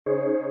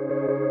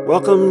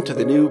Welcome to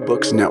the New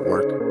Books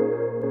Network.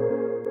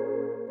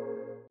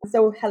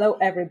 So, hello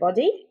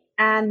everybody,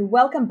 and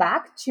welcome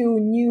back to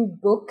New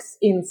Books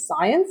in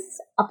Science,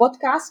 a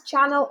podcast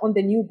channel on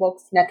the New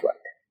Books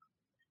Network.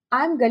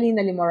 I'm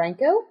Galina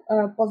Limorenko,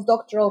 a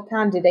postdoctoral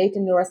candidate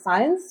in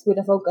neuroscience with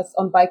a focus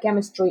on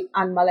biochemistry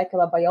and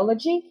molecular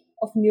biology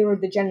of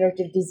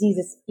neurodegenerative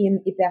diseases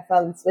in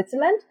EPFL in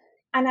Switzerland,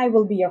 and I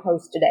will be your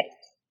host today.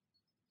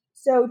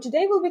 So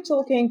today we'll be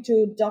talking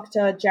to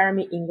Dr.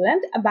 Jeremy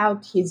England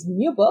about his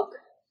new book,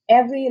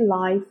 Every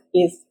Life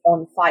is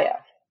on Fire: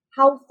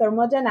 How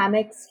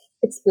Thermodynamics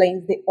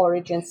Explains the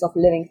Origins of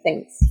Living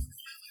Things.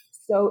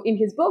 So in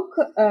his book,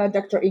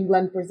 Dr.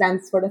 England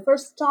presents for the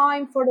first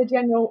time for the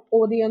general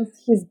audience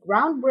his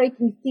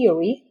groundbreaking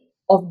theory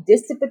of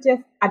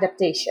dissipative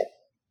adaptation.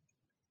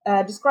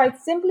 Described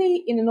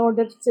simply, in an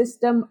ordered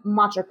system,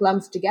 matter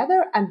clumps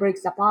together and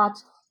breaks apart,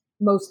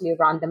 mostly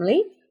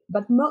randomly,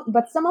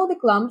 but some of the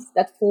clumps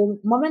that form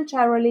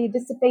momentarily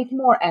dissipate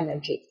more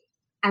energy,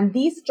 and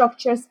these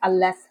structures are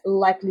less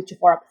likely to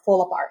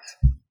fall apart.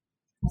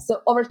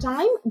 So over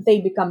time, they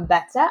become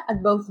better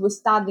at both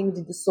withstanding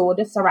the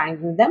disorder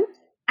surrounding them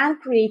and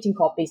creating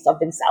copies of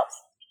themselves.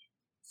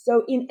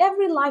 So in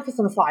Every Life is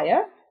on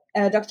Fire,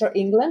 Dr.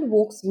 England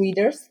walks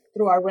readers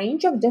through a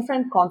range of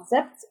different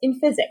concepts in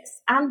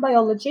physics and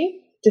biology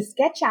to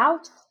sketch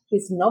out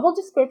his novel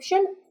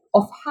description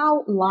of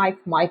how life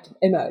might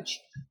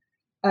emerge.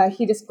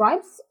 He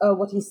describes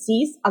what he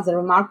sees as a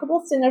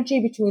remarkable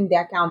synergy between the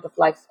account of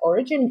life's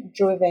origin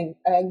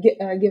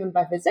given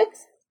by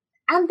physics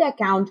and the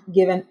account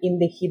given in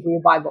the Hebrew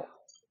Bible.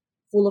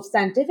 Full of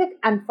scientific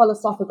and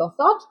philosophical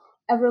thought,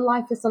 Every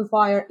Life is on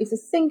Fire is a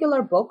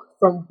singular book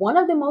from one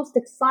of the most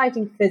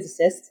exciting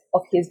physicists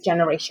of his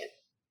generation.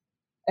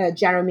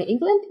 Jeremy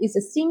England is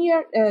a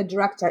senior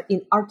director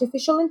in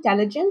artificial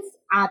intelligence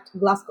at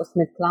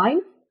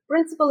GlaxoSmithKline,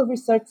 principal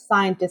research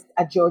scientist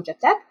at Georgia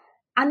Tech,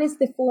 and is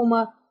the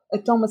former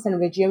Thomas and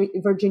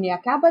Virginia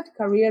Cabot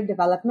Career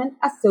Development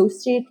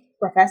Associate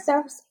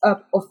Professors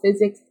of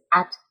Physics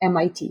at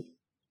MIT.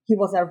 He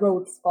was a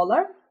Rhodes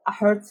Scholar, a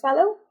Hertz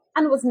Fellow,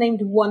 and was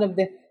named one of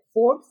the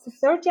Forbes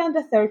 30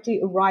 Under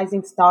 30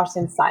 Rising Stars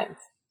in Science.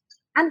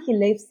 And he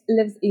lives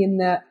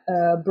in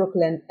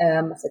Brooklyn,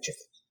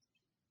 Massachusetts.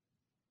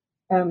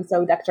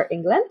 So, Dr.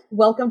 England,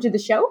 welcome to the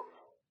show.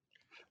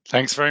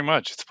 Thanks very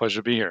much. It's a pleasure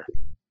to be here.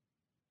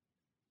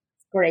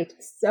 Great.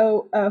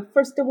 So,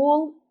 first of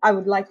all, I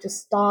would like to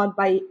start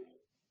by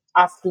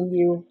asking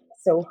you,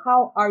 so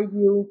how are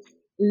you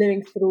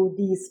living through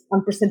these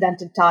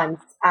unprecedented times,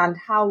 and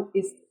how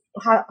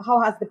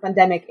has the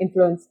pandemic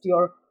influenced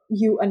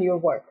you and your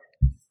work?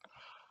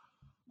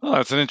 Well,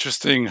 that's an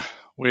interesting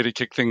way to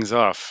kick things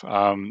off.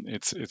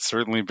 It's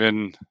certainly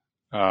been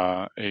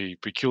a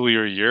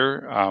peculiar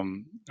year.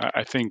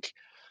 I think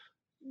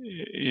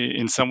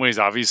in some ways,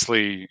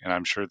 obviously, and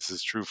I'm sure this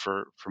is true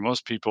for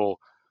most people,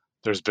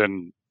 there's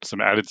been some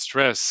added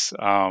stress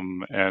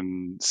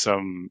and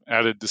some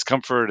added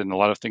discomfort and a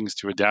lot of things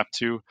to adapt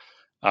to.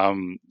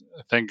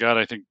 Thank God,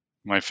 I think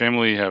my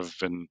family have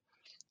been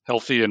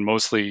healthy and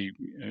mostly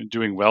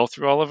doing well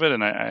through all of it.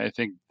 And I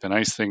think the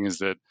nice thing is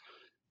that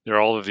there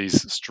are all of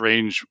these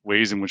strange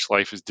ways in which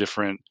life is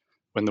different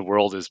when the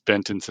world is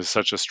bent into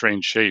such a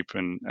strange shape.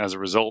 And as a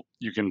result,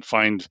 you can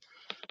find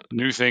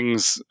new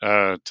things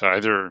to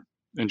either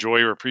enjoy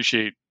or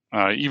appreciate,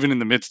 even in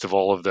the midst of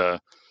all of the,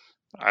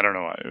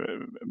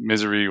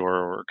 misery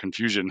or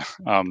confusion.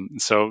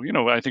 So,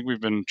 I think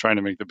we've been trying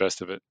to make the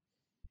best of it.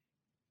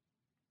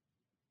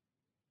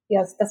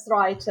 Yes, that's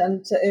right.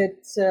 And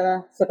it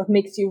sort of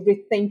makes you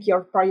rethink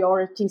your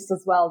priorities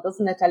as well,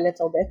 doesn't it, a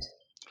little bit?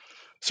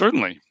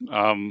 Certainly.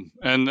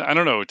 And I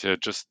don't know, to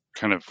just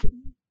kind of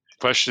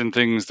question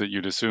things that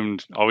you'd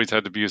assumed always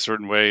had to be a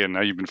certain way, and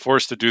now you've been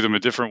forced to do them a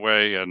different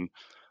way. And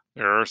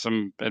there are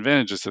some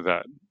advantages to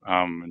that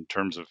in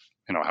terms of,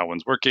 how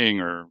one's working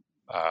or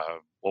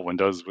what one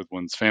does with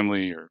one's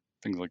family or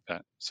things like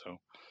that. So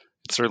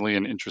it's certainly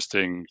an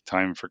interesting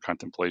time for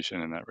contemplation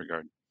in that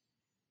regard.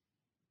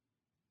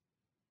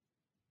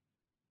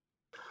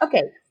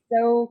 Okay,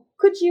 so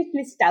could you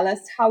please tell us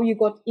how you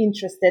got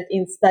interested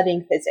in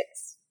studying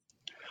physics?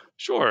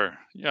 Sure.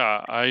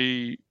 Yeah,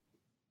 I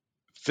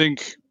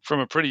think from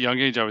a pretty young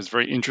age, I was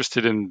very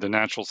interested in the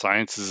natural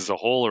sciences as a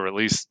whole, or at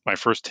least my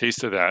first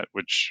taste of that,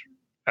 which,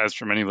 as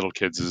for many little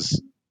kids,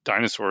 is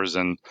dinosaurs.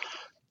 And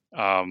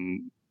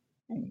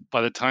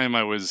by the time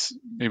I was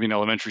maybe in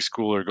elementary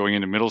school or going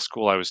into middle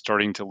school, I was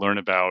starting to learn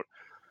about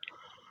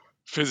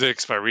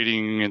physics by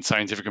reading in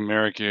Scientific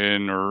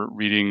American or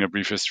reading A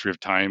Brief History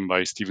of Time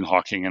by Stephen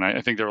Hawking. And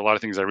I think there were a lot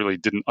of things I really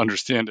didn't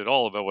understand at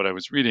all about what I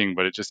was reading,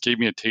 but it just gave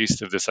me a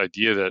taste of this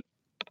idea that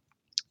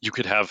you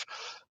could have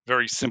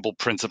very simple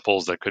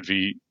principles that could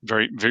be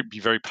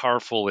very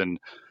powerful in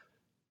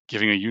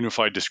giving a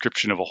unified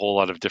description of a whole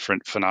lot of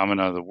different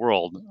phenomena of the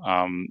world.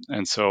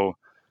 And so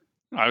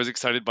I was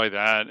excited by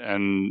that.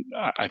 And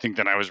I think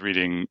then I was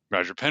reading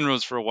Roger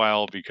Penrose for a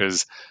while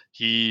because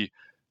he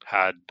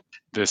had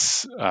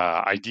this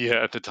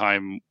idea at the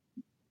time,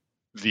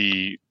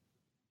 the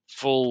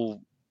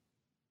full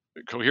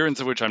coherence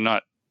of which I'm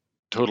not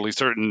totally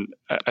certain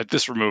at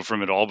this remove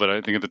from it all, but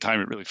I think at the time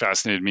it really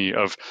fascinated me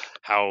of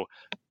how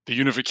the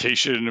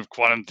unification of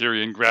quantum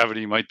theory and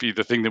gravity might be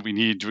the thing that we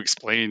need to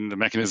explain the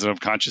mechanism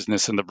of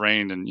consciousness in the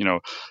brain. And,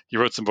 he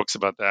wrote some books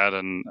about that,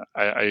 and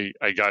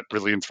I got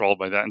really enthralled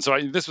by that. And so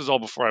this was all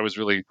before I was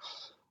really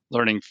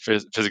learning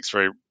physics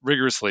very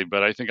rigorously,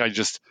 but I think I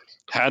just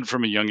had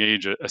from a young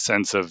age a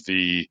sense of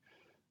the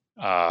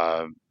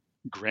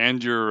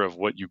grandeur of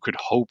what you could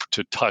hope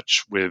to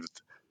touch with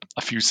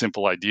a few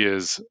simple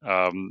ideas.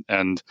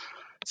 And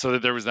so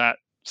that there was that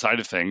side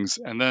of things.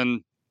 And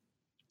then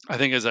I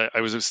think as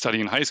I was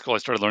studying in high school, I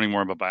started learning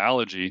more about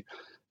biology.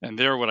 And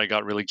there, what I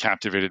got really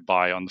captivated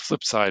by on the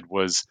flip side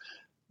was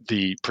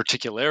the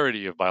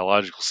particularity of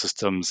biological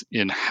systems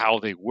in how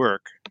they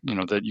work,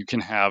 that you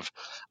can have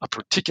a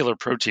particular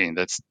protein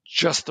that's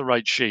just the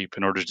right shape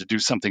in order to do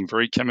something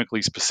very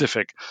chemically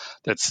specific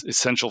that's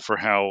essential for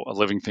how a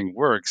living thing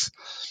works.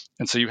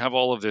 And so you have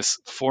all of this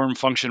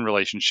form-function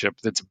relationship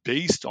that's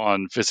based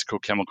on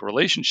physicochemical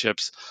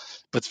relationships,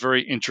 but it's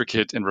very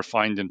intricate and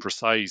refined and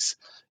precise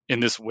in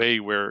this way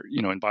where,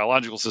 in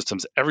biological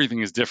systems,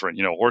 everything is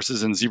different.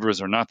 Horses and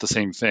zebras are not the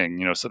same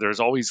thing. So there's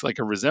always like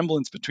a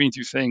resemblance between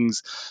two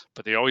things,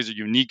 but they always are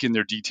unique in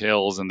their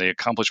details and they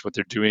accomplish what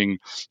they're doing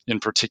in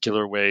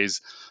particular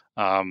ways.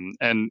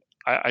 And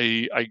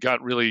I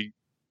got really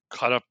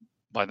caught up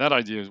by that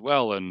idea as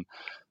well. And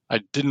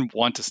I didn't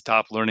want to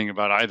stop learning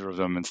about either of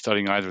them and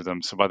studying either of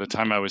them. So by the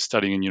time I was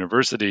studying in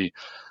university,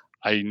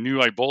 I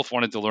knew I both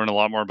wanted to learn a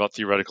lot more about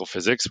theoretical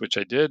physics, which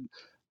I did,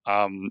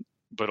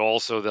 but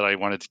also that I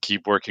wanted to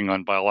keep working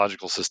on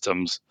biological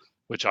systems,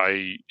 which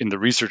in the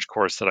research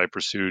course that I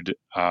pursued,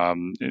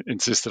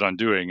 insisted on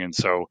doing. And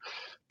so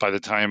by the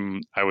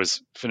time I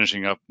was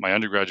finishing up my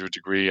undergraduate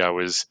degree, I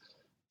was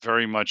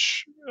very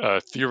much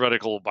a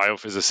theoretical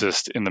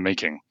biophysicist in the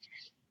making.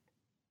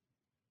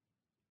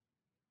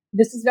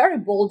 This is a very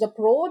bold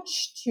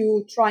approach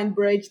to try and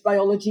bridge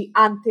biology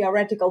and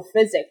theoretical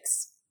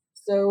physics.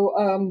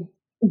 So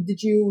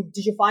did you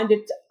find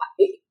it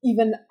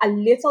even a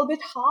little bit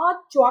hard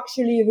to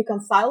actually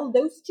reconcile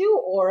those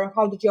two, or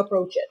how did you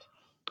approach it?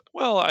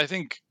 Well, I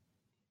think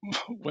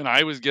when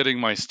I was getting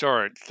my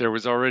start, there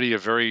was already a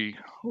very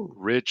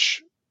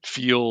rich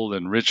field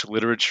and rich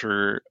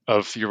literature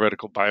of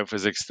theoretical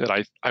biophysics that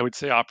I would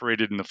say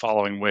operated in the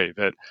following way,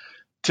 that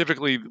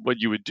typically what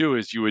you would do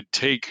is you would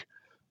take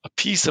a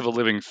piece of a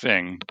living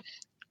thing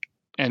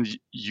and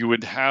you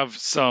would have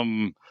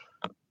some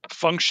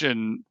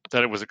function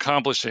that it was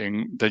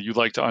accomplishing that you'd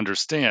like to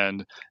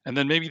understand. And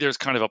then maybe there's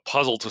kind of a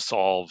puzzle to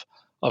solve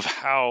of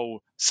how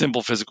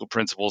simple physical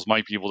principles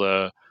might be able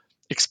to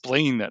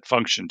explain that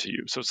function to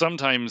you. So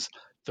sometimes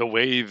the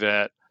way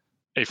that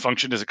a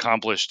function is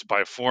accomplished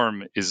by a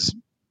form is,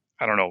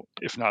 I don't know,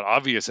 if not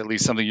obvious, at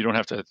least something you don't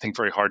have to think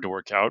very hard to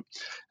work out.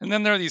 And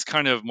then there are these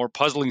kind of more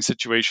puzzling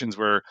situations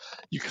where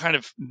you kind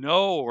of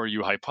know or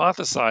you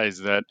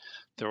hypothesize that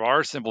there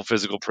are simple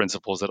physical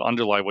principles that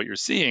underlie what you're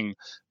seeing,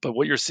 but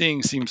what you're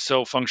seeing seems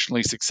so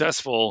functionally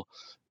successful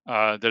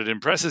that it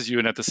impresses you,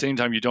 and at the same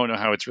time, you don't know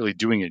how it's really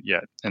doing it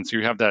yet. And so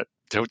you have that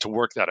to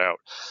work that out.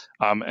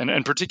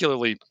 And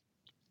particularly,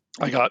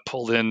 I got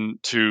pulled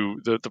into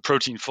the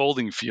protein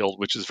folding field,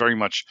 which is very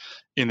much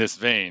in this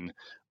vein.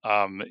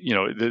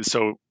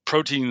 So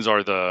proteins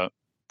are the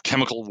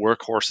chemical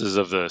workhorses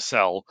of the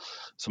cell.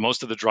 So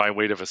most of the dry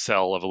weight of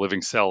a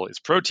living cell, is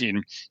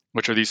protein,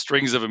 which are these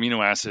strings of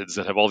amino acids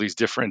that have all these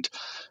different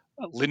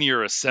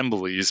linear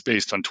assemblies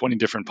based on 20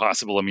 different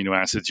possible amino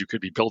acids you could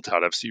be built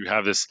out of. So you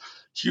have this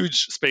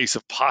huge space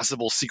of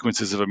possible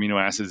sequences of amino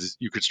acids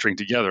you could string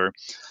together.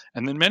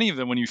 And then many of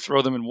them, when you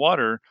throw them in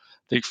water,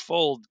 they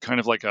fold kind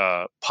of like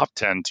a pop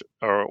tent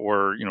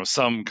or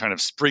some kind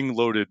of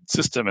spring-loaded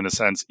system, in a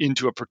sense,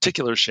 into a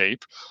particular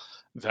shape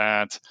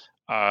that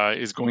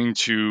is going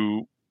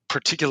to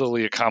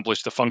particularly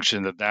accomplish the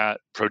function that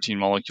protein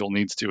molecule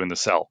needs to in the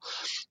cell.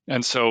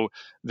 And so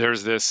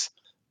there's this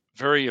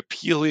very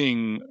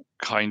appealing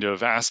kind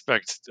of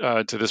aspect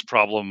to this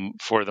problem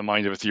for the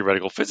mind of a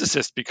theoretical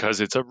physicist, because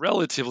it's a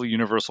relatively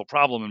universal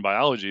problem in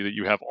biology that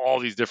you have all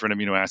these different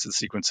amino acid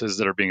sequences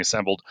that are being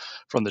assembled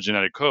from the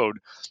genetic code.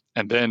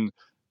 And then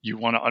you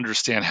want to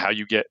understand how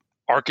you get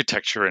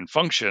architecture and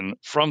function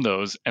from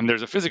those. And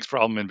there's a physics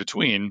problem in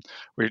between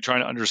where you're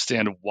trying to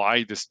understand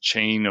why this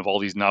chain of all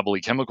these knobbly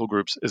chemical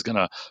groups is going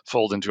to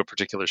fold into a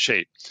particular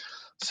shape.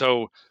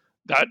 So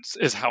that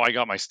is how I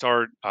got my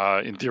start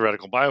in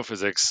theoretical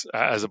biophysics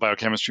as a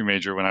biochemistry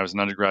major when I was an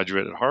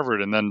undergraduate at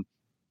Harvard. And then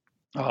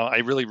I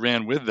really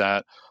ran with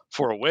that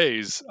for a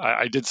ways.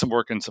 I did some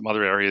work in some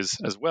other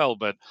areas as well,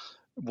 but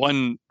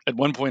at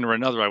one point or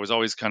another, I was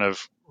always kind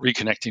of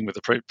reconnecting with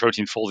the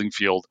protein folding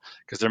field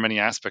because there are many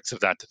aspects of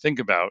that to think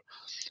about.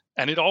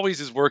 And it always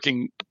is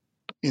working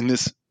in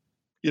this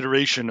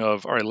iteration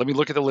of, all right, let me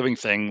look at the living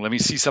thing. Let me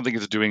see something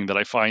it's doing that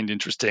I find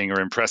interesting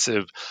or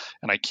impressive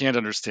and I can't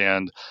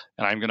understand.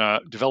 And I'm going to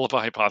develop a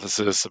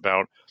hypothesis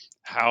about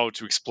how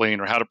to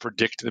explain or how to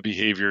predict the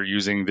behavior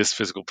using this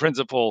physical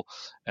principle,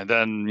 and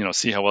then,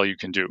 see how well you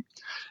can do.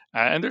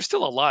 And there's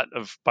still a lot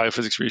of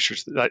biophysics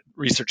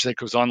research that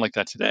goes on like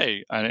that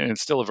today, and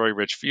it's still a very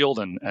rich field.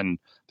 And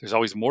there's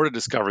always more to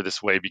discover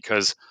this way,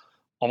 because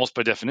almost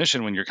by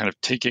definition, when you're kind of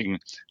taking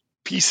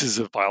pieces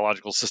of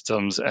biological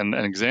systems and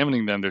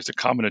examining them, there's a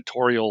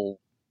combinatorial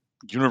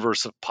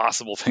universe of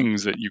possible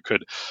things that you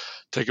could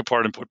take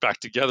apart and put back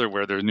together,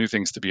 where there are new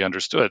things to be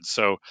understood.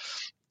 So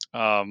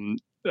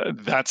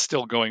that's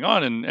still going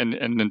on,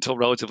 and until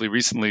relatively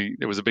recently,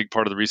 it was a big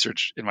part of the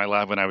research in my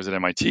lab when I was at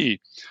MIT.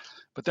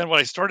 But then what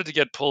I started to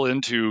get pulled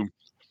into,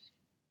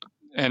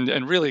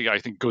 and really I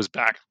think goes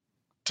back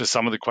to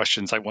some of the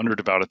questions I wondered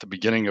about at the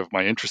beginning of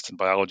my interest in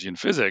biology and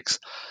physics.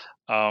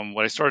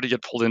 What I started to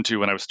get pulled into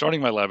when I was starting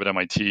my lab at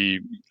MIT,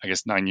 I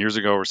guess 9 years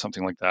ago or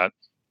something like that,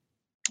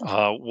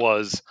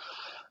 was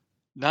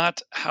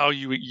not how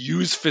you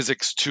use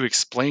physics to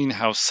explain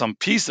how some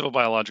piece of a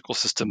biological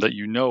system that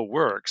you know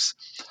works,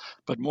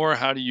 but more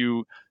how do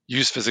you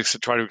use physics to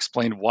try to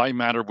explain why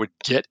matter would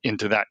get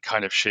into that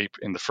kind of shape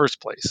in the first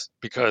place.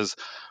 Because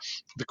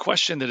the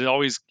question that it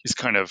always is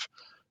kind of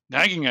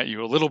nagging at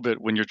you a little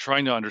bit when you're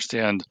trying to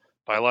understand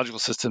biological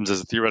systems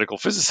as a theoretical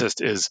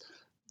physicist is,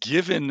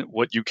 given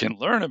what you can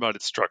learn about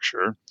its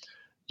structure,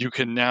 you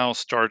can now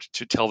start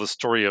to tell the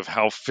story of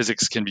how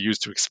physics can be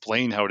used to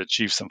explain how it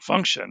achieves some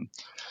function.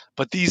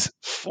 But these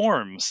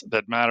forms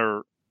that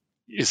matter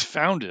is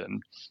found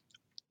in,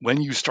 when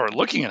you start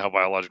looking at how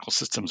biological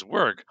systems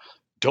work,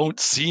 don't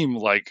seem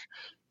like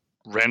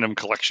random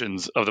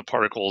collections of the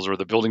particles or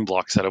the building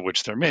blocks out of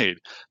which they're made.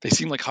 They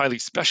seem like highly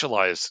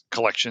specialized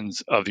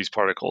collections of these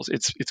particles.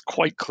 It's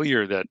quite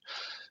clear that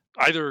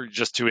either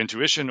just to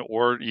intuition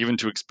or even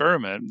to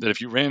experiment, that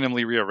if you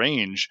randomly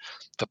rearrange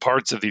the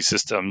parts of these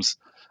systems,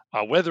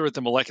 whether at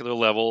the molecular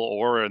level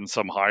or in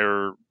some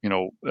higher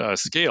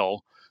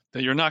scale,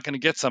 that you're not going to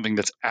get something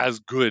that's as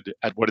good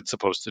at what it's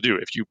supposed to do.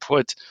 If you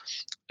put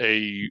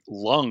a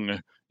lung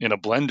in a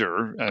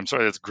blender, and I'm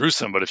sorry, that's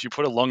gruesome, but if you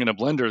put a lung in a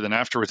blender, then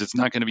afterwards it's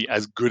not going to be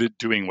as good at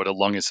doing what a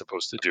lung is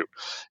supposed to do.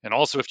 And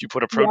also, if you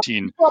put a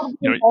protein,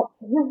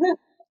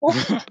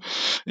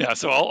 yeah.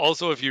 So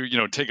also, if you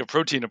take a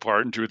protein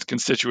apart into its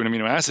constituent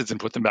amino acids and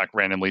put them back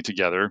randomly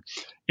together,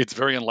 it's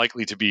very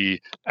unlikely to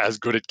be as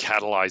good at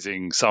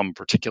catalyzing some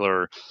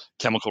particular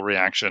chemical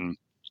reaction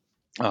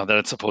that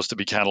it's supposed to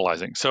be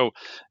catalyzing. So,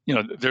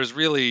 there's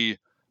really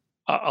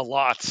a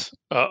lot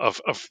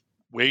of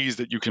ways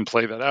that you can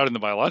play that out in the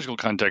biological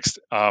context.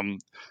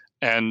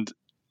 And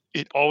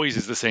it always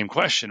is the same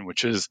question,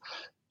 which is,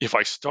 if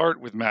I start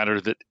with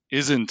matter that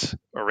isn't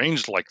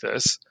arranged like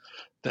this,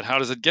 then how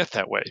does it get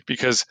that way?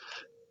 Because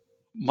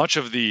much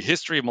of the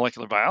history of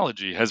molecular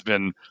biology has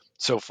been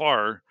so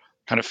far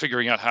kind of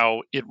figuring out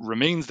how it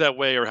remains that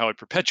way or how it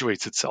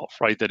perpetuates itself,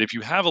 right? That if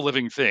you have a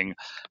living thing,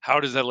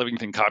 how does that living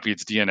thing copy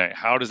its DNA?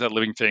 How does that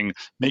living thing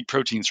make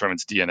proteins from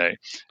its DNA?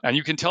 And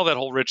you can tell that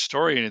whole rich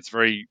story, and it's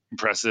very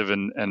impressive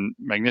and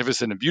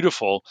magnificent and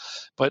beautiful.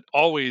 But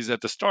always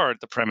at the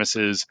start, the premise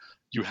is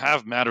you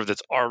have matter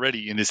that's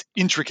already in this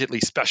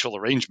intricately special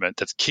arrangement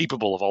that's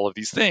capable of all of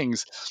these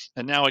things.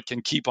 And now it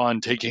can keep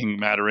on taking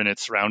matter in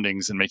its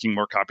surroundings and making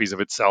more copies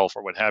of itself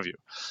or what have you.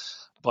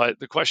 But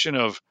the question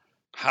of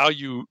how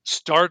you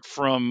start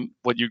from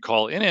what you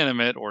call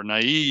inanimate or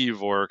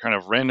naive or kind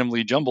of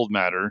randomly jumbled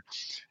matter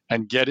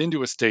and get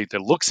into a state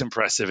that looks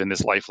impressive in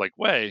this lifelike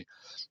way,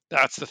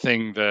 that's the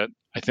thing that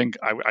I think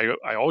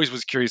I always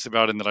was curious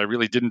about, and that I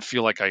really didn't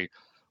feel like I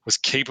was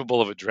capable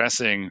of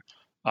addressing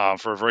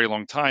for a very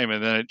long time.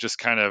 And then it just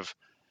kind of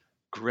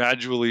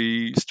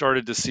gradually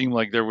started to seem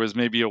like there was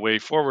maybe a way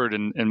forward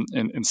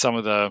in some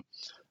of the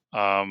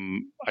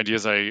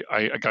ideas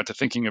I got to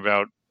thinking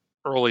about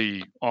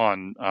early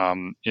on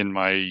in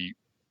my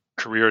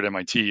career at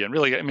MIT, and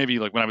really maybe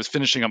like when I was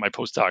finishing up my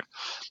postdoc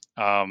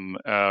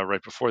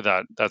right before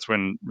that. That's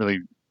when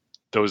really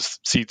those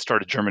seeds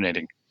started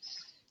germinating.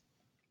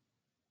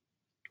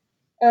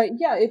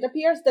 Yeah, it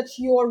appears that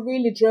you're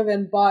really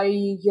driven by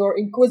your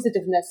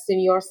inquisitiveness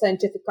in your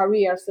scientific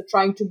career, so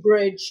trying to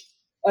bridge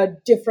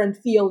different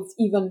fields,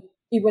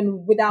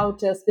 even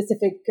without a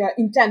specific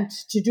intent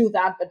to do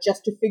that, but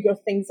just to figure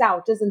things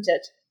out, isn't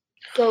it?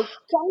 So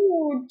can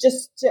you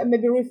just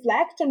maybe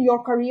reflect on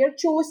your career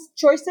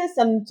choices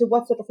and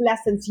what sort of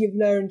lessons you've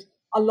learned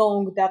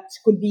along that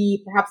could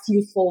be perhaps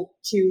useful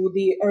to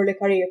the early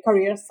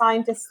career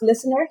scientist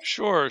listeners?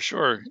 Sure.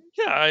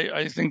 Yeah,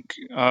 I think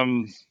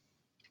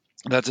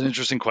that's an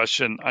interesting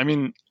question. I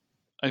mean,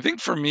 I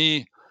think for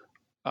me,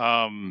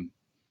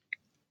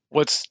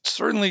 what's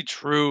certainly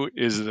true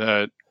is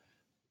that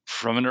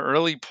from an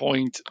early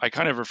point, I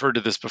kind of referred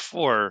to this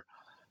before,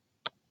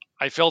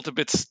 I felt a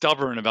bit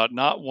stubborn about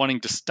not wanting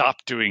to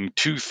stop doing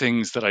two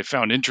things that I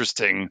found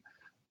interesting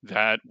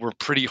that were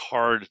pretty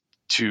hard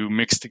to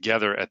mix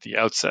together at the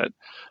outset.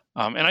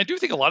 And I do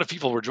think a lot of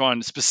people were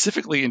drawn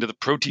specifically into the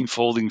protein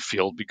folding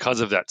field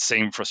because of that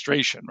same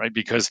frustration, right?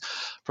 Because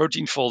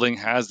protein folding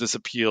has this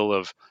appeal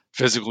of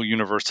physical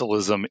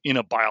universalism in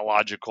a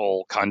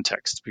biological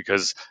context,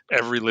 because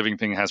every living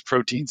thing has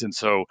proteins. And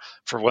so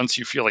for once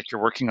you feel like you're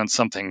working on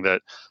something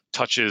that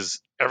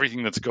touches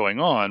everything that's going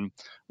on,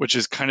 which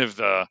is kind of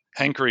the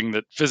hankering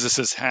that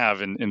physicists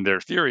have in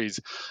their theories.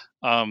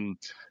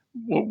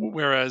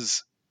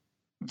 Whereas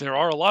there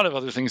are a lot of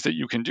other things that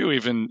you can do,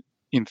 even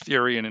in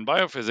theory and in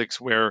biophysics,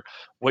 where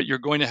what you're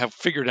going to have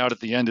figured out at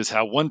the end is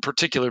how one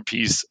particular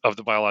piece of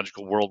the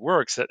biological world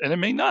works, and it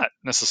may not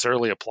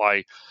necessarily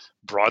apply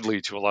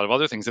broadly to a lot of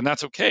other things, and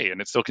that's okay, and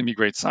it still can be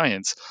great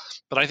science.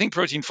 But I think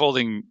protein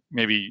folding,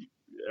 maybe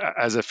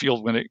as a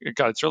field when it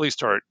got its early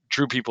start,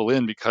 drew people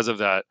in because of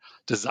that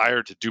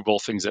desire to do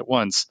both things at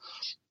once.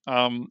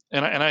 And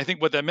I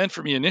think what that meant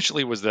for me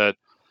initially was that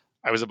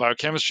I was a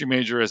biochemistry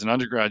major as an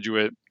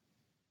undergraduate,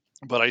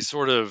 but I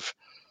sort of,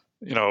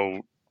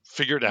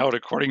 figured out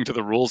according to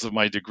the rules of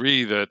my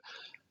degree that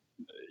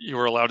you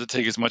were allowed to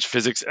take as much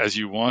physics as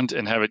you want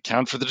and have it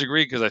count for the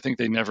degree, because I think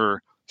they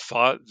never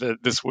thought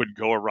that this would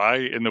go awry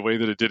in the way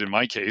that it did in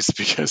my case,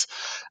 because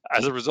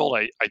as a result,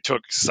 I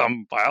took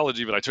some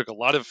biology, but I took a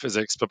lot of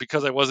physics. But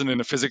because I wasn't in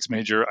a physics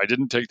major, I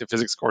didn't take the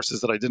physics courses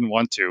that I didn't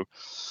want to.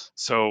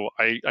 So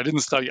I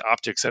didn't study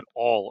optics at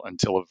all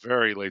until a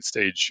very late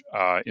stage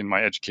in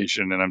my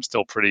education, and I'm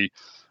still pretty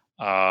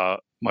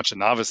much a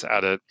novice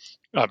at it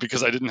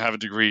because I didn't have a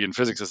degree in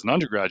physics as an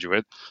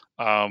undergraduate.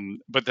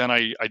 But then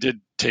I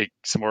did take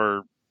some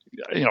more,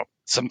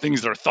 some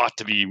things that are thought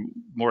to be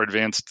more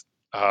advanced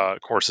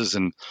courses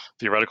in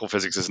theoretical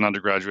physics as an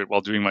undergraduate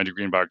while doing my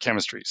degree in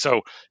biochemistry.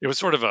 So it was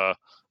sort of a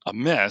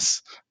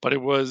mess, but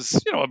it was,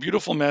 a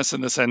beautiful mess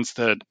in the sense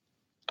that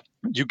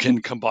you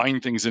can combine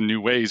things in new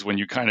ways when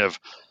you kind of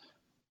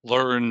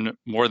learn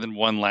more than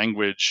one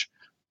language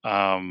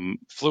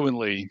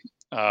fluently,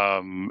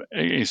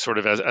 sort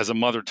of as a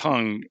mother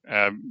tongue.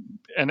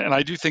 And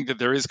I do think that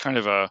there is kind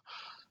of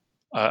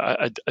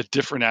a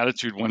different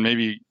attitude one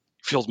maybe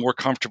feels more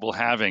comfortable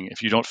having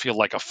if you don't feel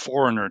like a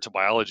foreigner to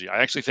biology.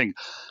 I actually think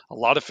a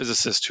lot of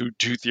physicists who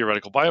do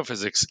theoretical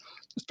biophysics,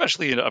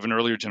 especially of an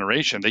earlier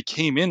generation, they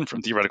came in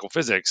from theoretical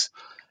physics.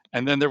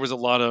 And then there was a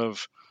lot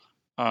of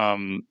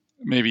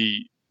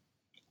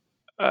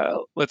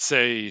let's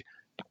say,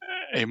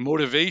 a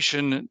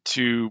motivation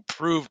to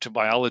prove to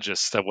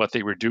biologists that what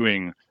they were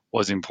doing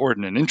was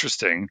important and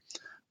interesting,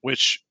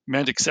 which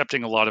meant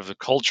accepting a lot of the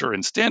culture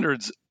and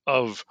standards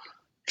of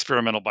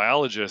experimental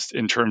biologists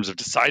in terms of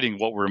deciding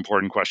what were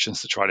important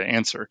questions to try to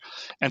answer.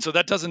 And so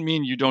that doesn't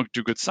mean you don't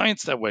do good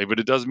science that way, but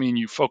it does mean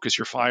you focus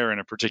your fire in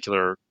a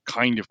particular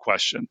kind of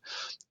question.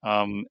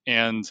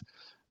 And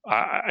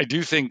I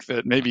do think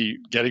that maybe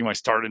getting my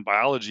start in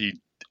biology,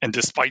 and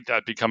despite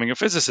that becoming a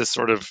physicist,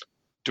 sort of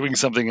doing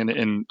something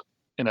in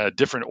a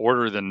different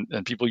order than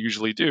people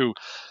usually do,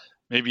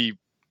 maybe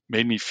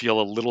made me feel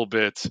a little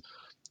bit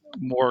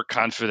more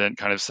confident,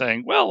 kind of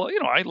saying, well,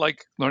 I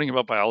like learning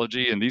about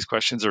biology and these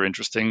questions are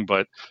interesting,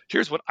 but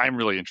here's what I'm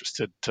really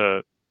interested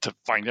to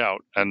find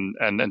out, and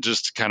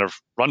just kind of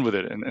run with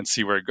it and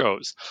see where it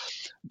goes.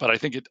 But I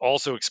think it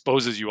also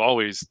exposes you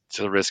always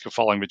to the risk of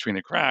falling between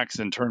the cracks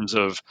in terms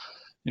of,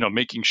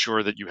 making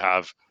sure that you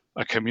have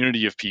a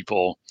community of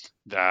people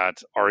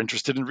that are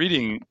interested in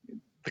reading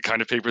the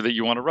kind of paper that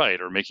you want to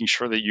write, or making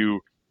sure that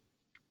you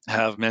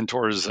have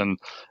mentors and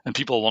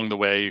people along the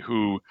way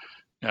who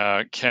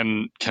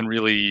can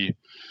really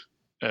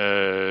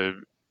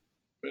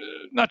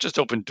not just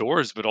open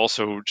doors, but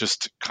also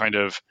just kind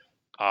of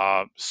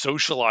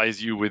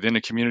socialize you within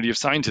a community of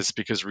scientists,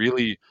 because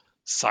really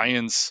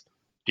science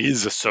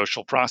is a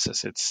social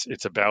process.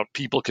 It's about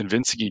people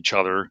convincing each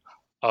other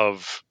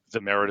of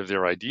the merit of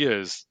their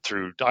ideas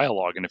through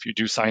dialogue. And if you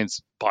do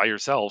science by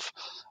yourself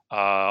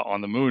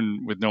on the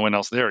moon with no one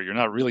else there, you're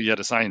not really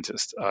yet a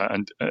scientist,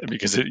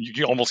 because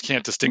you almost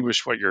can't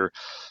distinguish what you're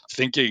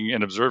thinking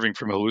and observing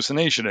from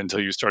hallucination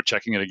until you start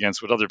checking it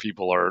against what other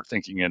people are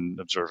thinking and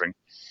observing.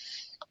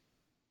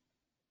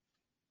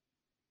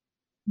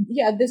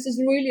 Yeah, this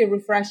is really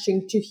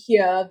refreshing to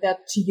hear that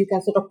you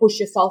can sort of push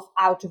yourself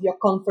out of your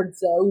comfort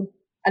zone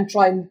and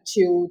try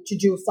to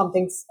do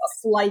something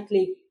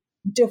slightly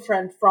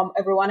different from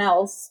everyone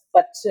else.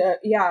 But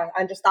I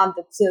understand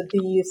that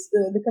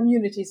the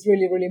community is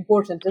really, really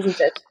important, isn't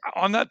it?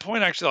 On that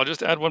point, actually, I'll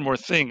just add one more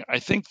thing. I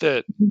think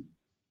that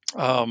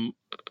on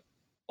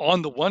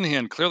the one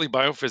hand, clearly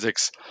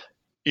biophysics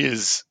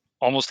is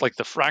almost like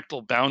the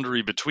fractal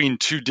boundary between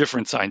two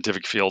different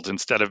scientific fields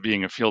instead of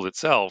being a field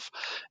itself.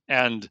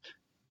 And,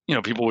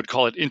 people would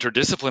call it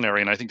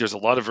interdisciplinary. And I think there's a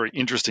lot of very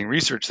interesting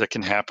research that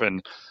can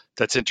happen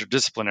that's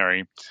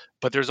interdisciplinary.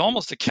 But there's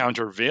almost a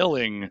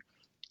countervailing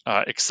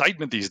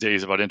excitement these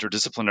days about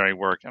interdisciplinary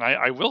work. And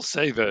I will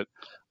say that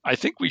I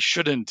think we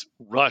shouldn't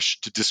rush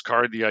to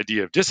discard the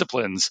idea of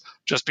disciplines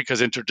just because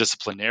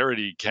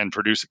interdisciplinarity can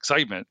produce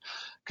excitement.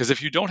 Because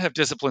if you don't have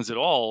disciplines at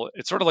all,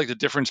 it's sort of like the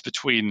difference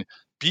between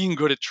being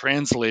good at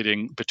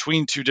translating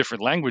between two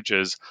different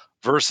languages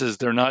versus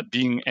there not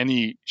being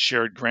any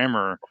shared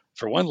grammar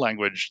for one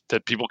language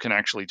that people can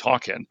actually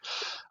talk in.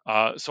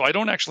 So I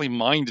don't actually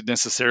mind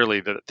necessarily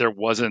that there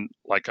wasn't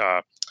like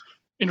a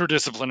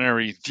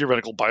interdisciplinary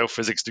theoretical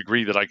biophysics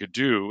degree that I could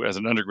do as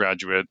an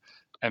undergraduate,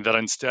 and that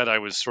instead I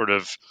was sort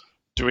of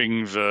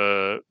doing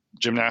the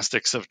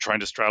gymnastics of trying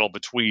to straddle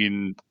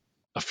between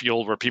a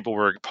field where people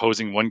were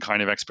posing one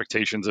kind of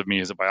expectations of me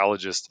as a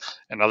biologist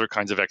and other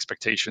kinds of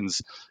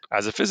expectations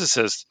as a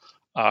physicist.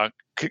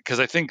 Because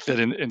I think that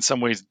in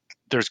some ways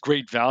there's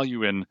great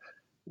value in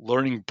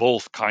learning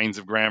both kinds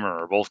of grammar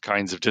or both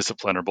kinds of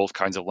discipline or both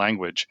kinds of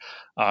language.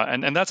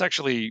 And that's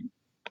actually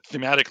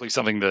thematically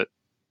something that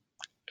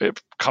it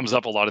comes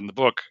up a lot in the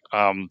book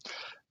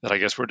that I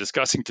guess we're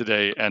discussing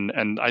today.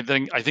 And I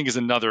think is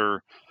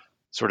another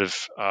sort of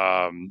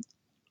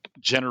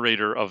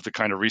generator of the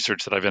kind of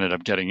research that I've ended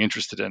up getting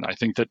interested in. I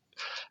think that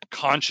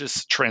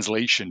conscious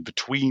translation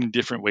between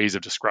different ways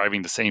of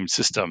describing the same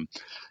system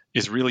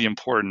is really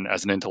important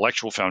as an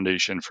intellectual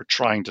foundation for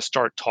trying to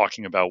start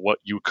talking about what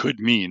you could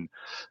mean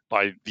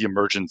by the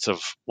emergence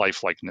of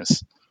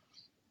lifelikeness.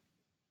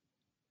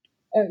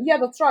 Yeah,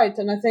 that's right,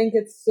 and I think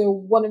it's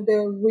one of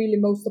the really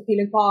most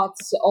appealing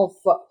parts of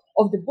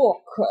the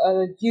book.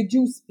 You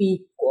do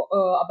speak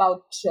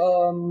about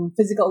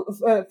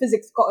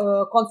physics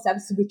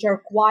concepts which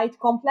are quite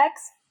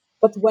complex,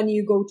 but when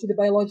you go to the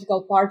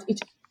biological part, it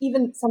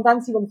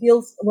sometimes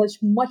feels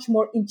much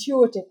more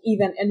intuitive,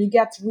 and you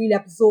get really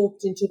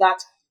absorbed into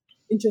that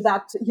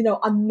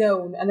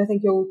unknown. And I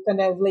think you kind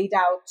of laid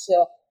out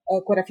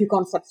quite a few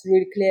concepts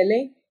really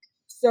clearly.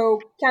 So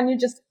can you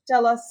just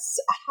tell us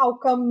how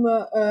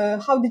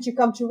did you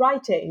come to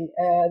writing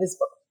this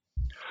book?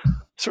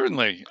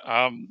 Certainly.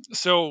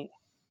 So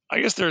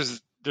I guess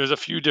there's a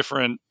few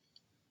different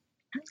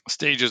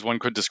stages one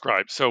could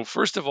describe. So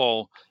first of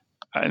all,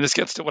 and this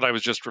gets to what I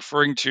was just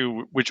referring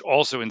to, which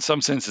also in some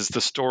sense is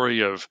the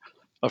story of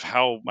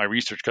how my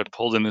research got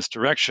pulled in this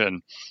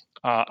direction.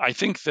 I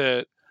think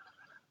that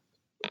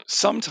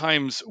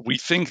sometimes we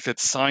think that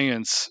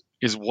science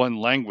is one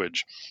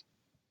language,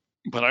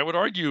 but I would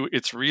argue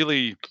it's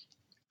really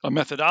a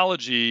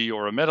methodology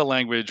or a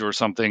meta-language or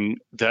something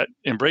that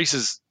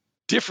embraces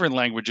different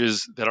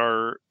languages that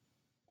are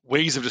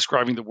ways of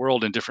describing the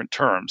world in different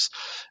terms.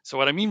 So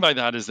what I mean by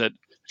that is that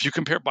if you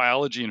compare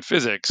biology and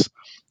physics,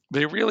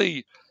 they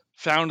really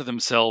found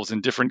themselves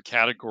in different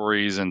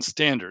categories and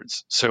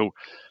standards. So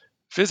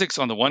physics,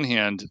 on the one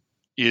hand,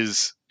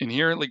 is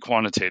inherently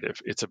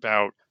quantitative. It's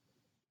about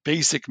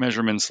basic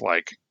measurements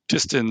like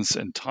distance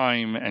and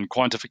time and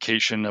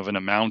quantification of an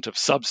amount of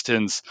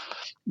substance,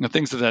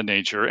 things of that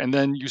nature. And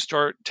then you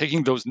start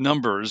taking those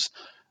numbers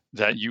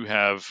that you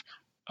have,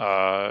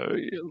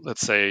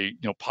 let's say,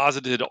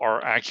 posited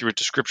are accurate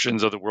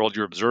descriptions of the world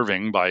you're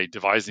observing by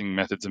devising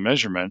methods of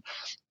measurement.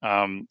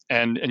 And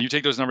you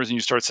take those numbers and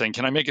you start saying,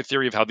 can I make a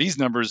theory of how these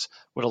numbers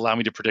would allow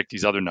me to predict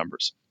these other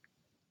numbers?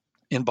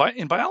 In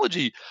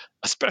biology,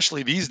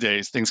 especially these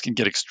days, things can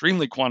get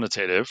extremely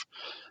quantitative,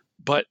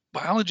 but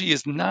biology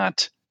is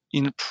not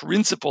in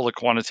principle a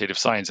quantitative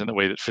science in the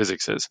way that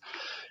physics is.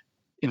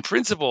 In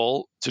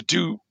principle, to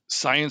do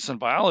science and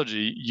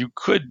biology, you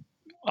could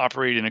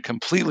operate in a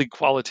completely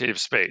qualitative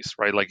space,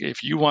 right? Like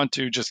if you want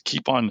to just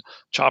keep on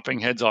chopping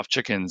heads off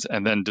chickens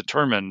and then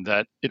determine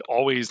that it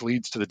always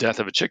leads to the death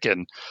of a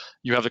chicken,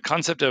 you have the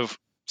concept of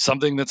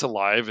something that's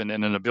alive and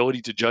an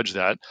ability to judge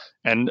that,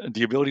 and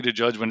the ability to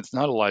judge when it's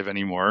not alive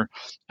anymore.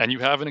 And you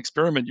have an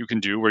experiment you can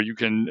do where you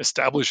can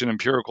establish an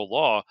empirical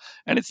law,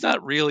 and it's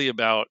not really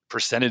about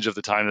percentage of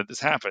the time that this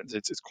happens.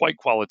 It's quite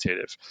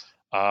qualitative.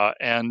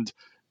 And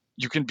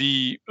you can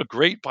be a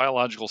great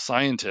biological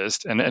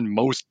scientist, and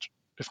most,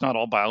 if not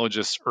all,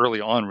 biologists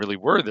early on really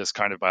were this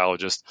kind of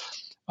biologist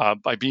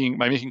by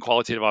making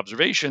qualitative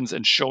observations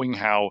and showing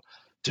how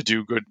to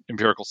do good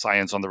empirical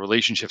science on the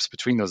relationships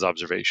between those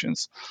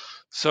observations.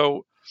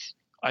 So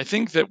I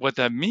think that what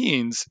that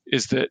means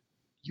is that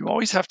you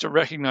always have to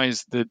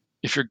recognize that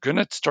if you're going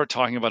to start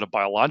talking about a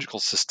biological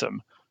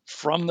system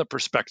from the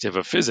perspective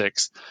of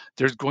physics,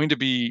 there's going to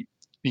be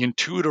the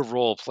intuitive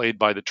role played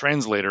by the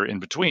translator in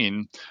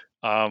between,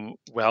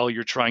 while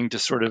you're trying to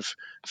sort of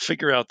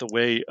figure out the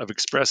way of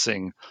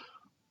expressing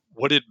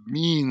what it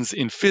means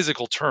in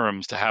physical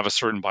terms to have a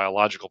certain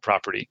biological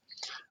property.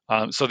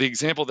 So the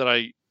example that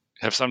I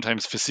have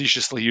sometimes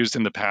facetiously used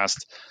in the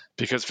past,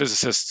 because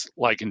physicists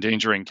like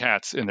endangering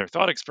cats in their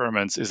thought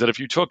experiments, is that if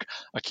you took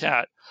a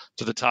cat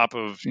to the top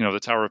of the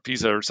Tower of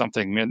Pisa or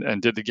something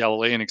and did the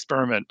Galilean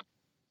experiment,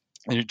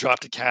 and you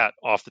dropped a cat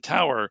off the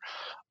tower,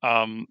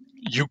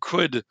 you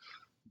could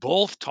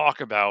both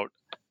talk about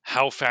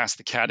how fast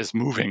the cat is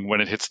moving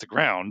when it hits the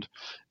ground,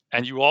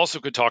 and you also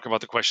could talk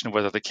about the question of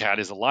whether the cat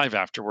is alive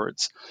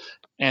afterwards.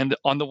 And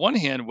on the one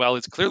hand, while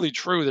it's clearly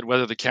true that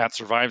whether the cat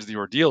survives the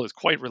ordeal is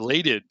quite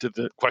related to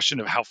the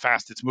question of how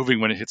fast it's moving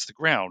when it hits the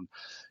ground,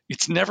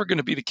 it's never going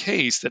to be the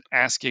case that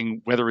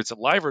asking whether it's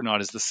alive or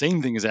not is the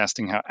same thing as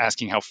asking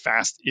how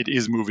fast it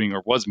is moving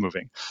or was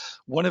moving.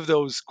 One of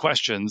those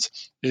questions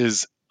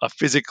is a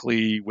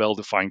physically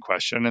well-defined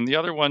question, and the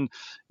other one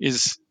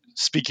is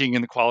speaking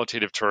in the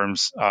qualitative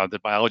terms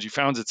that biology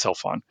founds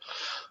itself on.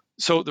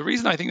 So the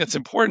reason I think that's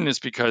important is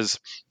because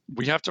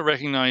we have to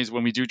recognize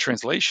when we do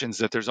translations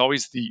that there's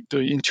always the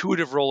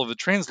intuitive role of the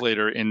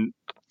translator in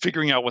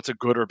figuring out what's a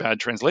good or bad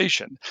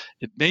translation.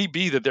 It may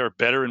be that there are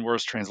better and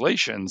worse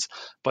translations,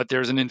 but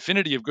there's an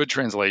infinity of good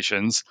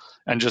translations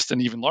and just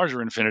an even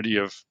larger infinity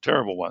of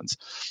terrible ones.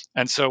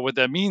 And so what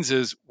that means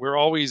is we're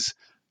always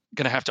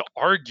going to have to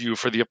argue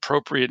for the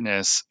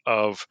appropriateness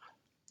of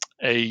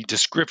a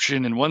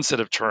description in one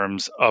set of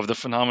terms of the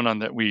phenomenon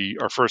that we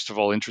are first of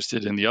all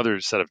interested in the other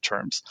set of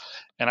terms.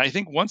 And I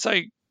think once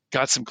I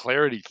got some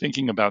clarity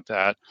thinking about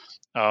that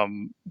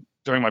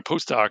during my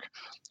postdoc,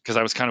 because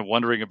I was kind of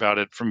wondering about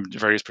it from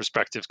various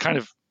perspectives, kind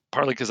of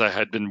partly because I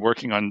had been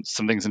working on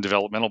some things in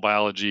developmental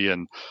biology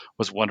and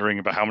was wondering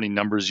about how many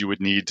numbers you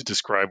would need to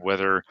describe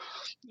whether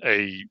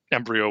a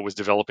embryo was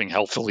developing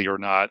healthily or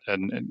not,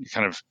 and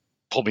kind of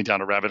pulled me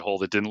down a rabbit hole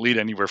that didn't lead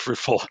anywhere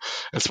fruitful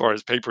as far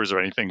as papers or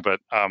anything. But,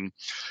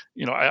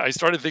 I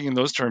started thinking in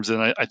those terms.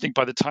 And I think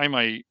by the time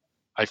I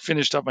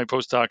finished up my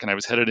postdoc and I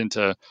was headed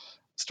into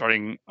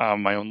starting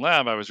my own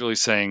lab, I was really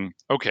saying,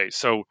 okay,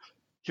 so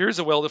here's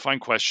a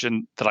well-defined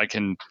question that I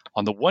can,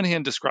 on the one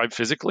hand, describe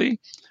physically.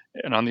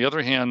 And on the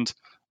other hand,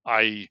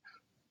 I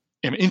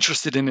am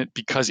interested in it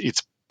because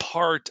it's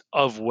part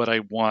of what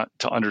I want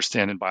to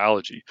understand in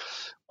biology.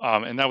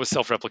 And that was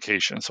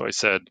self-replication. So I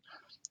said,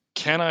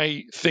 can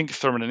I think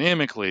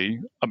thermodynamically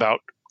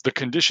about the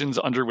conditions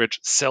under which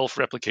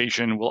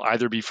self-replication will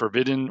either be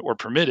forbidden or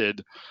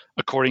permitted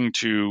according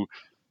to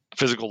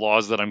physical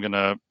laws that I'm going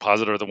to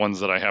posit are the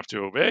ones that I have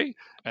to obey,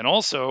 and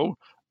also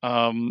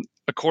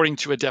according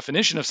to a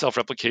definition of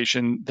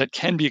self-replication that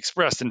can be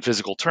expressed in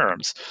physical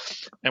terms.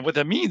 And what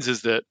that means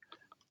is that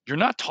you're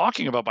not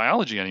talking about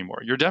biology anymore.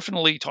 You're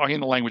definitely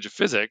talking the language of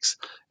physics,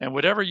 and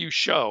whatever you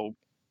show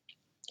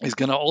is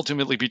going to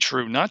ultimately be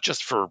true, not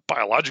just for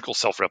biological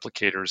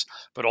self-replicators,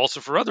 but also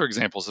for other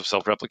examples of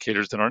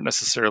self-replicators that aren't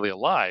necessarily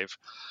alive.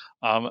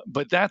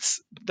 But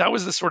that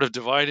was the sort of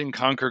divide and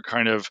conquer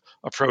kind of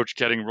approach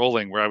getting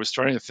rolling, where I was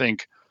starting to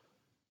think,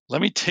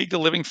 let me take the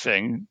living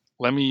thing,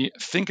 let me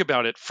think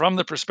about it from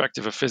the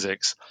perspective of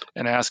physics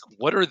and ask,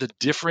 what are the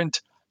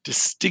different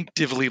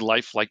distinctively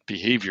lifelike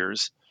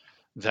behaviors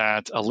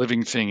that a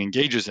living thing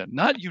engages in?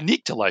 Not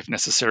unique to life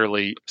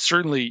necessarily,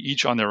 certainly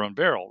each on their own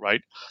barrel,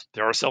 right?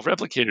 There are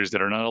self-replicators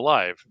that are not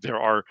alive. There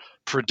are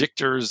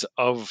predictors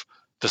of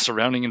the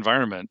surrounding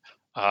environment,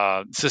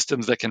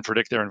 systems that can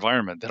predict their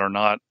environment that are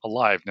not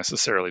alive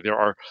necessarily. There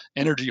are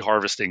energy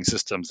harvesting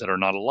systems that are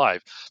not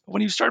alive. But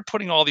when you start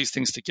putting all these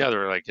things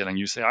together, and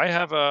you say, I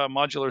have a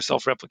modular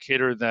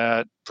self-replicator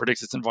that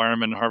predicts its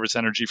environment and harvests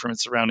energy from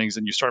its surroundings,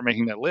 and you start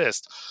making that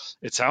list,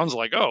 it sounds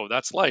like, oh,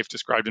 that's life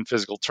described in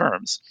physical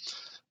terms.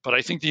 But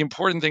I think the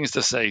important thing is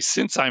to say,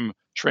 since I'm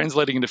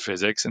translating into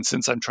physics and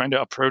since I'm trying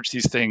to approach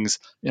these things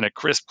in a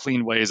crisp,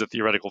 clean way as a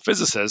theoretical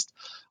physicist,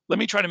 let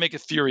me try to make a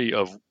theory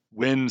of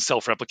when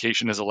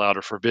self-replication is allowed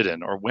or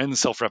forbidden, or when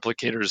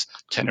self-replicators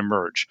can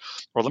emerge.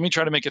 Or let me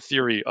try to make a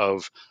theory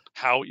of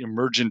how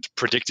emergent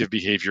predictive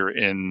behavior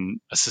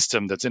in a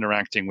system that's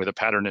interacting with a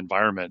pattern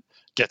environment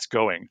gets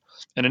going.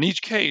 And in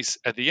each case,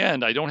 at the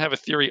end, I don't have a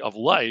theory of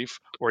life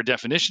or a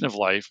definition of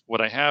life.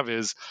 What I have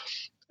is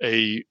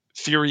a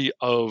theory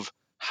of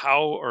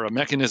how, or a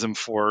mechanism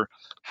for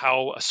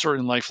how a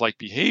certain lifelike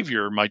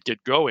behavior might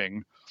get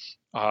going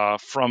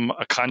from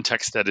a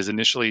context that is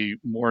initially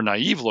more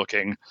naive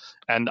looking.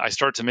 And I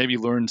start to maybe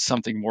learn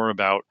something more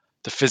about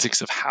the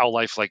physics of how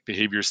lifelike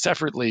behaviors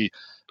separately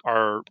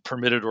are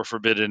permitted or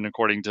forbidden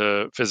according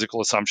to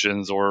physical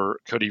assumptions, or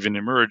could even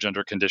emerge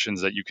under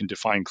conditions that you can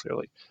define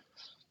clearly.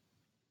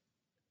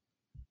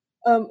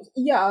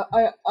 Yeah,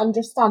 I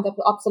understand that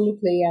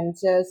absolutely, and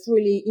it's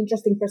really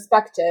interesting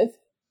perspective.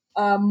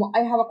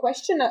 I have a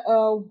question.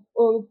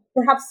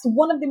 Perhaps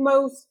one of the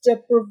most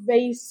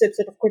pervasive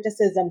sort of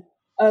criticism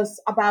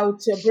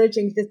about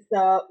bridging this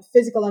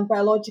physical and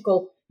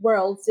biological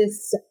worlds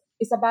is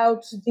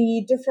about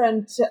the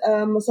different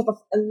sort of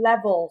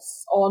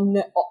levels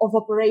of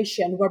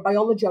operation where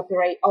biology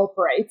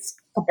operates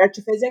compared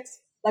to physics.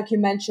 Like you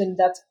mentioned,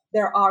 that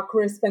there are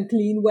crisp and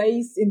clean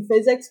ways in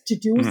physics to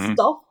do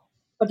stuff.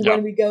 But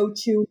when we go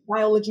to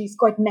biology, it's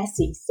quite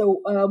messy.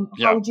 So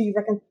how do you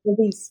reconcile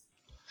these?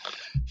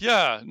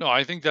 Yeah, no,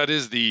 I think that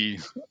is the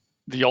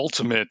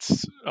ultimate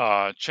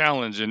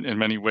challenge in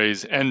many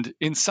ways. And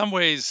in some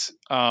ways,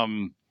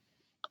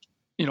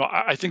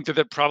 I think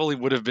that probably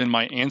would have been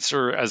my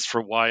answer as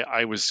for why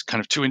I was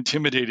kind of too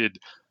intimidated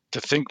to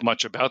think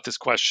much about this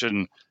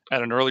question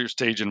at an earlier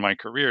stage in my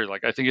career.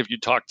 Like, I think if you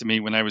talked to me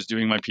when I was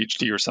doing my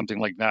PhD or something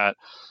like that,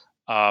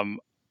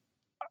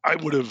 I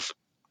would have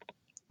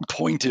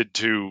pointed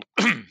to,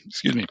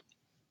 excuse me,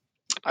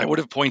 I would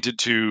have pointed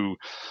to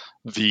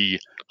the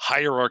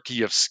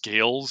hierarchy of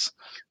scales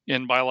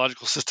in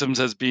biological systems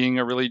as being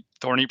a really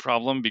thorny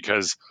problem,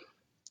 because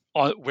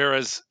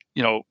whereas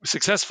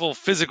successful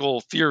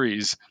physical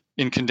theories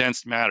in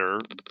condensed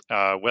matter,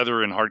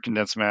 whether in hard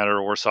condensed matter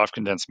or soft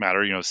condensed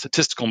matter,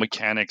 statistical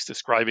mechanics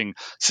describing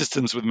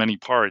systems with many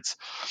parts,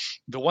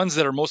 the ones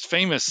that are most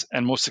famous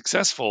and most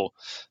successful,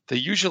 they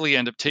usually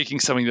end up taking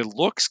something that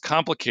looks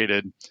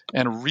complicated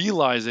and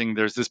realizing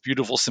there's this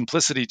beautiful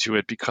simplicity to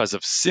it because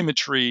of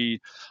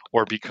symmetry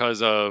or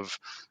because of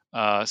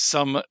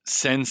some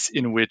sense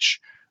in which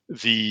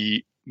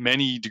the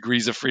many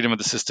degrees of freedom of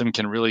the system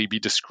can really be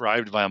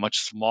described by a much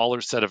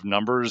smaller set of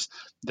numbers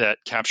that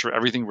capture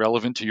everything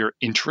relevant to your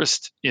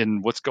interest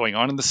in what's going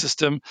on in the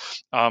system.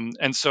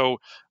 And so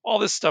all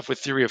this stuff with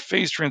theory of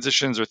phase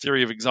transitions or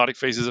theory of exotic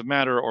phases of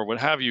matter or what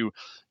have you,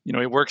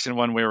 it works in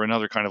one way or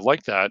another kind of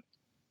like that.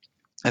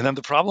 And then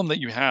the problem that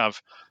you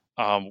have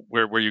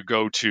where you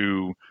go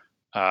to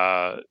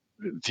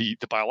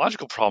the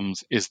biological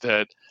problems is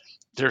that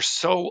they're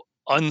so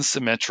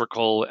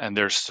unsymmetrical and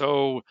they're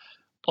so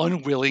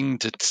unwilling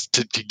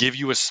to give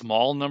you a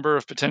small number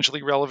of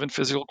potentially relevant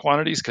physical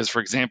quantities. Because,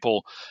 for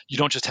example, you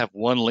don't just have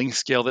one length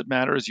scale that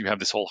matters. You have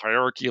this whole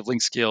hierarchy of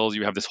length scales.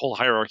 You have this whole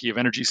hierarchy of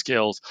energy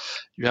scales.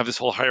 You have this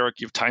whole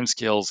hierarchy of time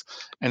scales.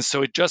 And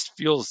so it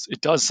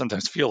does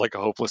sometimes feel like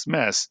a hopeless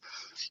mess.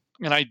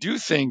 And I do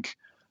think,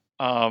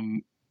 I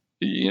don't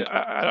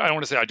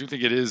want to say I do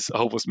think it is a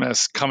hopeless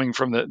mess coming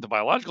from the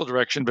biological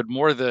direction, but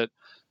more that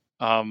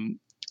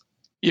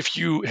if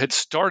you had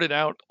started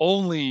out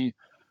only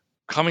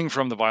coming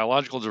from the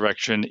biological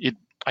direction,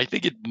 I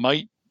think it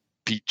might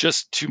be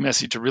just too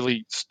messy to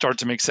really start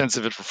to make sense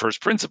of it for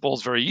first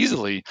principles very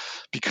easily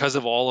because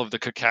of all of the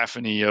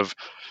cacophony of,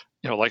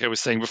 like I was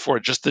saying before,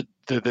 just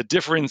the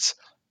difference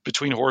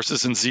between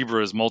horses and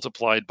zebras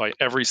multiplied by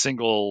every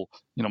single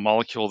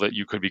molecule that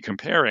you could be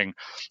comparing,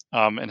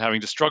 and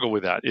having to struggle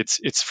with that.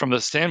 It's from the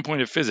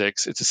standpoint of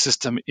physics, it's a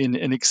system in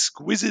an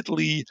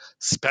exquisitely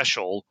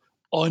special,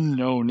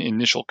 unknown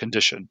initial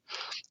condition,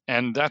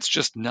 and that's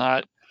just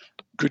not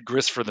good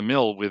grist for the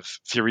mill with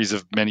theories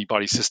of many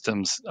body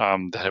systems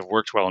that have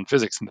worked well in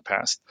physics in the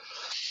past.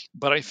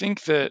 But I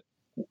think that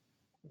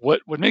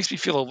what makes me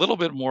feel a little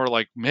bit more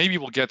like maybe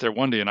we'll get there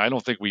one day, and I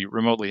don't think we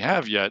remotely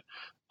have yet,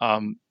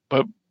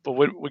 but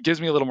what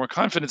gives me a little more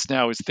confidence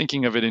now is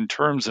thinking of it in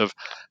terms of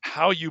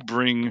how you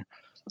bring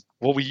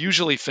what we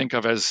usually think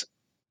of as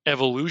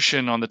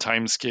evolution on the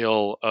time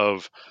scale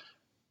of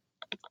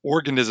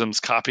organisms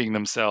copying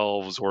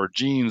themselves or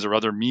genes or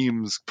other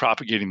memes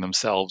propagating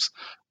themselves.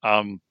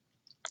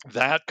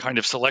 That kind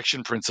of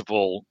selection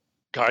principle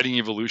guiding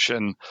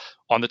evolution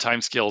on the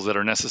timescales that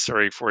are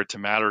necessary for it to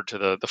matter to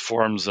the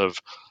forms of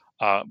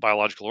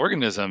biological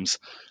organisms,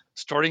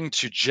 starting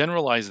to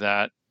generalize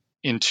that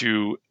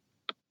into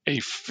a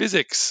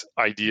physics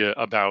idea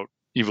about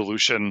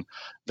evolution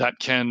that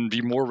can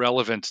be more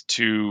relevant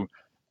to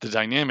the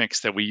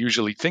dynamics that we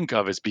usually think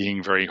of as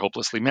being very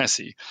hopelessly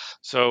messy.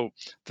 So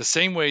the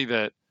same way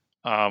that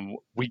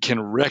we can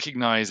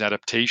recognize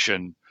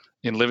adaptation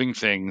in living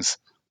things,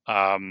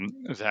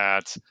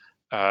 that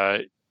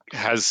where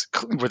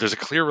there's a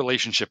clear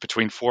relationship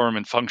between form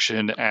and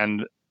function,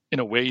 and in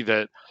a way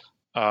that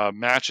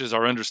matches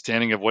our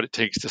understanding of what it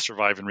takes to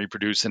survive and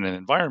reproduce in an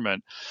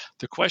environment.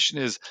 The question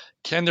is,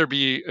 can there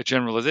be a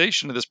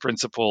generalization of this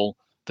principle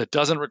that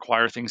doesn't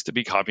require things to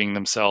be copying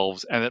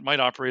themselves and that might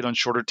operate on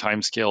shorter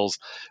timescales,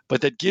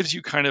 but that gives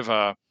you kind of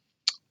a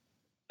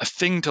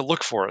thing to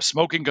look for, a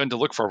smoking gun to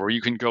look for, where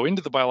you can go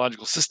into the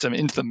biological system,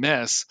 into the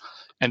mess,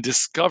 and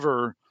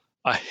discover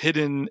a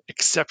hidden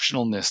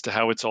exceptionalness to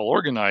how it's all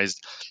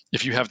organized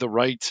if you have the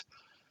right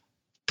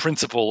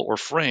principle or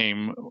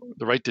frame,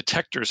 the right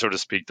detector, so to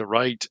speak, the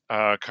right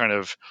kind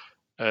of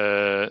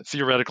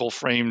theoretical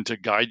frame to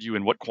guide you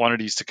in what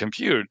quantities to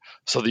compute,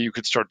 so that you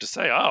could start to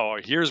say, oh,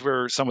 here's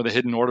where some of the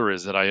hidden order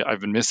is that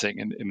I've been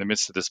missing in the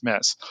midst of this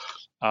mess.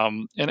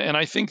 And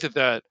I think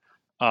that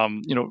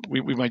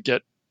we might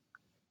get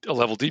a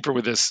level deeper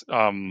with this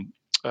later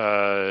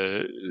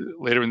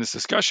in this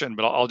discussion,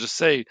 but I'll just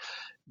say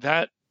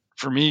that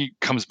for me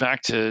comes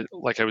back to,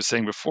 like I was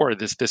saying before,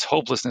 this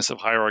hopelessness of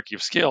hierarchy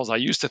of scales. I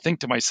used to think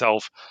to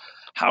myself,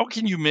 how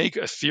can you make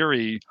a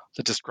theory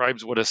that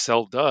describes what a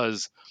cell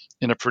does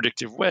in a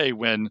predictive way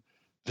when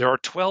there are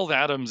 12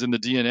 atoms in the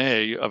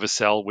DNA of a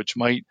cell, which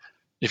might,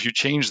 if you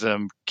change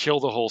them, kill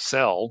the whole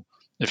cell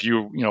if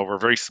you were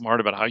very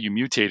smart about how you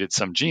mutated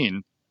some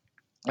gene.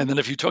 And then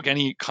if you took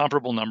any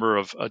comparable number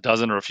of a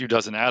dozen or a few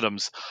dozen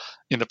atoms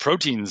in the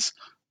proteins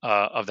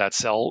of that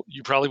cell,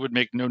 you probably would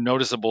make no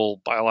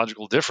noticeable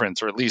biological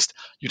difference, or at least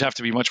you'd have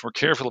to be much more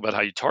careful about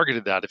how you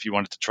targeted that if you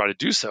wanted to try to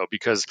do so,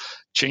 because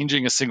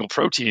changing a single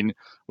protein,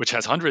 which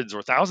has hundreds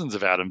or thousands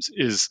of atoms,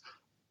 is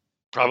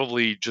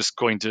probably just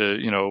going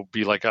to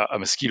be like a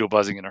mosquito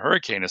buzzing in a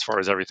hurricane as far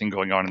as everything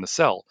going on in the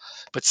cell.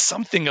 But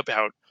something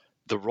about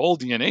the role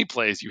DNA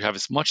plays, you have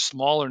this much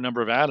smaller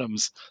number of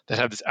atoms that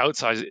have this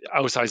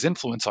outsized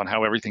influence on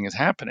how everything is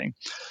happening.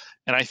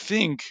 And I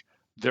think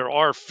there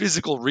are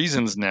physical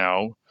reasons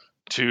now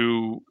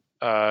to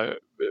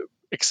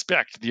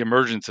expect the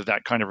emergence of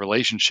that kind of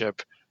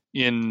relationship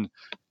in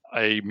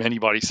a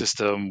many-body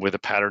system with a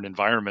pattern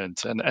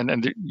environment,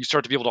 and you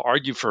start to be able to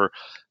argue for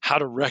how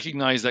to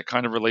recognize that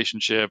kind of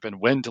relationship and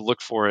when to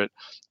look for it.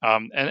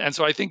 And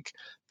so I think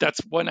that's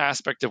one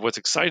aspect of what's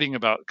exciting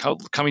about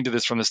coming to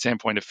this from the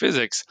standpoint of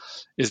physics,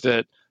 is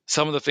that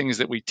some of the things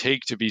that we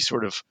take to be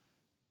sort of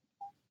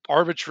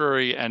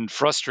arbitrary and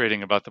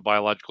frustrating about the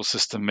biological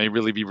system may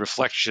really be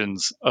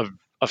reflections of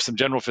some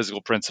general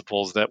physical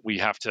principles that we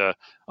have to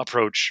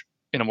approach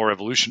in a more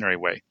evolutionary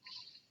way.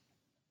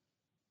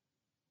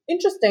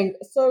 Interesting.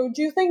 So,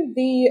 do you think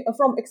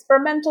from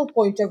experimental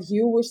point of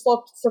view, we're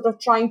sort of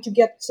trying to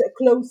get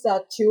closer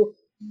to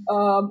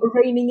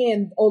reining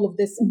in all of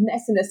this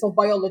messiness of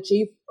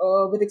biology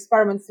with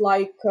experiments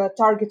like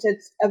targeted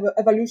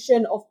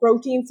evolution of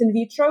proteins in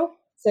vitro?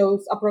 So,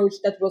 it's an approach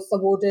that was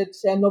awarded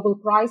a Nobel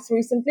Prize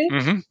recently.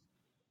 Mm-hmm.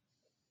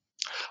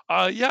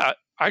 Yeah,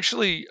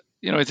 actually,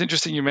 it's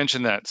interesting you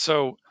mentioned that.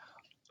 So,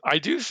 I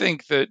do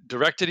think that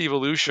directed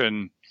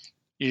evolution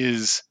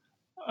is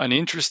an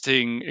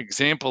interesting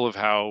example of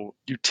how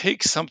you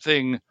take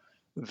something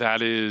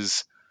that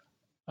is,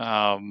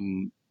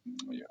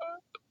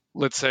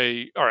 let's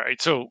say, all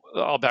right, so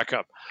I'll back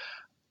up.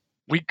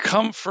 We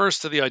come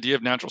first to the idea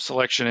of natural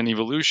selection and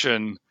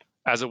evolution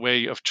as a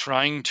way of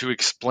trying to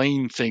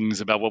explain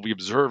things about what we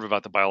observe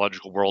about the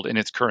biological world in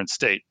its current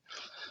state.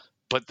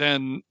 But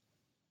then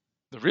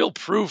the real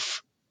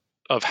proof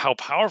of how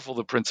powerful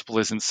the principle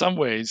is in some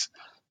ways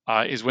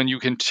is when you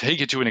can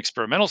take it to an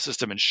experimental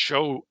system and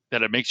show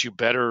that it makes you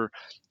better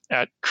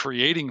at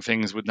creating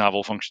things with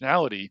novel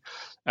functionality,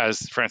 as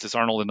Francis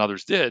Arnold and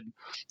others did,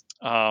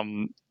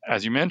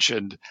 as you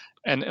mentioned.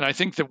 And I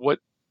think that what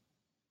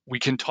we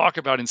can talk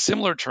about in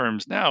similar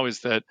terms now is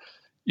that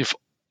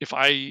if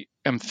I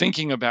am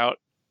thinking about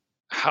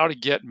how to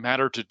get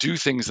matter to do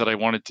things that I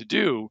want it to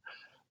do,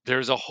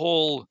 there's a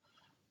whole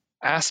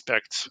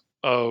aspect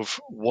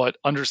of what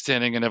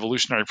understanding an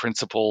evolutionary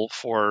principle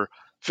for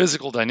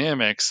physical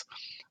dynamics,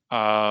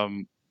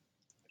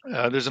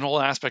 there's an whole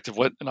aspect of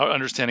what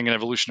understanding an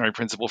evolutionary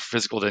principle for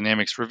physical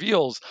dynamics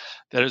reveals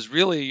that is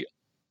really,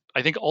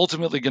 I think,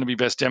 ultimately going to be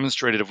best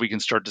demonstrated if we can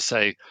start to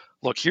say,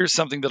 look, here's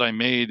something that I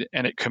made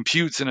and it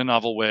computes in a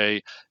novel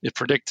way, it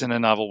predicts in a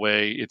novel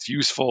way, it's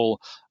useful,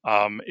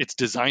 it's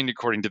designed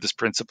according to this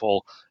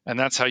principle. And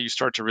that's how you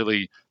start to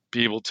really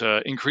be able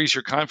to increase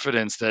your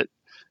confidence that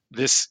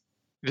this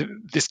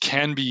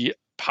can be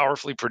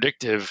powerfully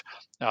predictive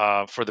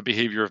for the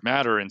behavior of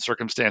matter in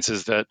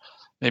circumstances that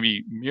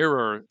maybe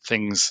mirror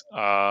things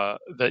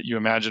that you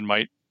imagine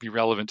might be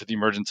relevant to the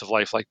emergence of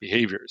life-like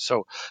behaviors.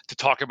 So to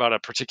talk about a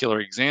particular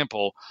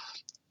example,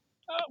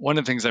 one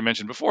of the things I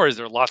mentioned before is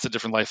there are lots of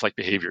different life-like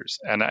behaviors.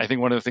 And I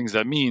think one of the things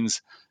that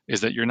means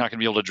is that you're not going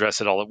to be able to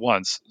address it all at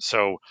once.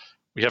 So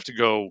we have to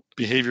go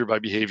behavior by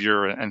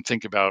behavior and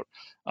think about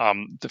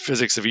the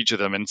physics of each of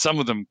them. And some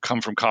of them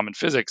come from common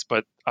physics,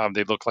 but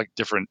they look like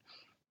different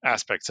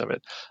aspects of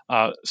it.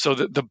 So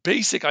the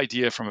basic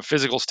idea from a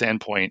physical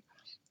standpoint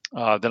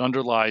that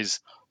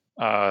underlies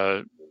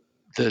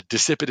the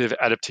dissipative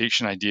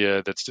adaptation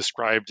idea that's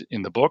described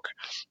in the book,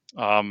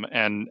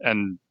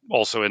 and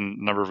also in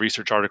a number of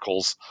research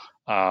articles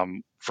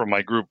from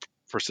my group,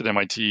 first at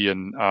MIT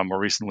and more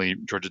recently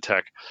Georgia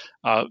Tech.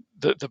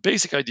 The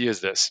basic idea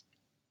is this: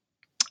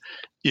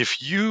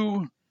 if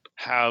you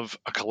have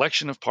a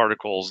collection of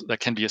particles that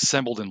can be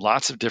assembled in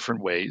lots of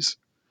different ways,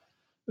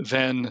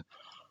 then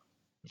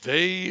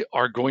they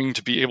are going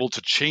to be able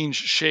to change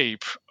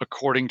shape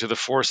according to the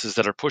forces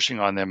that are pushing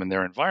on them in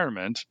their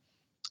environment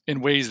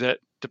in ways that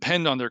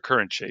depend on their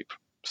current shape.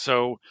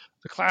 So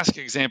the classic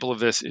example of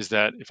this is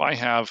that if I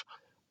have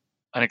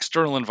an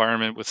external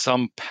environment with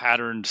some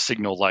patterned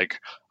signal, like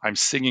I'm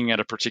singing at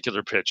a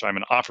particular pitch, I'm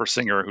an opera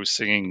singer who's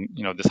singing,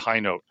 this high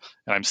note,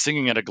 and I'm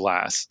singing at a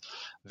glass,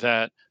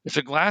 that if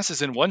the glass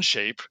is in one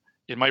shape,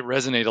 it might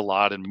resonate a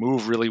lot and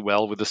move really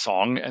well with the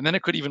song, and then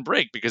it could even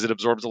break because it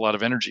absorbs a lot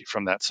of energy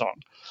from that song.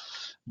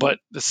 But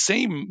the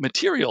same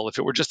material, if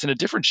it were just in a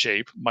different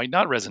shape, might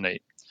not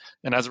resonate.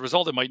 And as a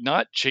result, it might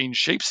not change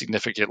shape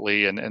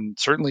significantly and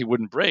certainly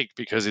wouldn't break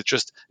because it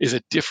just is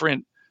a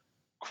different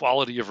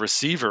quality of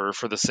receiver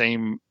for the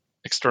same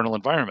external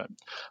environment.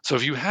 So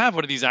if you have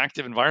one of these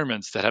active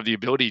environments that have the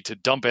ability to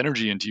dump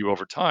energy into you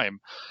over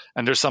time,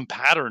 and there's some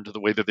pattern to the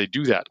way that they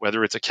do that,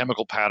 whether it's a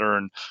chemical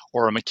pattern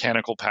or a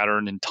mechanical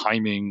pattern in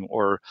timing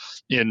or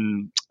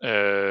in,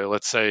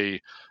 let's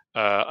say,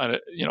 a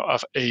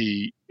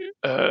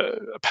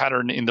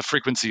pattern in the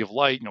frequency of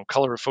light,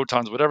 color of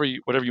photons, whatever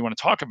you want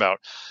to talk about,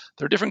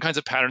 there are different kinds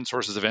of pattern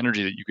sources of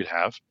energy that you could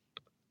have.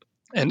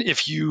 And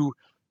if you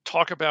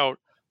talk about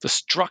the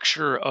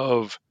structure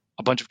of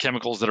a bunch of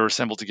chemicals that are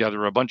assembled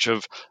together, a bunch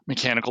of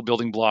mechanical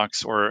building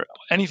blocks, or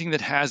anything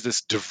that has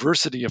this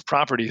diversity of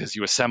properties as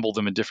you assemble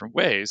them in different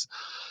ways,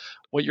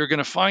 what you're going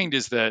to find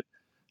is that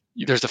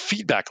there's a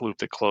feedback loop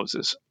that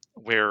closes,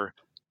 where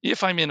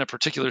if I'm in a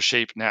particular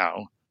shape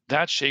now,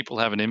 that shape will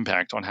have an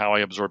impact on how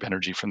I absorb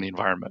energy from the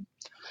environment.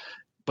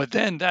 But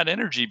then that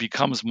energy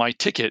becomes my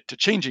ticket to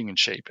changing in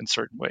shape in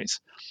certain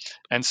ways.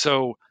 And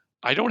so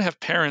I don't have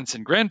parents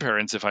and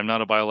grandparents if I'm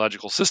not a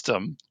biological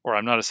system or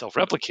I'm not a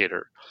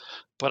self-replicator,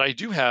 but I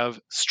do have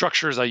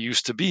structures I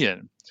used to be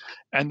in.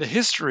 And the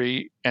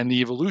history and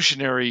the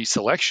evolutionary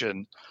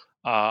selection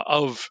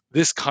of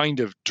this kind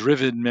of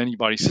driven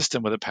many-body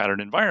system with a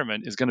pattern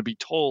environment is going to be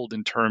told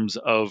in terms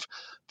of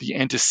the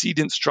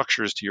antecedent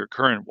structures to your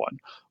current one.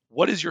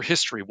 What is your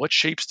history? What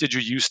shapes did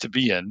you used to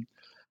be in?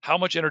 How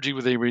much energy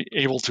were they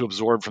able to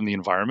absorb from the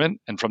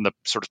environment and from the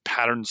sort of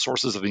pattern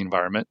sources of the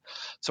environment?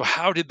 So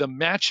how did the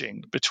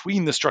matching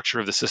between the structure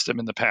of the system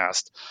in the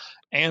past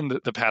and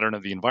the pattern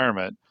of the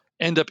environment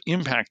end up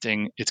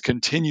impacting its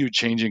continued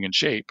changing in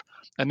shape?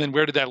 And then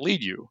where did that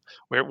lead you?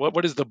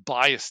 What is the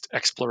biased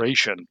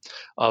exploration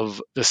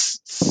of this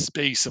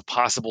space of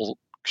possible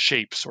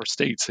shapes or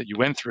states that you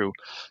went through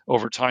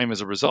over time as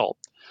a result?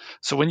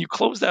 So when you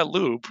close that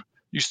loop,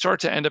 you start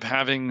to end up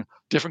having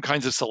different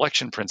kinds of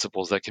selection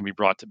principles that can be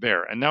brought to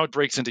bear. And now it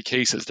breaks into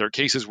cases. There are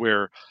cases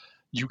where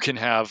you can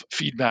have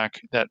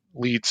feedback that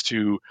leads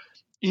to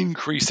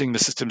increasing the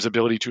system's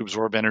ability to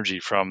absorb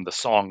energy from the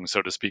song,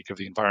 so to speak, of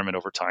the environment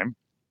over time.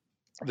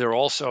 There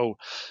also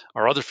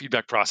are other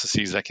feedback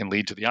processes that can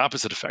lead to the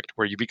opposite effect,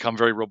 where you become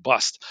very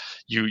robust.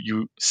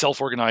 You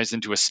self-organize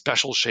into a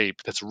special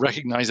shape that's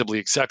recognizably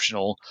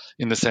exceptional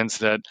in the sense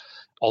that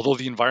although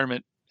the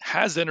environment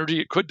has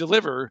energy it could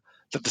deliver,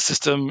 that the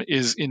system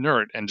is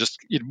inert and just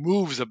it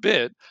moves a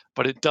bit,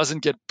 but it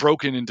doesn't get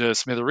broken into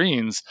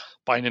smithereens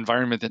by an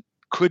environment that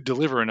could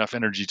deliver enough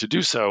energy to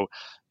do so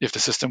if the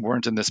system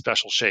weren't in this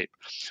special shape.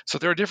 So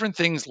there are different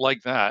things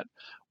like that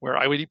where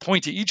I would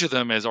point to each of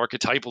them as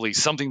archetypally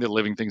something that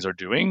living things are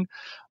doing.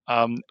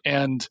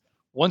 And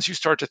once you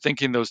start to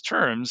think in those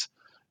terms,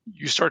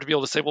 you start to be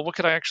able to say, well, what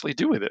could I actually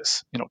do with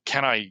this?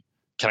 Can I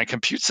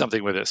compute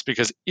something with this?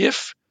 Because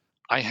if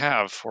I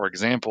have, for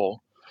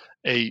example,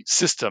 a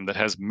system that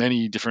has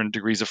many different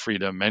degrees of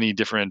freedom, many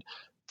different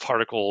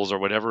particles or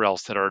whatever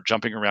else that are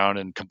jumping around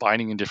and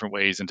combining in different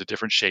ways into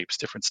different shapes,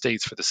 different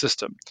states for the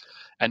system.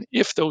 And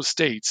if those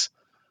states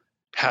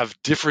have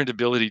different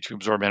ability to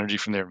absorb energy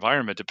from their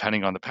environment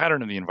depending on the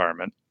pattern of the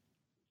environment,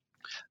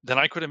 then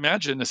I could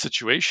imagine a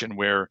situation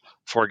where,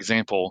 for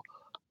example,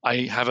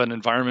 I have an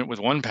environment with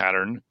one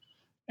pattern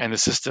and the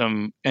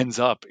system ends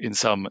up in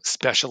some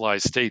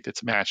specialized state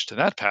that's matched to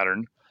that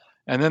pattern.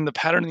 And then the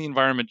pattern of the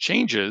environment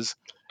changes.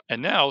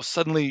 And now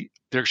suddenly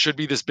there should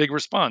be this big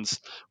response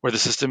where the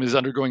system is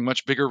undergoing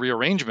much bigger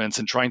rearrangements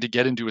and trying to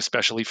get into a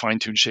specially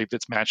fine-tuned shape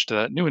that's matched to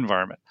that new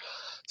environment.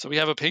 So we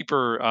have a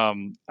paper,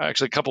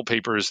 actually a couple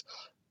papers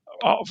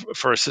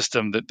for a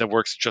system that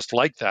works just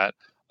like that.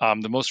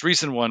 The most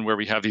recent one where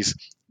we have these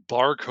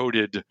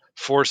bar-coded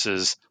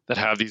forces that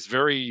have these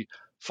very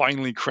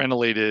finely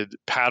crenellated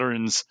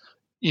patterns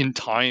in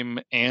time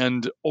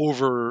and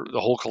over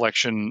the whole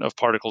collection of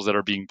particles that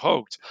are being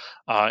poked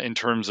in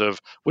terms of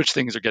which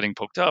things are getting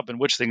poked up and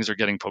which things are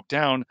getting poked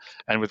down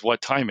and with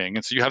what timing.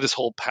 And so you have this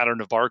whole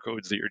pattern of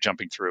barcodes that you're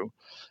jumping through.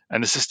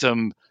 And the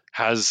system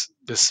has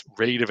this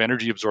rate of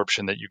energy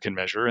absorption that you can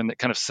measure, and it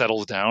kind of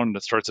settles down and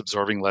it starts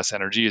absorbing less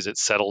energy as it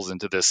settles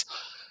into this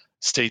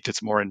state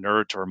that's more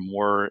inert or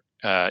more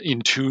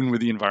in tune with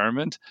the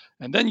environment.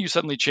 And then you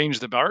suddenly change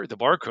the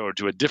barcode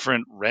to a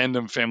different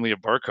random family of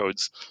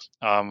barcodes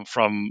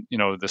from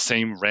the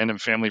same random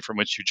family from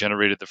which you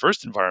generated the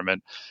first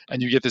environment,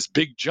 and you get this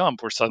big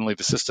jump where suddenly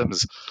the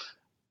system's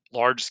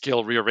large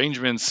scale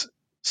rearrangements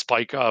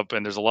spike up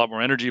and there's a lot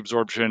more energy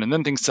absorption, and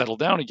then things settle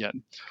down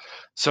again.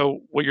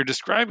 So what you're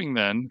describing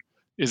then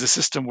is a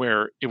system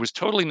where it was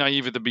totally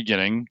naive at the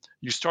beginning.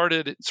 You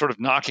started sort of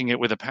knocking it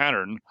with a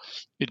pattern.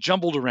 It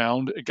jumbled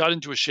around. It got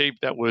into a shape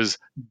that was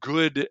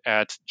good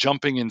at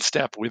jumping in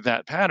step with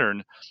that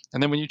pattern.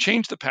 And then when you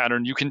change the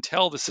pattern, you can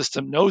tell the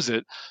system knows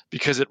it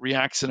because it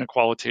reacts in a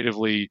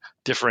qualitatively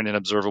different and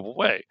observable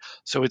way.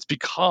 So it's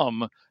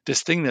become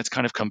this thing that's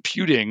kind of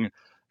computing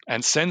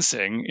and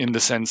sensing in the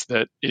sense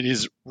that it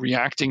is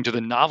reacting to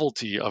the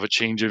novelty of a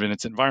change in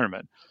its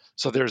environment.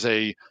 So there's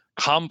a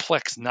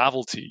complex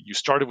novelty. You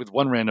started with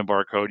one random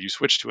barcode, you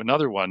switched to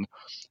another one,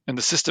 and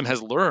the system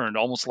has learned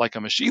almost like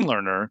a machine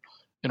learner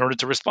in order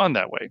to respond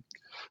that way.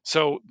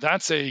 So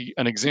that's an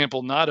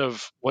example not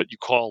of what you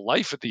call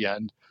life at the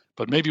end,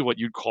 but maybe what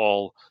you'd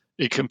call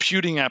a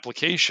computing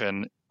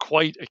application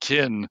quite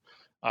akin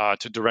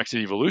to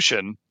directed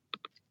evolution,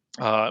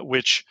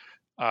 which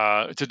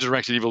to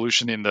directed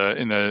evolution in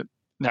the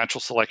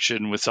natural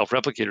selection with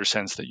self-replicator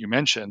sense that you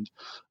mentioned,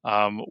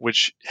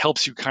 which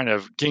helps you kind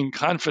of gain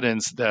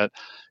confidence that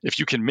if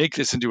you can make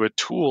this into a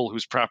tool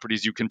whose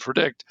properties you can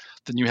predict,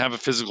 then you have a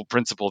physical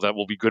principle that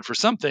will be good for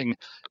something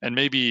and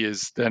maybe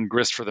is then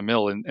grist for the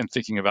mill in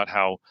thinking about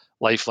how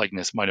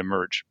lifelikeness might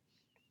emerge.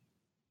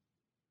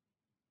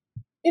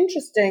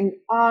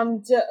 Interesting.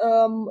 And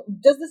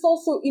does this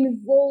also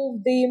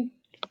involve the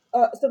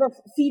sort of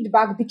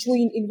feedback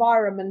between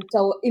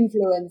environmental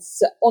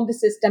influence on the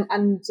system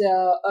and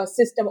a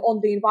system on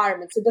the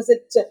environment? So does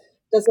it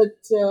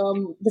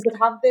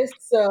have this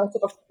sort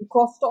of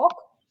crosstalk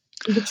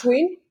in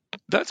between?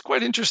 That's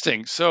quite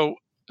interesting. So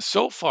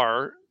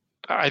far,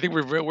 I think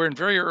we're in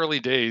very early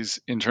days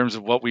in terms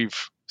of what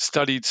we've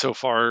studied so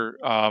far.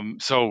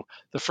 So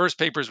the first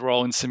papers were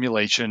all in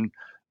simulation,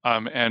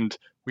 and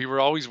we were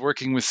always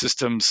working with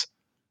systems,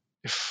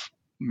 if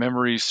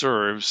memory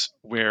serves,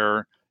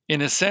 where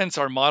in a sense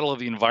our model of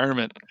the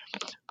environment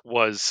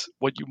was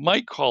what you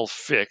might call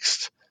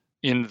fixed,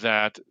 in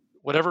that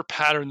whatever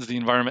patterns the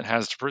environment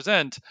has to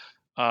present,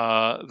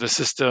 the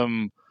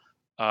system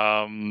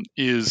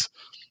is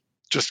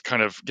just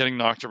kind of getting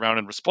knocked around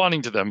and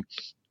responding to them.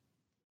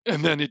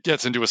 And then it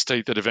gets into a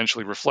state that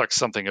eventually reflects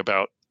something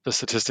about the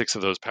statistics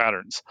of those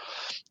patterns.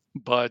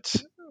 But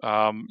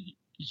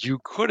you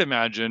could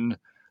imagine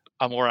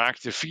a more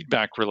active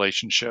feedback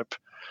relationship.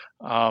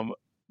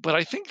 But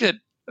I think that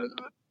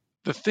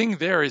the thing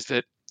there is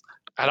that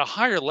at a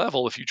higher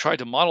level, if you tried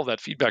to model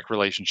that feedback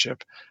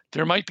relationship,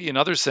 there might be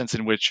another sense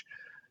in which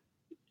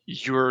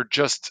you're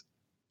just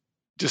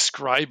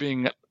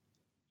describing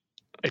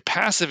a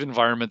passive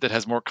environment that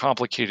has more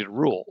complicated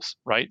rules,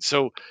 right?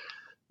 So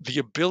the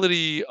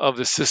ability of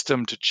the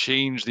system to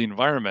change the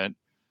environment,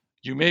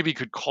 you maybe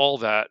could call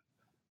that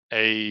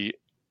a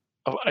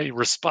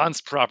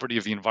response property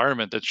of the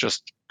environment that's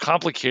just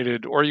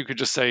complicated, or you could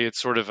just say it's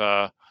sort of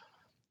a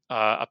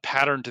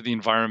pattern to the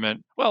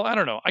environment. Well, I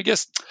don't know. I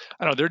guess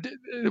I don't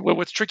know.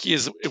 What's tricky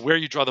is where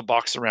you draw the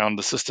box around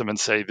the system and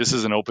say this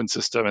is an open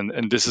system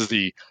and this is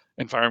the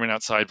environment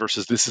outside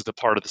versus this is the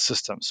part of the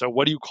system. So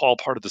what do you call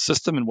part of the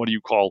system and what do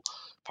you call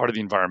part of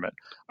the environment?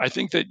 I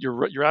think that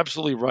you're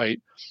absolutely right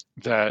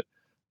that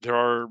there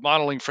are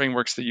modeling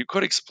frameworks that you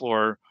could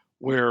explore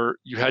where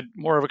you had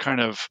more of a kind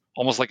of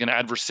almost like an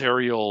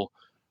adversarial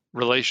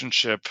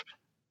relationship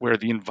where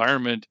the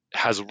environment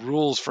has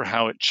rules for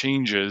how it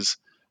changes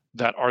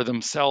that are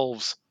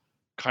themselves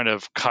kind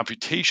of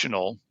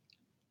computational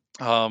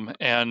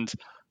and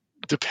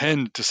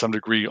depend to some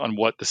degree on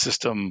what the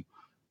system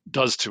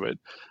does to it.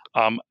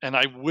 And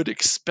I would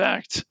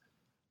expect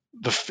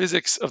the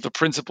physics of the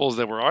principles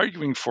that we're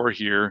arguing for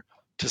here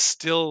to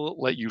still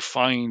let you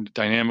find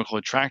dynamical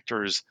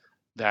attractors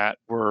that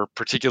were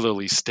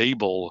particularly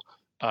stable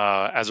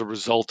as a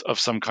result of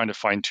some kind of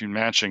fine-tuned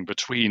matching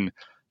between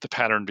the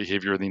pattern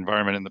behavior of the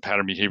environment and the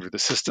pattern behavior of the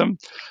system.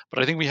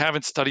 But I think we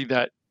haven't studied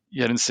that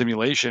yet in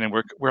simulation, and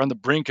we're on the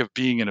brink of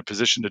being in a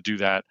position to do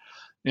that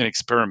in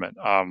experiment.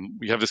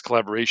 We have this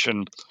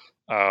collaboration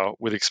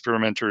with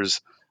experimenters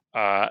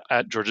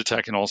at Georgia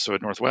Tech and also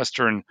at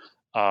Northwestern,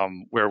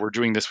 where we're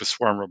doing this with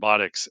swarm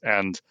robotics.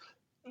 And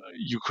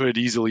you could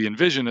easily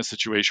envision a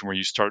situation where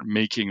you start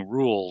making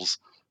rules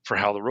for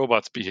how the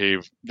robots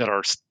behave that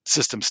are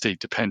system state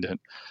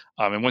dependent.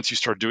 And once you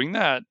start doing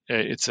that,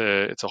 it's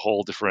a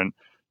whole different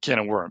can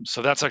of worms.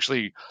 So that's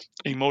actually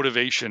a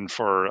motivation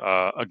for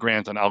a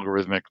grant on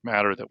algorithmic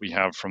matter that we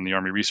have from the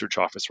Army Research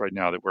Office right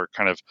now that we're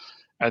kind of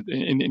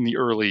in the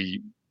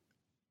early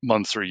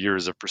months or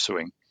years of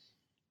pursuing.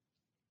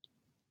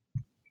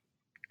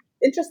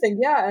 Interesting,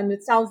 yeah, and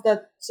it sounds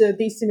that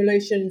these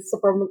simulations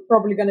are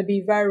probably going to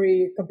be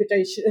very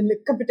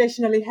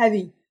computationally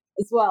heavy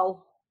as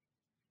well.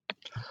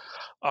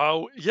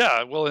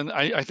 Yeah, well, and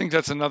I think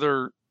that's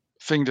another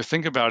thing to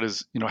think about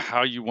is,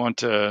 how you want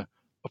to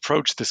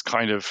approach this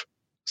kind of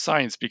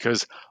science,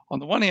 because on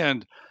the one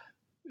hand,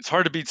 it's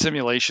hard to beat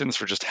simulations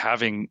for just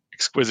having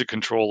exquisite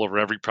control over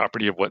every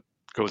property of what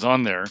goes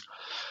on there.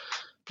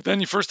 But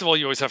then first of all,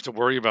 you always have to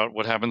worry about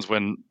what happens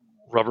when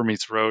rubber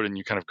meets road and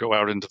you kind of go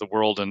out into the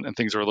world and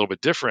things are a little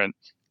bit different.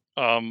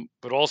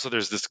 But also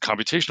there's this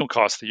computational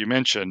cost that you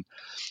mentioned.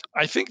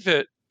 I think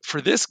that for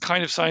this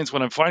kind of science,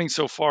 what I'm finding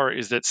so far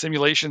is that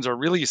simulations are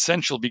really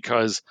essential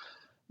because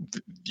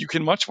you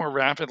can much more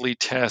rapidly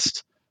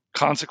test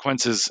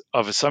consequences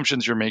of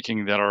assumptions you're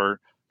making that are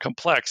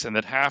complex and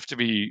that have to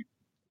be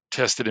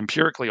tested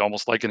empirically,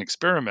 almost like an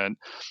experiment,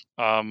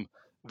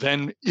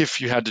 than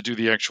if you had to do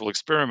the actual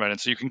experiment. And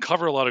so you can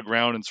cover a lot of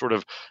ground and sort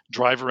of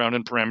drive around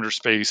in parameter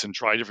space and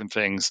try different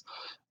things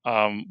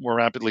more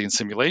rapidly in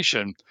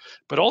simulation.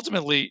 But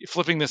ultimately,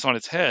 flipping this on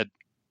its head,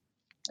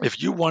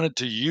 if you wanted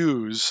to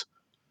use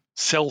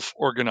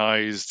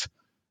self-organized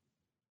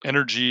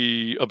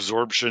energy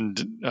absorption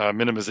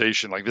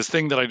minimization, like this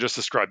thing that I just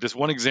described, this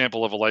one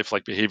example of a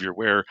lifelike behavior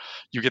where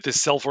you get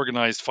this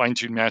self-organized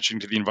fine-tuned matching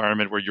to the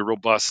environment where you're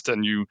robust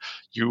and you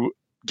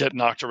get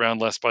knocked around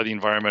less by the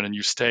environment and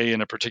you stay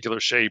in a particular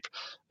shape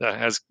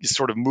that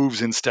sort of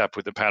moves in step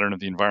with the pattern of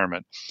the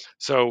environment.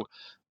 So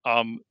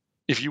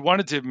if you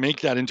wanted to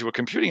make that into a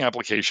computing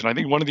application, I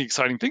think one of the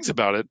exciting things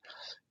about it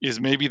is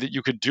maybe that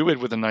you could do it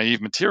with a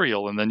naive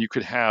material and then you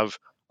could have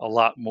a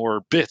lot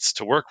more bits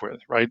to work with,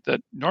 right?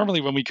 That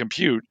normally when we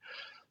compute,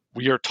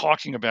 we are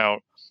talking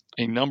about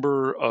a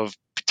number of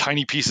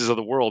tiny pieces of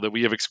the world that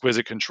we have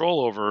exquisite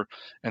control over,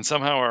 and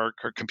somehow our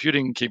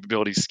computing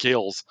capability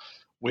scales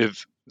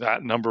with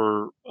that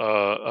number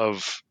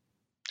of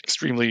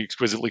extremely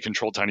exquisitely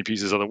controlled tiny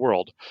pieces of the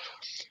world.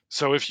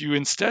 So if you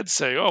instead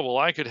say, oh, well,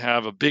 I could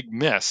have a big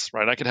mess,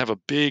 right? I could have a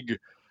big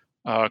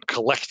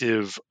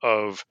collective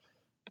of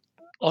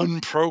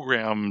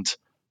unprogrammed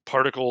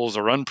particles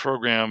or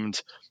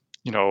unprogrammed,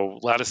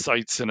 lattice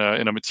sites in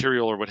a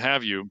material or what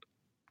have you.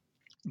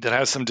 that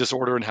has some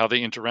disorder in how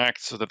they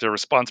interact so that their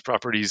response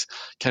properties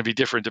can be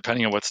different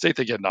depending on what state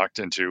they get knocked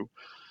into,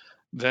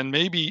 then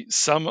maybe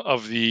some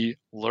of the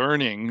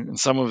learning and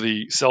some of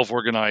the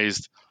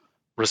self-organized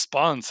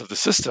response of the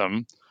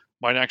system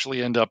might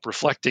actually end up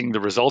reflecting the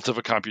result of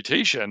a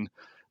computation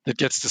that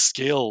gets to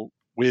scale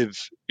with,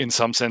 in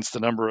some sense, the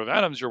number of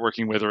atoms you're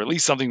working with, or at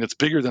least something that's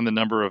bigger than the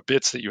number of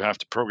bits that you have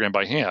to program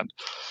by hand.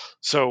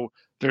 So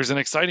there's an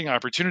exciting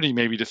opportunity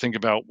maybe to think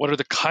about what are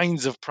the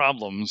kinds of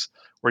problems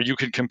where you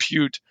can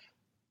compute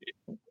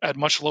at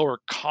much lower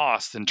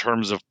cost in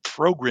terms of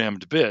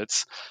programmed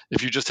bits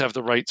if you just have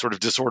the right sort of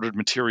disordered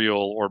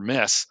material or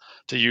mess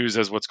to use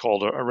as what's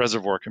called a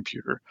reservoir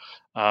computer.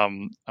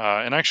 And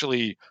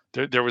actually,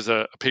 there was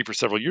a paper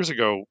several years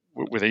ago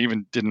where they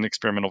even did an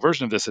experimental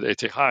version of this at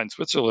ETH in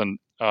Switzerland,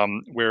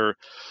 where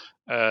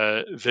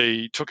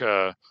they took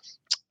a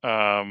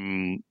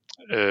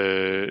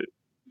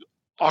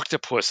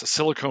octopus, a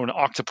silicone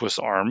octopus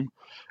arm,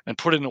 and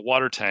put it in a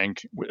water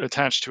tank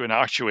attached to an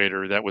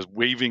actuator that was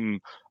waving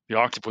the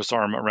octopus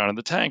arm around in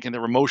the tank, and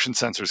there were motion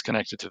sensors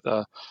connected to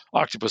the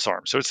octopus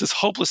arm. So it's this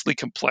hopelessly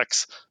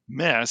complex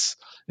mess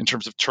in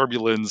terms of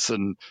turbulence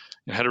and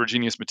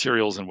heterogeneous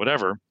materials and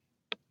whatever.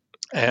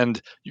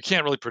 And you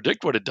can't really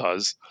predict what it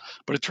does,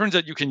 but it turns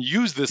out you can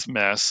use this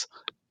mess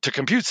to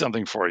compute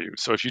something for you.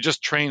 So if you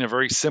just train a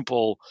very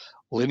simple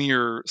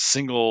linear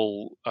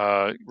single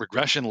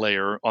regression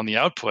layer on the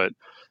output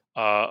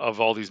of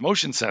all these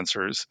motion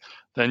sensors,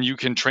 then you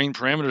can train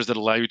parameters that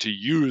allow you to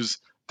use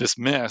this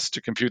mess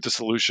to compute the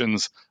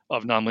solutions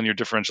of nonlinear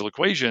differential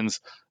equations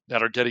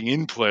that are getting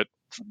input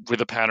with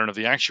a pattern of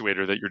the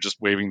actuator that you're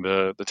just waving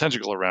the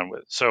tentacle around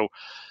with. So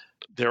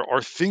there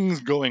are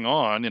things going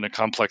on in a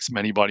complex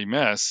many-body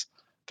mess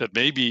that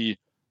maybe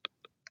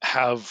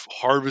have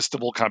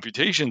harvestable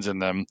computations in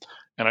them.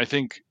 And I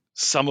think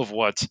some of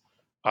what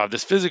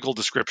this physical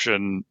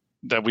description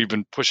that we've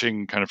been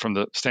pushing kind of from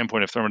the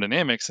standpoint of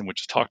thermodynamics, and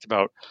which is talked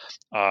about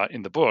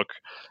in the book,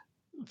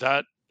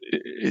 that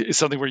is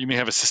something where you may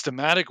have a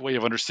systematic way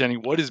of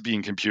understanding what is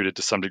being computed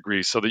to some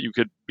degree so that you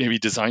could maybe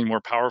design more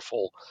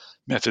powerful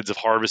methods of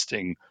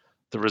harvesting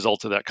the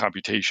result of that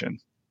computation.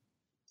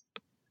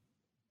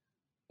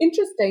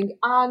 Interesting.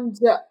 And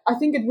I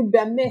think it would be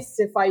amiss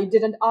if I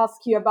didn't ask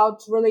you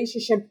about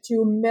relationship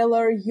to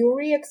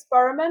Miller-Urey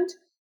experiment.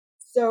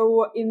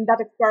 So in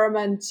that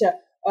experiment,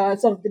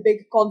 sort of the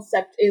big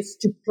concept is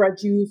to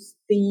produce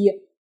the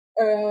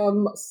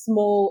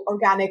small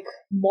organic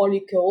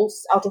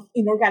molecules out of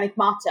inorganic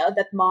matter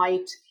that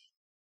might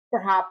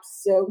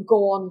perhaps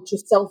go on to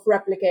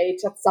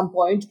self-replicate at some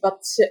point,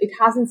 but it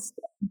hasn't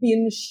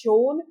been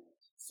shown.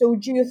 So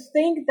do you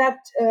think that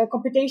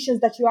computations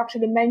that you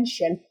actually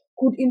mentioned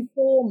could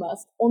inform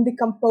us on the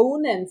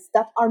components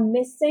that are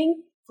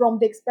missing from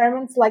the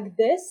experiments like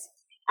this?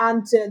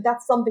 And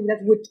that's something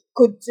that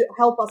could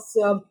help us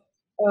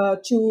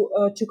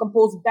to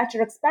compose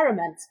better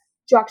experiments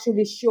to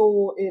actually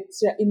show it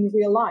in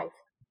real life.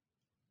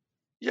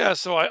 Yeah,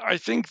 so I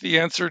think the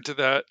answer to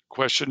that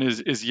question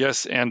is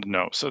yes and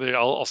no. So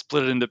I'll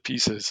split it into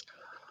pieces.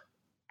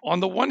 On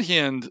the one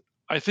hand,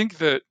 I think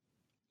that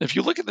if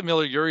you look at the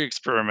Miller-Urey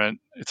experiment,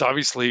 it's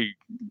obviously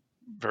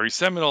very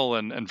seminal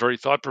and very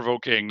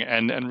thought-provoking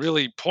and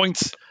really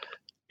points,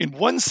 in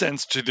one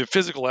sense, to the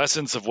physical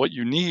essence of what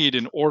you need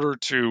in order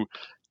to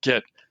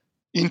get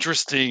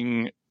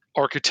interesting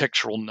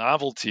architectural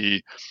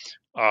novelty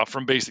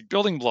from basic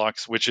building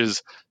blocks, which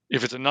is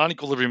if it's a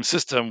non-equilibrium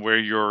system where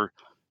you're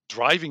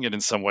driving it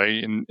in some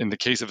way, in the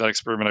case of that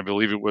experiment, I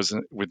believe it was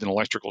with an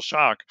electrical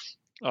shock,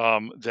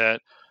 that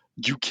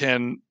you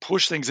can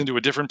push things into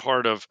a different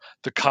part of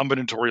the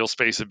combinatorial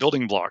space of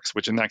building blocks,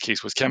 which in that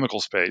case was chemical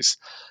space.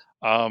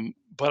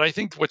 But I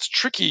think what's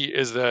tricky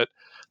is that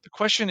the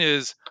question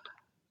is,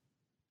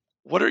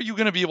 what are you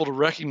going to be able to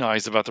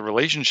recognize about the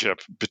relationship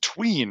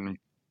between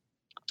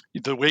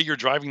the way you're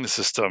driving the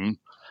system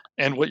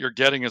and what you're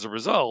getting as a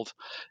result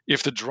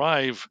if the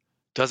drive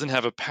doesn't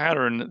have a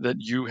pattern that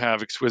you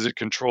have exquisite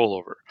control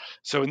over?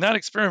 So in that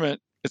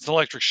experiment, it's an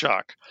electric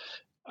shock.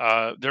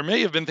 There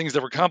may have been things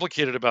that were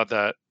complicated about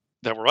that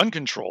were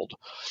uncontrolled,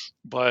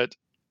 but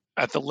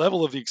at the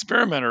level of the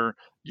experimenter,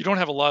 you don't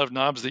have a lot of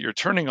knobs that you're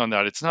turning on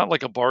that. It's not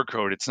like a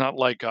barcode. It's not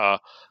like an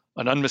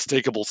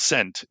unmistakable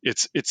scent.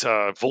 It's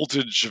a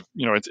voltage,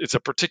 it's a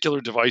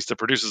particular device that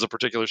produces a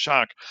particular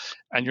shock,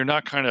 and you're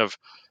not kind of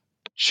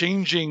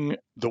changing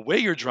the way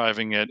you're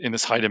driving it in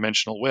this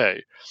high-dimensional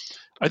way.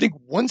 I think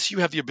once you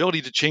have the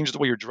ability to change the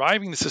way you're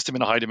driving the system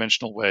in a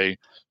high-dimensional way,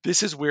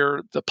 this is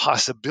where the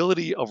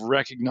possibility of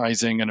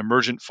recognizing an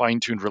emergent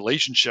fine-tuned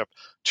relationship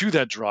to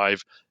that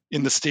drive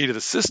in the state of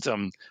the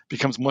system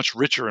becomes much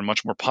richer and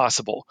much more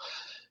possible.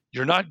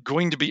 You're not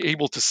going to be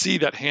able to see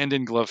that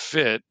hand-in-glove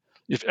fit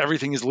if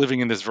everything is living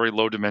in this very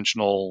low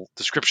dimensional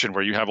description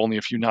where you have only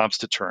a few knobs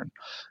to turn.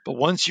 But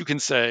once you can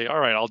say, all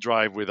right, I'll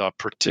drive with a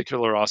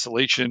particular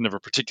oscillation of a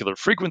particular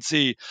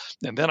frequency,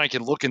 and then I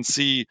can look and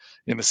see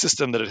in the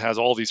system that it has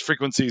all these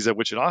frequencies at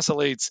which it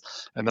oscillates,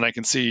 and then I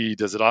can see,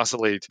 does it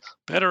oscillate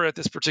better at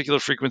this particular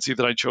frequency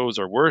that I chose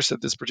or worse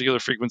at this particular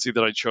frequency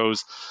that I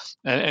chose?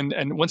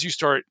 And once you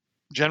start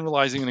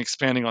generalizing and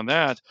expanding on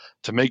that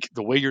to make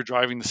the way you're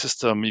driving the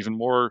system even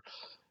more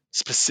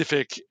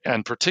specific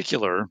and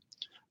particular,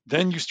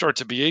 then you start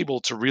to be able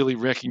to really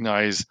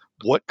recognize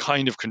what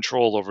kind of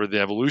control over the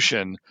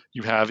evolution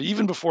you have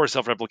even before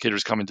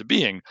self-replicators come into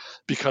being,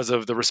 because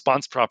of the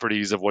response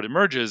properties of what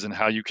emerges and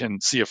how you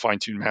can see a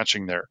fine-tuned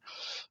matching there.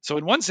 So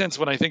in one sense,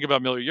 when I think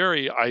about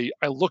Miller-Urey,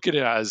 I look at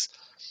it as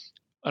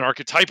an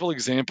archetypal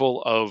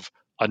example of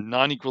a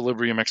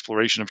non-equilibrium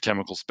exploration of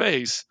chemical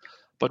space,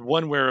 but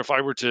one where if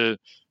I were to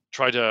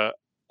try to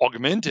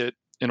augment it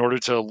in order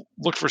to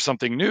look for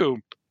something new,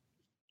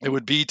 it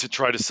would be to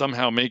try to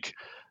somehow make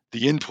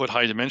the input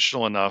high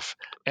dimensional enough,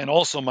 and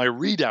also my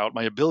readout,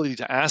 my ability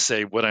to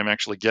assay what I'm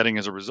actually getting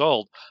as a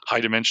result, high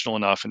dimensional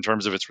enough in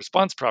terms of its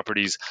response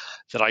properties,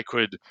 that I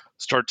could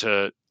start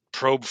to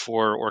probe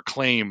for or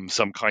claim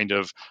some kind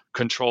of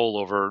control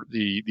over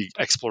the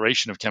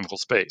exploration of chemical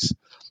space.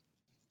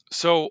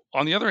 So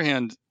on the other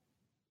hand,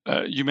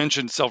 you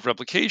mentioned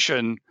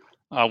self-replication,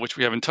 which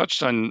we haven't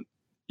touched on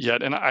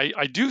yet. And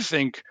I do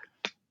think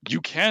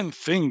you can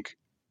think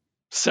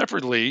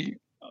separately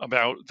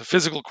about the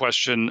physical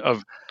question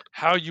of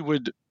how you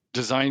would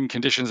design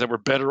conditions that were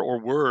better or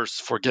worse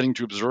for getting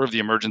to observe the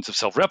emergence of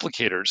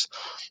self-replicators.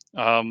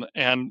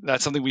 And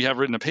that's something we have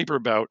written a paper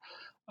about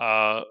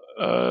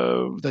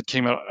that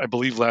came out, I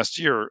believe, last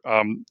year.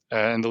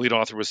 And the lead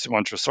author was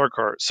Sumantra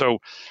Sarkar. So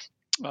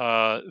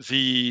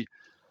the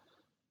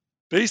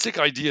basic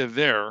idea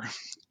there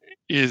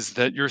is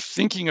that you're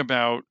thinking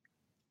about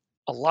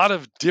a lot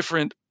of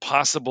different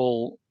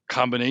possible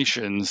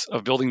combinations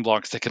of building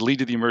blocks that could lead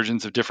to the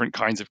emergence of different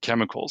kinds of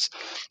chemicals.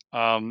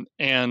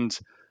 And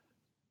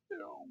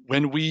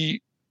when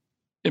we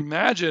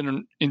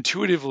imagine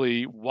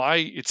intuitively why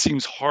it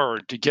seems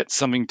hard to get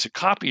something to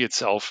copy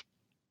itself,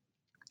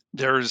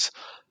 there's,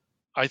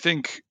 I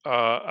think,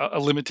 a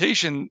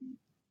limitation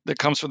that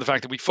comes from the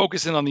fact that we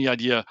focus in on the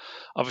idea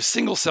of a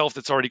single self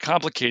that's already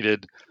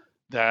complicated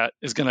that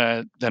is going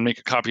to then make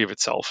a copy of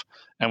itself.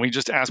 And we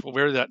just ask, well,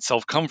 where did that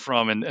self come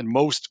from? And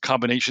most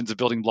combinations of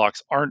building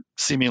blocks aren't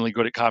seemingly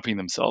good at copying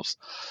themselves.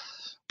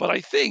 But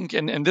I think,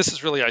 and this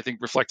is really, I think,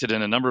 reflected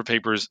in a number of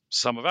papers,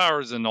 some of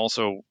ours, and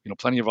also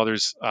plenty of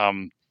others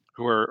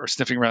who are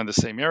sniffing around the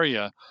same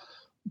area,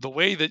 the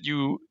way that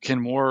you can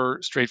more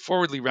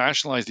straightforwardly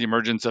rationalize the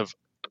emergence of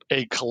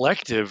a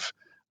collective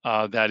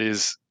that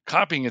is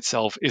copying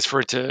itself is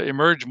for it to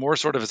emerge more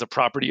sort of as a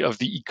property of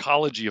the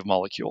ecology of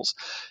molecules.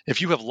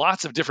 If you have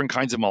lots of different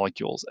kinds of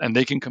molecules and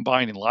they can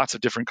combine in lots of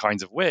different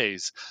kinds of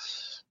ways,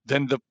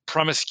 then the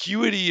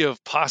promiscuity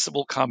of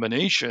possible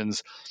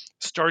combinations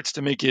starts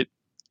to make it,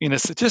 in a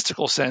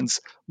statistical sense,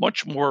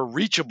 much more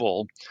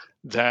reachable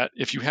that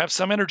if you have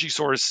some energy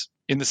source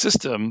in the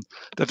system,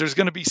 that there's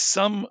going to be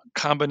some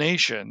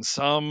combination,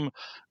 some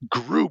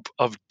group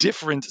of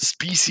different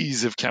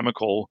species of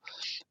chemical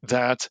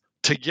that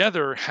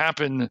together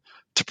happen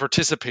to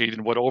participate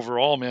in what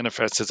overall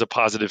manifests as a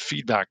positive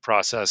feedback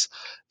process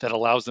that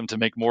allows them to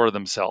make more of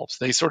themselves.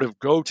 They sort of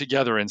go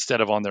together instead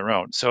of on their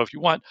own. So if you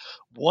want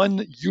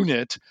one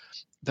unit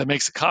that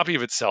makes a copy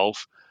of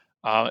itself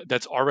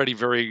that's already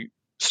very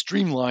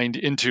streamlined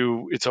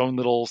into its own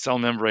little cell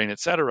membrane, et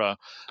cetera,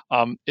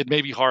 it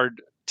may be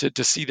hard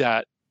to see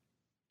that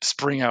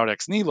spring out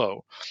ex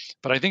nihilo.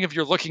 But I think if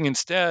you're looking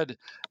instead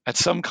at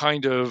some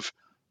kind of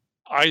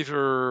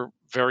either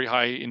very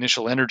high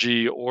initial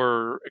energy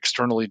or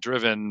externally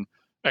driven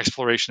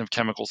exploration of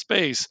chemical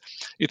space,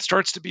 it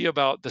starts to be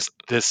about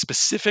the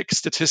specific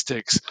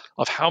statistics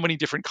of how many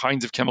different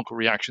kinds of chemical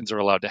reactions are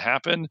allowed to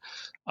happen,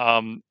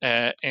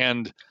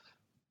 and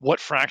what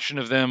fraction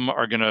of them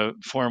are going to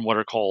form what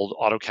are called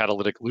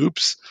autocatalytic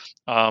loops,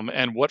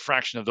 and what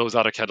fraction of those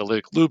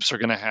autocatalytic loops are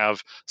going to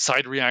have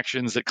side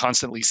reactions that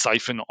constantly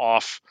siphon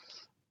off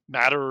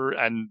matter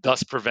and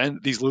thus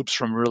prevent these loops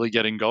from really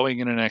getting going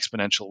in an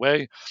exponential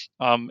way.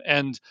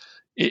 And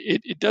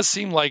it does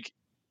seem like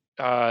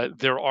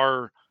there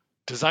are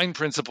design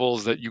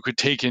principles that you could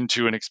take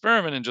into an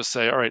experiment and just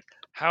say, all right,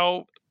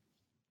 how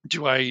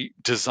do I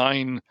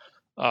design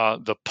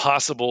the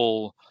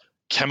possible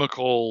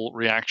chemical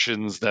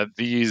reactions that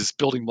these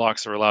building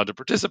blocks are allowed to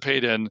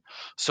participate in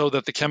so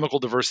that the chemical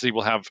diversity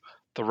will have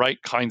the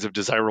right kinds of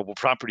desirable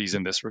properties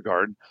in this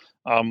regard.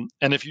 And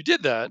if you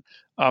did that,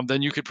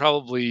 then you could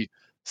probably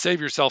save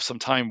yourself some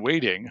time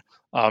waiting,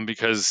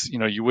 because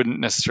you wouldn't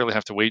necessarily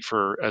have to wait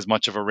for as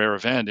much of a rare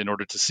event in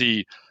order to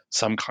see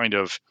some kind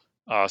of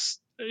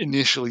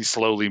initially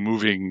slowly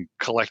moving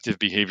collective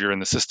behavior in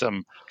the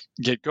system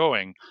get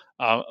going.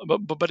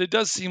 But it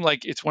does seem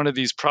like it's one of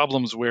these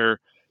problems where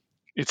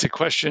it's a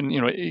question,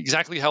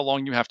 exactly how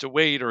long you have to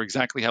wait or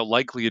exactly how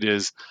likely it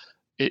is.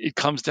 It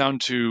comes down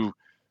to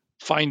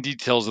fine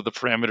details of the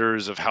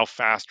parameters of how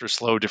fast or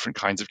slow different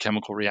kinds of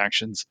chemical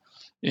reactions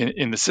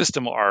in the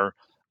system are.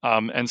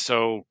 And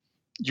so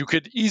you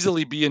could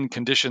easily be in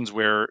conditions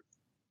where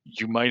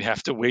you might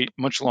have to wait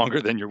much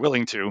longer than you're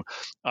willing to,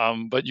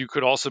 but you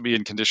could also be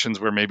in conditions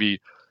where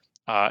maybe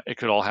it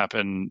could all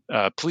happen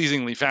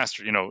pleasingly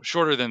faster,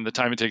 shorter than the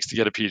time it takes to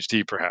get a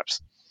PhD, perhaps.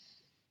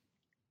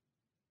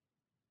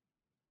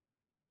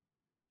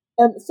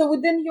 So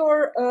within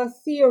your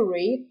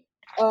theory,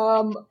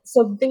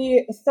 so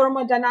the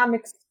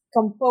thermodynamics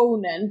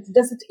component,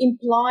 does it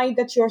imply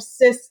that your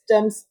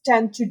systems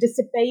tend to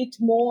dissipate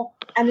more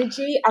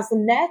energy as a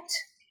net?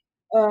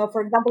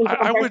 For example, if you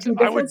compare two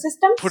different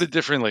systems? Put it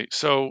differently.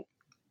 So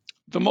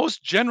the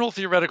most general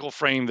theoretical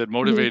frame that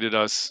motivated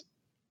us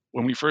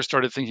when we first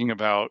started thinking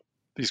about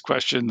these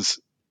questions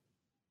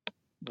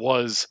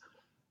was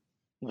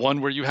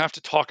one where you have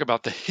to talk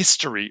about the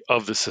history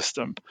of the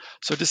system.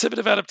 So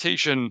dissipative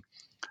adaptation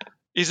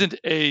isn't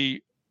a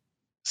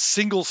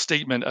single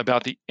statement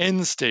about the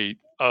end state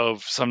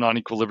of some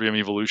non-equilibrium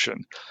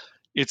evolution.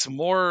 It's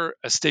more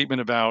a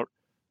statement about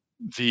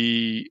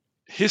the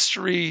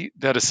history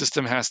that a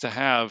system has to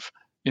have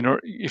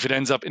if it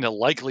ends up in a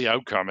likely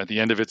outcome at the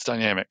end of its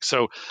dynamic.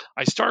 So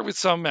I start with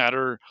some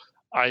matter,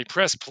 I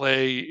press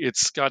play,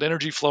 it's got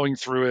energy flowing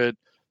through it,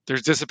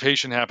 there's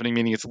dissipation happening,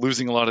 meaning it's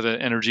losing a lot of the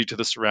energy to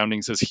the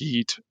surroundings as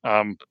heat.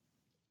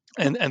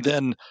 And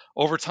then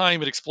over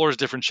time, it explores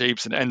different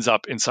shapes and ends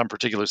up in some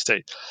particular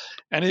state.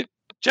 And it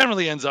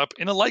generally ends up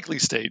in a likely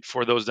state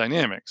for those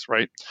dynamics,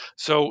 right?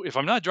 So if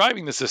I'm not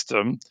driving the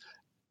system,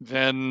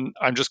 then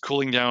I'm just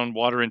cooling down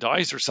water into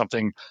ice or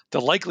something.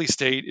 The likely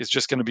state is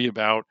just going to be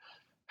about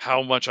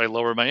how much I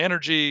lower my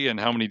energy and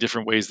how many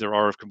different ways there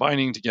are of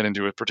combining to get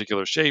into a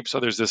particular shape.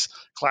 So there's this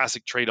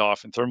classic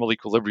trade-off in thermal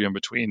equilibrium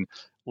between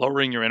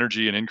lowering your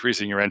energy and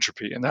increasing your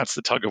entropy. And that's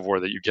the tug of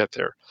war that you get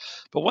there.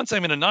 But once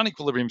I'm in a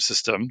non-equilibrium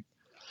system,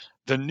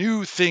 the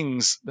new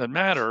things that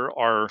matter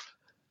are,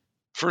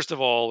 first of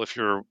all, if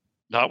you're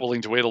not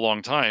willing to wait a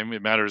long time,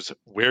 it matters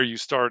where you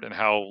start and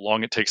how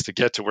long it takes to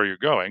get to where you're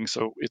going.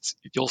 So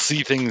you'll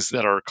see things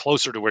that are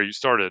closer to where you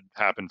started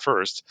happen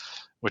first,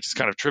 which is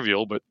kind of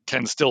trivial, but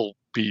can still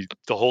be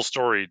the whole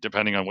story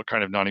depending on what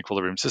kind of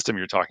non-equilibrium system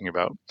you're talking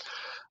about.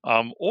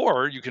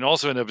 Or you can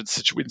also end up in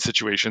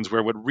situations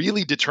where what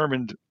really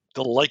determined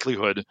the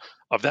likelihood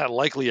of that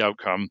likely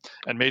outcome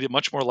and made it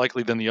much more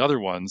likely than the other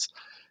ones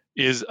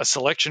is a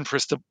selection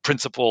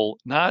principle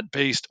not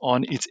based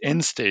on its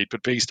end state,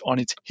 but based on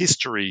its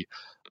history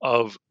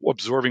of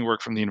absorbing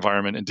work from the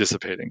environment and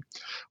dissipating.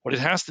 What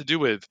it has to do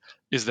with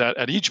is that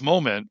at each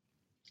moment,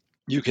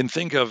 you can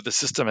think of the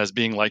system as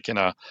being like in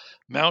a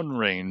mountain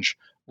range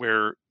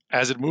where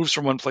as it moves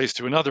from one place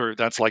to another,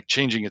 that's like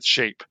changing its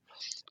shape.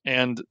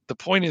 And the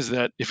point is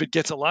that if it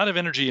gets a lot of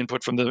energy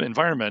input from the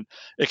environment,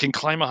 it can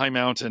climb a high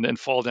mountain and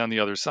fall down the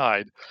other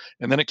side.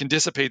 And then it can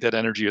dissipate that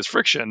energy as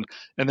friction,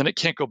 and then it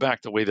can't go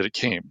back the way that it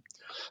came.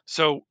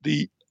 So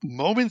the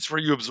moments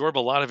where you absorb a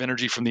lot of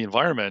energy from the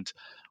environment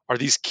are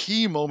these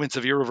key moments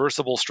of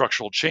irreversible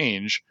structural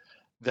change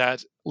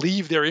that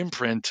leave their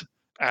imprint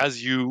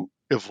as you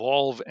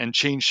evolve and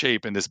change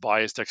shape in this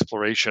biased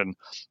exploration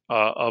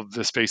of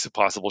the space of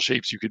possible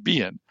shapes you could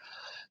be in.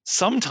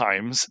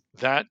 Sometimes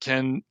that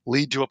can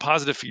lead to a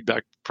positive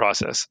feedback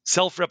process.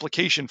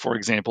 Self-replication, for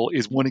example,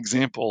 is one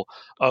example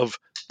of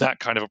that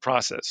kind of a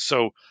process.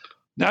 So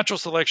natural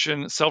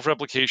selection,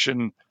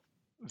 self-replication,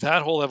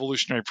 that whole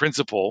evolutionary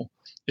principle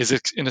is,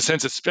 in a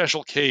sense, a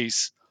special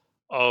case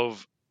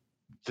of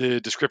the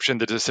description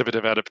that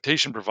dissipative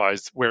adaptation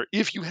provides, where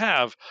if you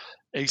have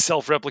a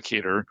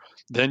self-replicator,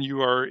 then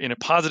you are in a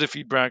positive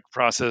feedback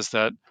process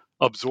that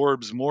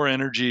absorbs more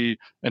energy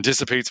and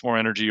dissipates more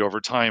energy over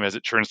time as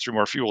it churns through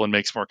more fuel and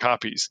makes more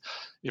copies.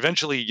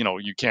 Eventually,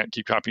 you can't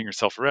keep copying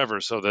yourself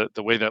forever. So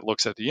the way that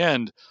looks at the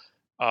end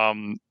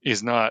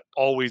is not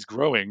always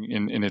growing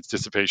in its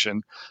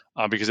dissipation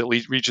because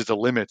it reaches the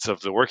limits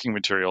of the working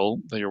material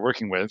that you're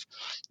working with.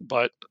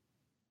 But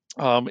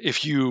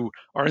if you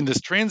are in this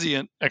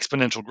transient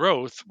exponential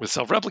growth with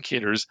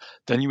self-replicators,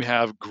 then you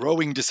have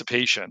growing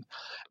dissipation.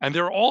 And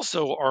there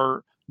also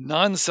are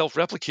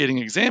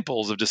non-self-replicating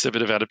examples of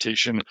dissipative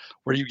adaptation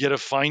where you get a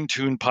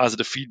fine-tuned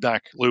positive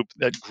feedback loop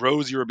that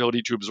grows your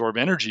ability to absorb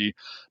energy,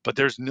 but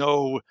there's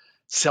no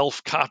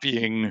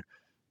self-copying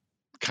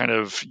kind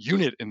of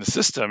unit in the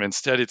system.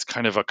 Instead, it's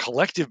kind of a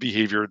collective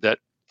behavior that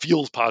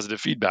feels positive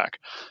feedback.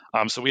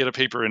 So we had a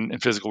paper in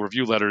Physical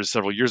Review Letters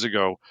several years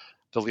ago,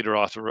 the leader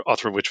author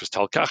of which was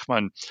Tal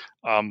Kachman,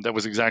 that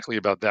was exactly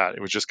about that.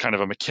 It was just kind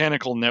of a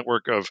mechanical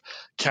network of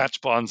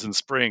catch bonds and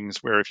springs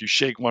where if you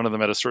shake one of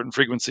them at a certain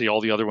frequency,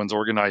 all the other ones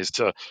organize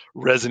to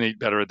resonate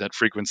better at that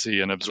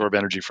frequency and absorb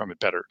energy from it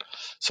better.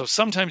 So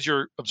sometimes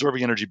you're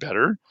absorbing energy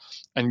better,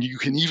 and you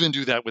can even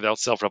do that without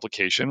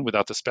self-replication,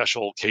 without the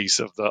special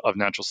case of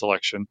natural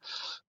selection.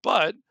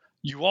 But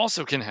you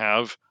also can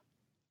have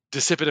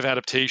dissipative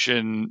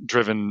adaptation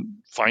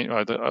driven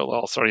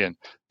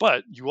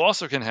but you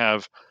also can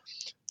have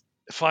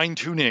fine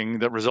tuning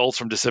that results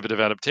from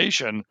dissipative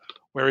adaptation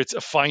where it's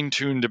a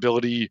fine-tuned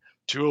ability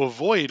to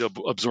avoid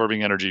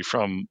absorbing energy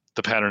from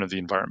the pattern of the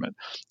environment.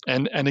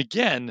 And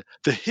again,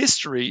 the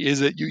history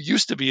is that you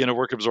used to be in a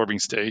work absorbing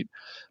state,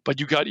 but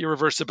you got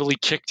irreversibly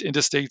kicked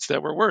into states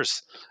that were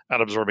worse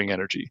at absorbing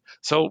energy.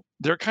 So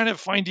there are kind of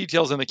fine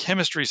details in the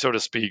chemistry, so to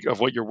speak, of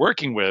what you're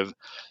working with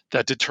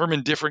that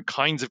determine different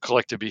kinds of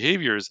collective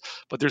behaviors.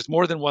 But there's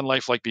more than one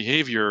lifelike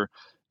behavior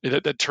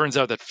that turns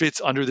out that fits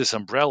under this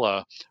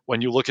umbrella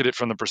when you look at it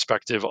from the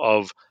perspective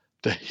of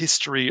the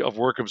history of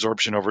work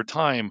absorption over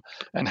time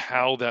and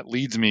how that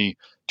leads me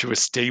to a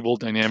stable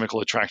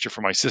dynamical attractor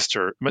for my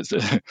sister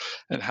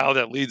and how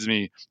that leads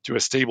me to a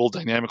stable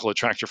dynamical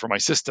attractor for my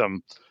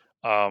system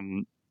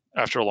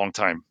after a long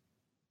time.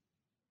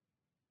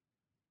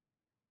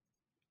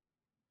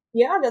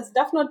 Yeah, that's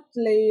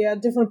definitely a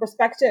different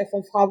perspective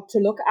of how to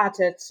look at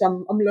it.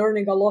 I'm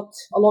learning a lot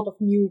of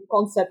new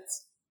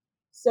concepts.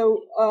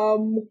 So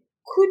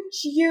could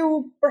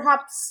you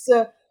perhaps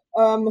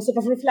sort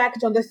of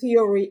reflect on the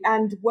theory,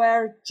 and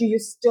where do you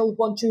still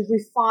want to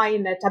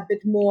refine it a bit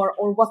more,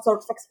 or what sort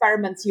of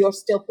experiments you're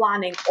still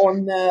planning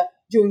on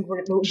doing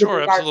with Sure,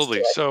 regards absolutely.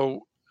 to it?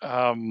 So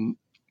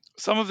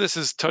some of this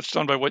is touched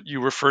on by what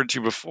you referred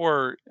to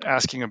before,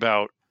 asking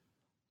about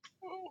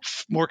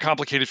more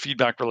complicated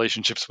feedback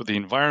relationships with the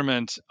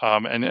environment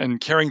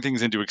and carrying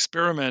things into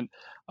experiment.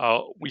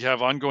 We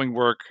have ongoing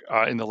work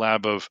in the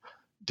lab of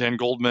Dan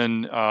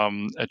Goldman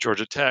at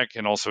Georgia Tech,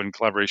 and also in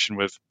collaboration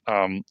with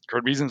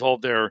Kurt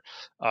Wiesenthal there,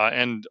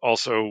 and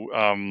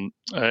also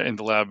in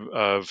the lab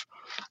of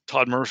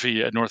Todd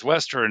Murphy at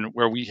Northwestern,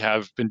 where we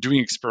have been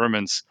doing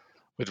experiments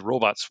with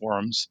robot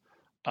swarms.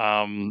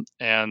 And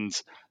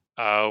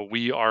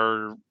we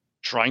are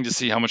trying to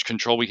see how much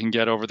control we can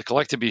get over the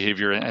collective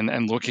behavior,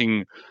 and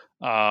looking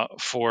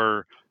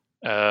for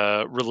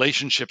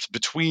relationships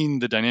between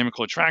the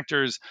dynamical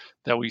attractors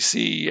that we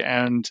see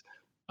and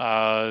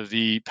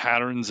the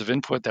patterns of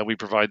input that we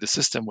provide the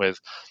system with.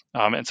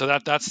 And so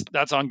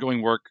that's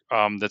ongoing work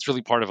that's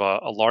really part of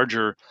a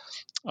larger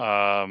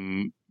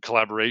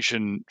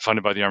collaboration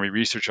funded by the Army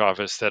Research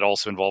Office that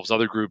also involves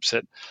other groups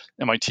at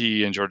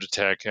MIT and Georgia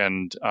Tech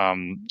and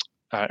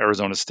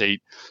Arizona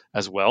State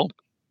as well.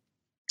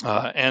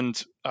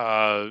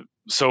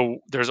 So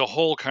there's a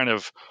whole kind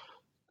of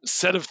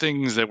set of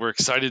things that we're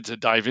excited to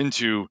dive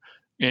into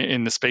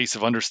in the space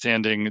of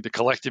understanding the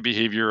collective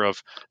behavior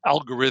of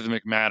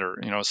algorithmic matter.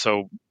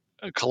 So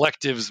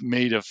collectives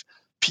made of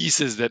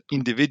pieces that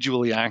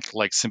individually act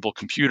like simple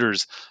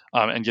computers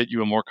and get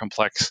you a more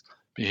complex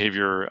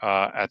behavior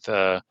at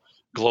the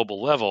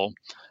global level.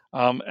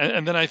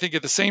 And then I think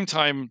at the same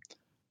time,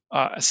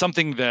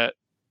 something that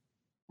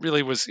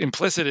really was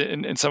implicit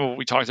in some of what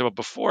we talked about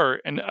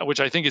before, and which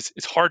I think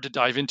it's hard to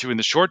dive into in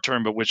the short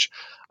term, but which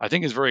I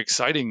think is very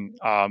exciting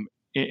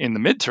in the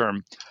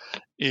midterm,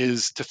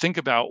 is to think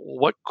about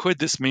what could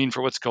this mean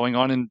for what's going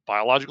on in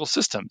biological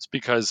systems.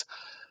 Because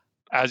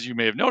as you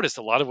may have noticed,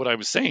 a lot of what I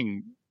was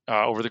saying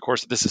over the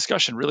course of this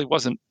discussion really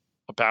wasn't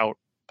about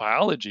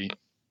biology.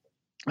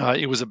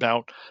 It was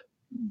about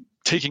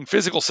taking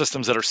physical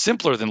systems that are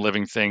simpler than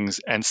living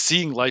things and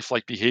seeing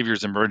lifelike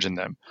behaviors emerge in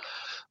them.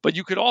 But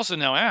you could also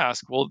now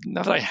ask, well,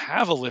 now that I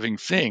have a living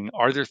thing,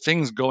 are there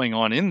things going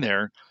on in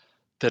there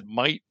that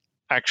might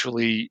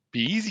actually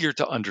be easier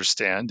to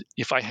understand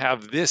if I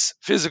have this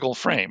physical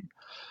frame?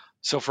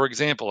 So, for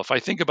example, if I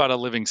think about a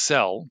living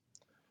cell,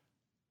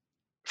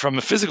 from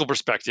a physical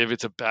perspective,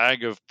 it's a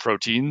bag of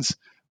proteins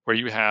where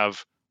you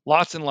have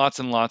lots and lots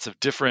and lots of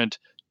different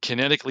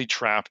kinetically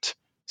trapped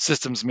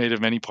systems made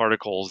of many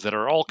particles that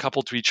are all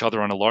coupled to each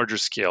other on a larger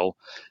scale,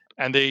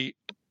 and they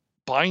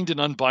bind and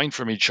unbind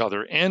from each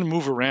other and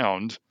move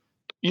around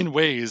in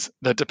ways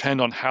that depend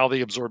on how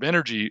they absorb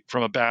energy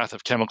from a bath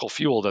of chemical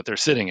fuel that they're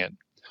sitting in.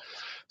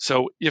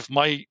 So if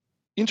my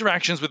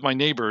interactions with my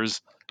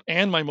neighbors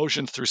and my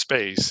motions through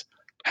space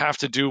have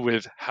to do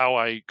with how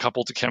I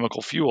couple to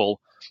chemical fuel,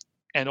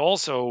 and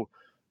also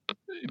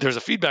there's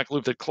a feedback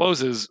loop that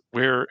closes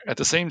where at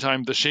the same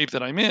time the shape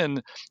that I'm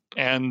in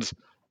and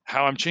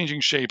how I'm changing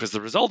shape as the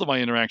result of my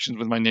interactions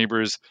with my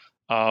neighbors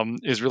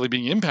is really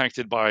being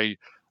impacted by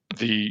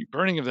the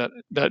burning of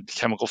that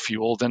chemical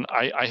fuel, then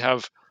I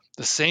have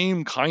the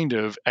same kind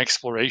of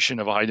exploration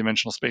of a high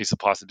dimensional space of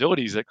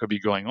possibilities that could be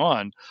going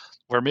on,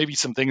 where maybe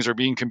some things are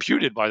being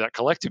computed by that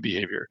collective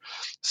behavior.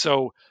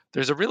 So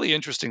there's a really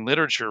interesting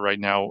literature right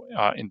now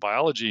in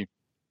biology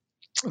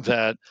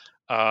that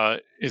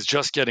is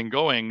just getting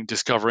going,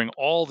 discovering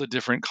all the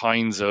different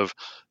kinds of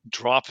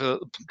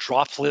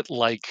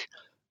droplet-like,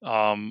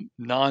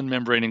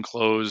 non-membrane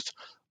enclosed,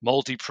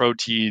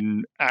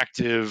 multi-protein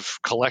active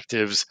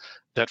collectives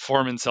that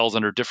form in cells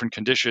under different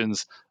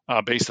conditions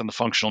based on the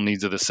functional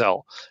needs of the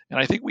cell. And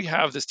I think we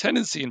have this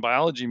tendency in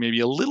biology maybe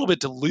a little bit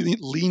to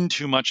lean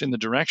too much in the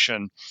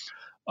direction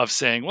of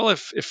saying, well,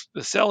 if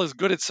the cell is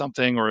good at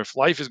something, or if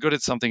life is good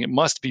at something, it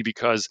must be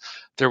because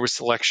there was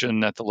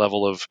selection at the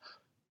level of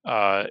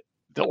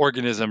the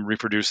organism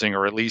reproducing,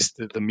 or at least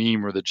the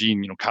meme or the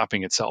gene,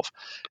 copying itself.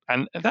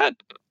 And that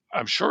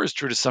I'm sure is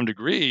true to some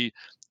degree,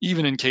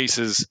 even in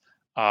cases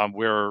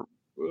where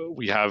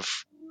we have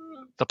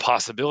the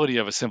possibility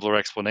of a simpler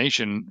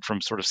explanation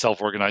from sort of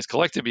self-organized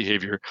collective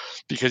behavior,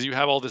 because you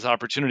have all this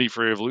opportunity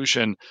for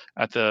evolution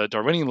at the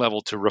Darwinian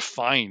level to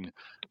refine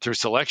through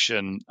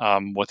selection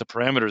what the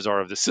parameters are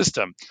of the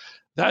system.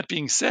 That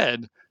being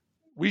said,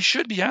 we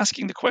should be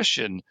asking the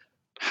question,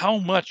 how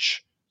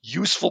much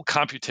useful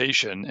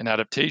computation and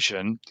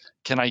adaptation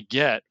can I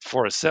get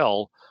for a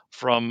cell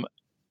from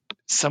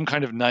some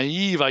kind of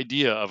naive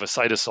idea of a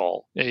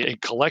cytosol, a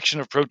collection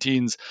of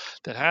proteins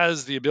that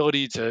has the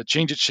ability to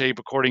change its shape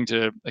according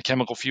to a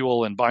chemical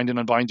fuel and bind and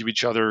unbind to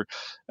each other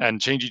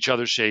and change each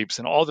other's shapes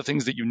and all the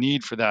things that you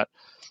need for that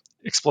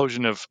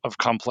explosion of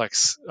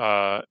complex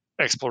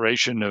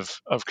exploration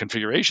of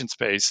configuration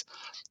space.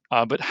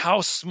 But how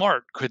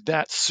smart could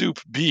that soup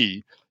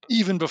be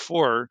even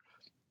before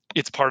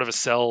it's part of a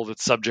cell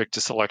that's subject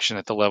to selection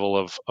at the level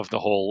of the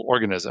whole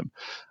organism?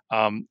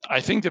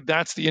 I think that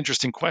that's the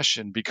interesting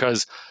question,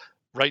 because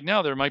right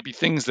now there might be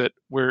things that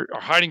are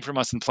hiding from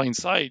us in plain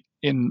sight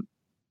in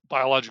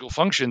biological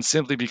function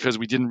simply because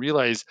we didn't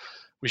realize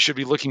we should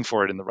be looking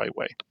for it in the right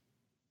way.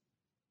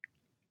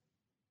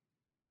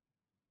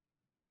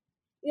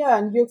 Yeah,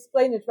 and you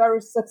explain it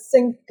very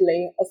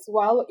succinctly as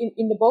well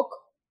in the book.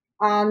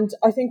 And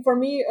I think for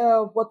me,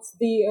 what's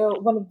the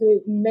one of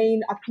the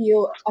main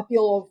appeal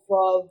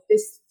of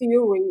this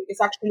theory is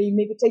actually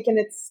maybe taking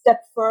it a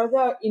step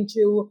further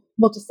into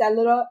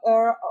multicellular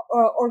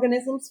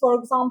organisms, for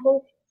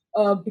example,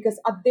 because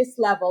at this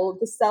level,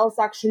 the cells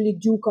actually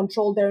do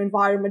control their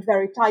environment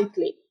very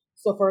tightly.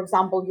 So, for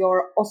example,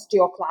 your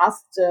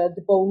osteoclast,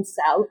 the bone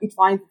cell, it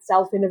finds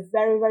itself in a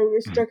very, very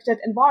restricted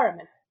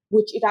environment,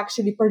 which it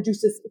actually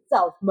produces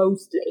itself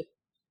mostly.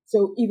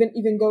 So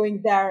even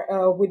going there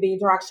with the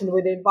interaction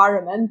with the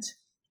environment,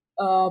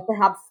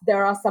 perhaps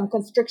there are some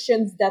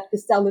constrictions that the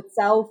cell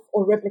itself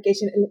or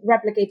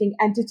replicating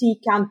entity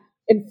can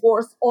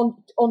enforce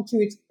onto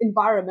its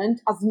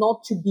environment as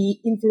not to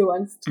be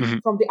influenced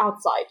from the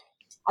outside.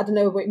 I don't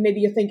know,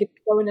 maybe you think it's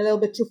going a little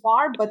bit too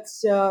far, but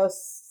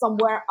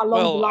somewhere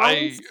along the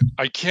lines.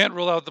 I can't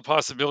rule out the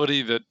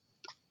possibility that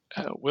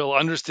we'll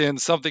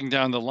understand something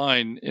down the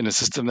line in a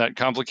system that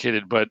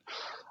complicated, but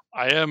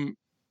I am,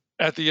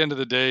 at the end of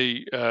the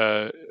day,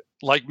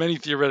 like many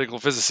theoretical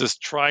physicists,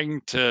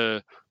 trying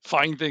to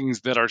find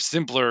things that are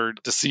simpler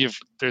to see if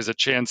there's a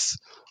chance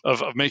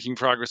of making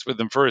progress with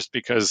them first,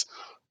 because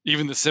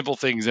even the simple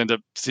things end up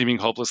seeming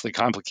hopelessly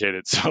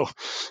complicated. So,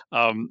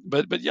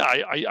 but yeah,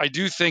 I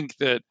do think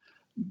that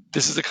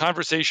this is a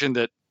conversation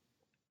that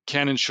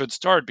can and should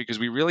start, because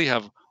we really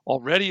have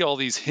already all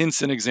these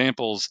hints and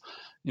examples.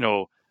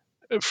 It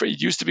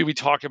used to be we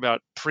talk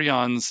about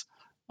prions,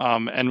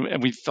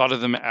 and we thought of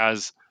them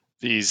as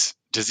these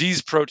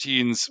disease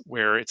proteins,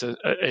 where it's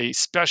a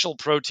special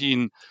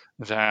protein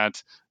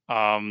that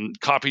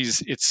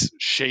copies its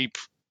shape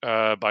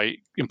by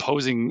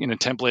imposing in a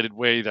templated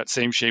way that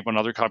same shape on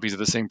other copies of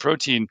the same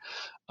protein,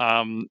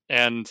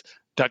 and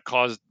that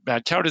caused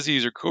mad cow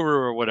disease or Kuru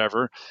or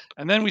whatever.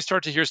 And then we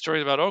start to hear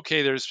stories about,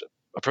 okay, there's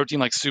a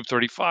protein like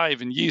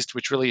SUP35 in yeast,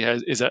 which really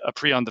is a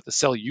prion that the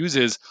cell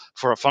uses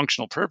for a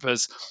functional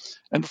purpose.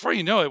 And before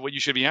you know it, what you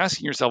should be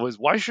asking yourself is,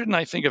 why shouldn't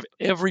I think of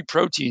every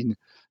protein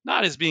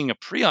not as being a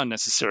prion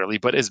necessarily,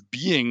 but as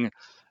being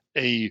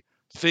a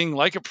thing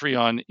like a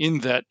prion, in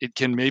that it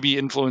can maybe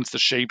influence the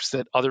shapes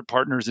that other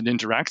partners it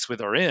interacts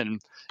with are in,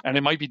 and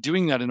it might be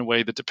doing that in a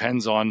way that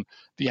depends on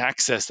the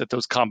access that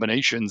those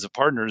combinations of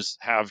partners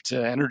have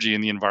to energy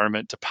in the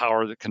environment to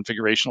power the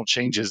configurational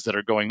changes that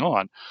are going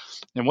on.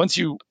 And once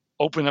you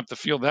open up the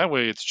field that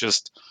way, it's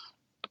just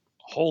a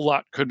whole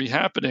lot could be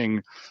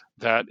happening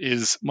that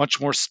is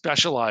much more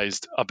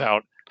specialized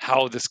about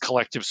how this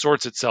collective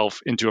sorts itself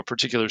into a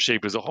particular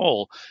shape as a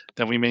whole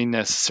than we may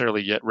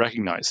necessarily yet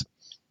recognize.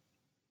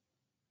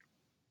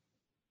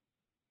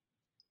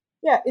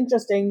 Yeah,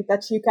 interesting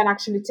that you can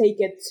actually take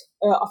it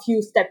a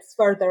few steps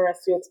further, as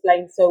you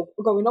explained. So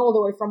going all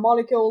the way from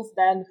molecules,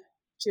 then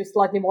to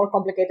slightly more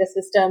complicated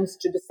systems,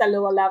 to the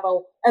cellular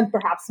level, and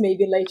perhaps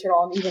maybe later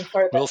on even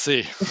further. We'll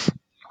see.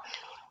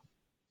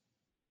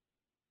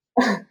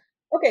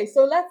 Okay,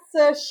 so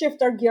let's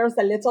shift our gears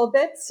a little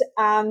bit.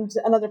 And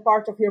another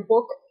part of your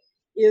book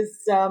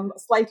is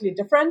slightly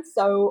different.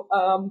 So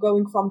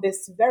going from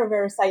this very,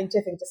 very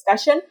scientific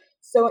discussion.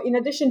 So in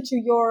addition to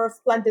your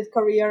splendid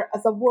career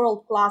as a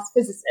world-class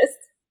physicist,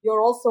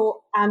 you're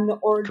also an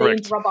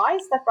ordained Correct. rabbi,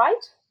 is that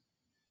right?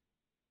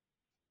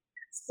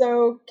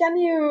 So can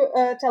you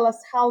tell us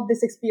how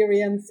this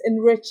experience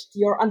enriched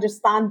your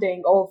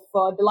understanding of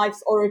the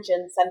life's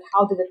origins, and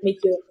how did it make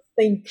you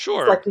think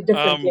slightly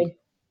differently?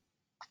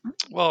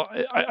 Well,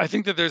 I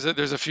think that there's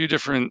a few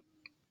different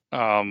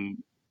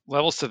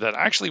levels to that.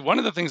 Actually, one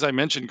of the things I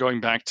mentioned,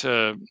 going back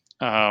to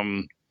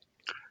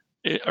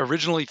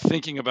originally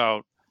thinking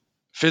about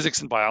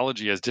physics and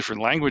biology as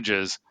different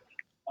languages,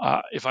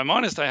 if I'm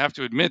honest, I have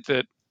to admit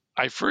that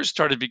I first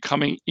started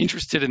becoming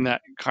interested in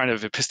that kind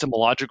of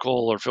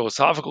epistemological or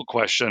philosophical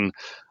question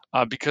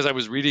because I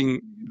was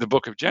reading the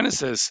book of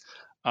Genesis,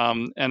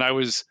 and I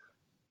was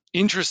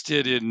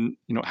interested in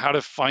how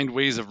to find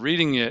ways of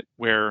reading it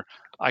where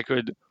I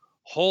could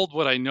hold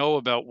what I know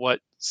about what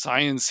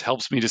science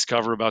helps me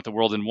discover about the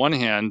world in one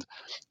hand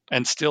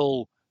and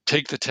still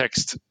take the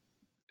text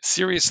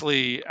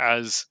seriously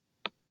as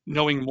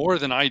knowing more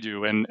than I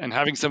do and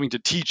having something to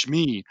teach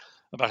me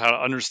about how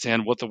to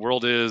understand what the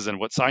world is and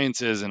what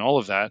science is and all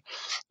of that.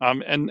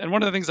 And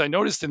one of the things I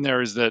noticed in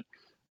there is that,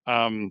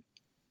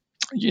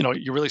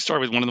 you really start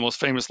with one of the most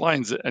famous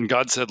lines, and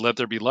God said, "Let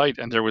there be light,"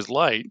 and there was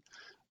light.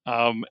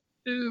 Um,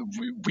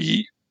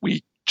 we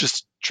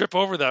just trip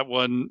over that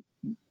one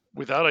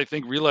without, I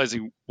think,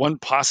 realizing one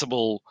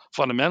possible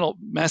fundamental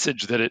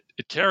message that it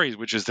carries,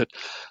 which is that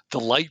the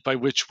light by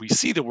which we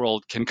see the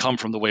world can come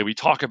from the way we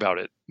talk about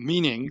it,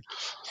 meaning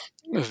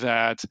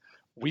that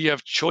we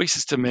have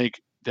choices to make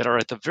that are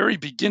at the very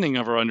beginning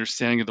of our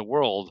understanding of the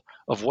world,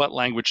 of what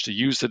language to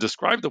use to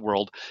describe the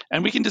world.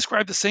 And we can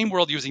describe the same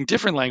world using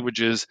different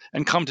languages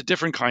and come to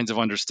different kinds of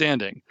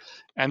understanding.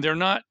 And they're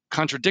not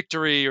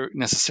contradictory or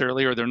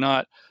necessarily, or they're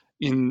not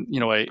in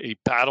a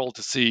battle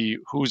to see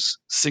whose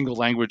single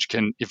language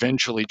can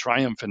eventually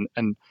triumph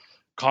and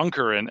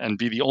conquer and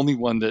be the only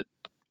one that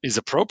is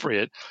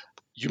appropriate.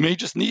 You may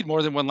just need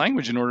more than one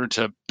language in order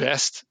to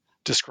best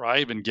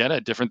describe and get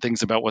at different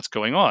things about what's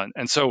going on.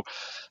 And so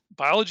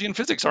biology and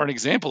physics are an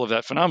example of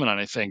that phenomenon,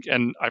 I think.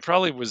 And I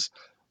probably was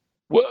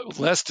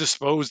less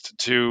disposed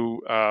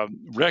to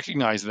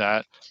recognize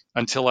that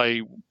until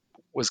I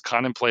was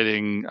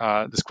contemplating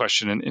this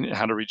question in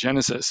How to Read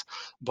Genesis.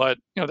 But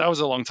that was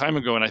a long time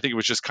ago, and I think it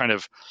was just kind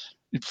of,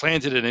 it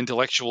planted an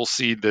intellectual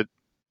seed that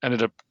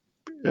ended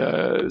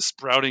up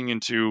sprouting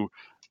into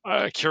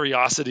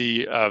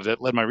curiosity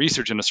that led my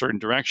research in a certain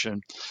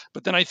direction.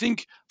 But then I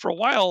think for a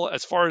while,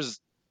 as far as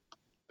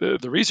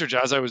the research,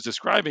 as I was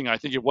describing, I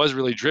think it was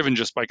really driven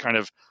just by kind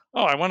of,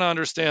 I want to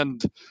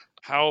understand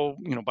how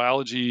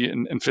biology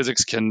and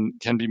physics can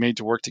be made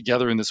to work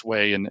together in this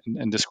way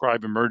and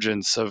describe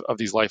emergence of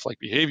these lifelike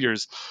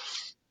behaviors.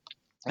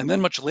 And then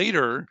much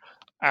later,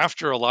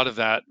 after a lot of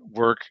that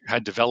work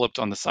had developed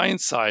on the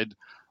science side,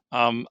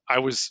 I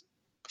was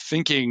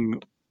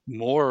thinking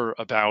more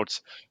about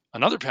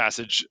another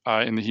passage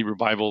in the Hebrew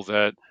Bible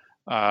that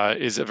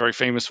is a very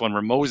famous one,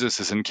 where Moses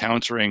is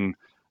encountering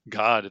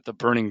God at the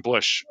burning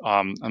bush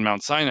on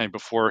Mount Sinai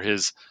before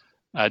his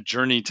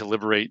journey to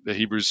liberate the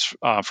Hebrews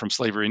from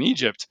slavery in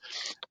Egypt.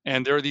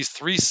 And there are these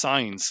three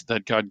signs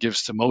that God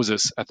gives to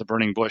Moses at the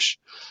burning bush,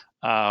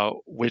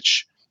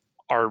 which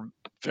are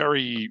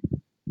very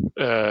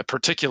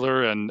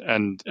particular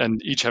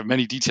and each have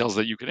many details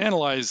that you could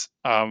analyze.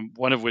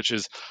 One of which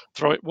is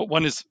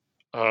one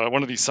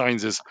of these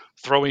signs is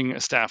throwing a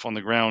staff on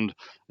the ground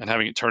and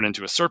having it turn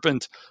into a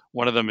serpent.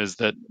 One of them is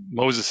that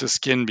Moses'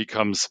 skin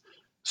becomes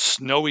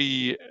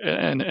snowy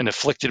and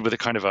afflicted with a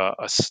kind of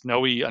a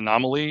snowy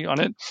anomaly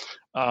on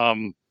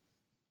it,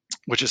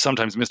 which is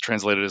sometimes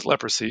mistranslated as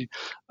leprosy.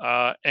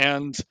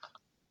 And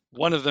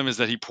one of them is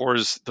that he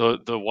pours the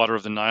water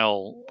of the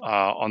Nile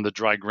on the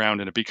dry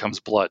ground and it becomes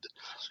blood.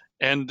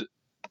 And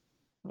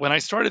when I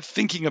started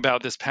thinking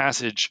about this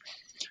passage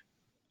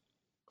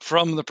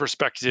from the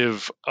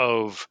perspective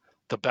of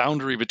the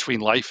boundary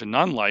between life and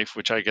non-life,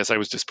 which I guess I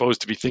was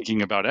disposed to be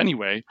thinking about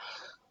anyway,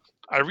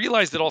 I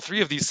realized that all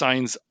three of these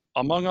signs,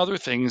 among other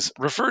things,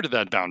 refer to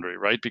that boundary,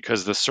 right?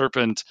 Because the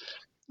serpent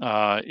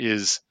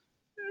is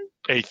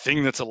a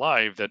thing that's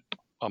alive that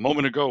a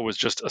moment ago was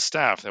just a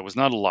staff that was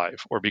not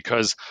alive, or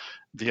because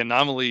the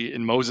anomaly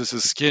in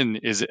Moses' skin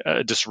is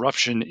a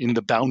disruption in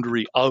the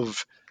boundary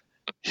of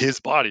his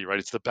body, right?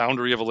 It's the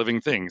boundary of a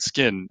living thing,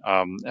 skin.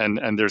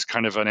 And there's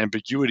kind of an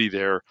ambiguity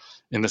there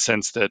in the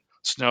sense that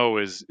snow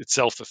is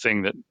itself the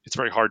thing that it's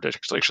very hard to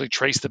actually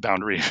trace the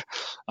boundary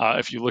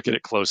if you look at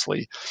it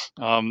closely.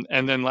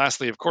 And then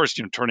lastly, of course,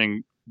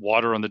 turning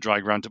water on the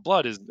dry ground to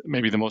blood is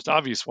maybe the most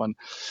obvious one.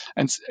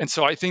 And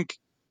so I think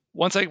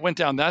once I went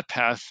down that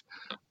path,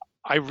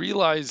 I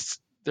realized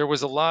there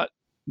was a lot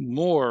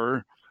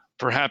more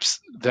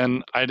perhaps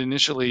than I'd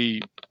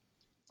initially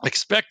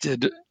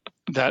expected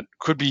that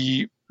could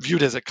be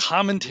viewed as a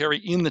commentary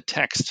in the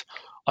text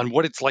on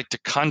what it's like to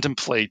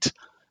contemplate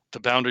the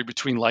boundary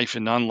between life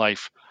and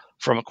non-life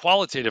from a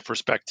qualitative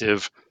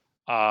perspective,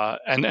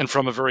 and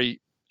from a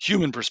very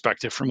human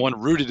perspective, from one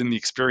rooted in the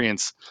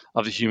experience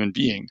of the human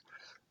being.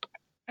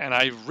 And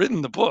I've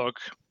written the book,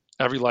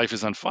 Every Life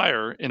is on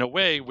Fire, in a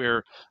way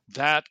where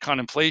that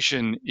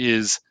contemplation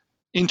is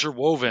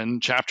interwoven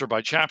chapter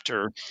by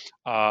chapter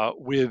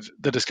with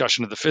the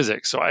discussion of the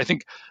physics. So I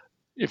think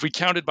if we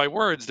counted by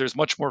words, there's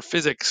much more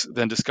physics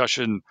than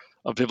discussion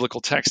of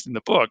biblical text in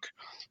the book.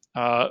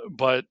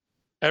 But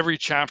every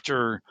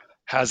chapter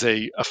has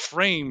a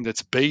frame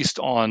that's based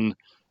on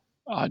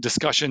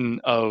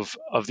discussion of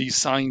these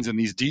signs and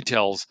these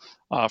details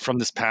from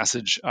this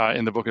passage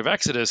in the book of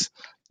Exodus,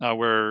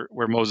 where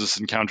Moses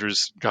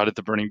encounters God at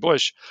the burning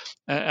bush.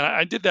 And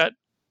I did that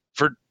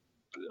for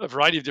a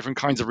variety of different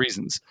kinds of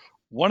reasons.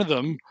 One of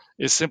them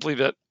is simply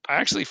that I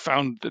actually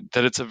found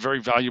that it's a very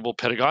valuable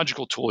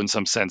pedagogical tool in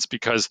some sense,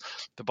 because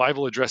the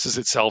Bible addresses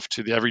itself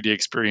to the everyday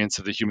experience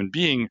of the human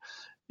being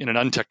in an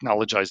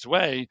untechnologized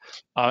way,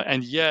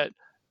 and yet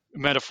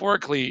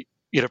metaphorically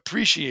it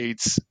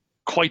appreciates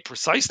quite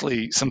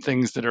precisely some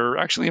things that are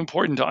actually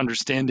important to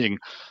understanding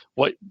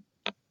what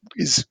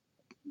is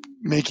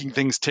making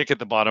things tick at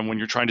the bottom when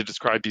you're trying to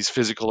describe these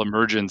physical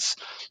emergence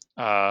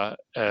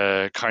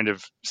kind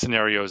of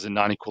scenarios in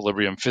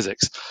non-equilibrium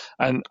physics.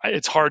 And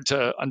it's hard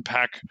to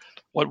unpack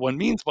what one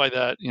means by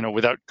that,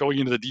 without going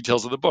into the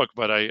details of the book.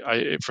 But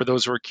I for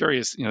those who are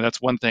curious,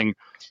 that's one thing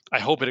I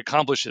hope it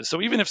accomplishes.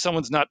 So even if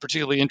someone's not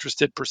particularly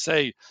interested per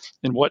se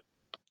in what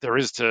there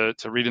is to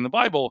read in the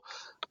Bible,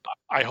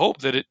 I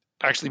hope that it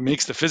actually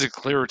makes the physics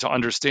clearer to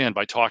understand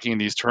by talking in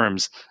these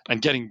terms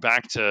and getting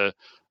back to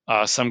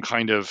some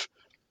kind of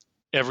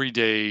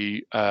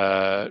everyday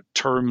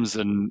terms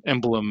and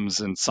emblems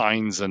and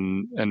signs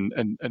and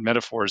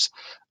metaphors,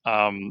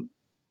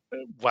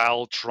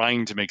 while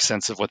trying to make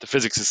sense of what the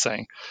physics is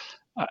saying.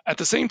 At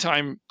the same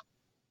time,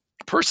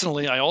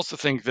 personally, I also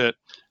think that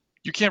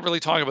you can't really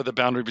talk about the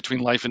boundary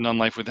between life and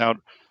non-life without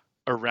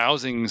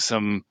arousing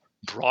some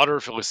broader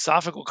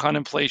philosophical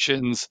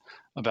contemplations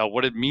about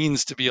what it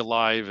means to be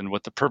alive and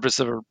what the purpose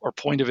of or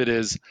point of it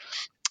is.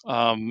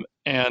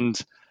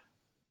 And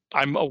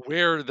I'm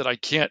aware that I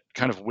can't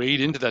kind of wade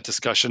into that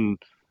discussion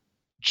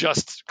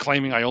just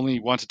claiming I only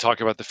want to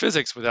talk about the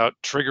physics without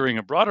triggering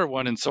a broader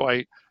one. And so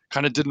I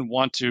kind of didn't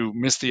want to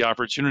miss the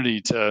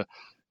opportunity to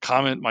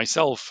comment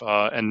myself.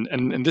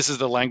 And this is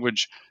the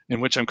language in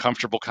which I'm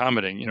comfortable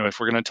commenting. If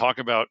we're going to talk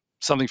about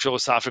something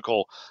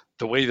philosophical,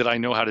 the way that I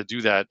know how to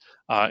do that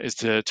is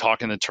to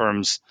talk in the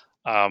terms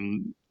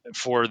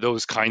for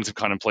those kinds of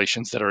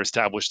contemplations that are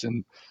established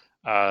in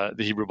the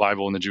Hebrew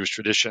Bible and the Jewish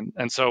tradition.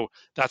 And so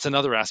that's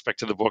another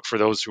aspect of the book for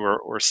those who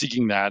are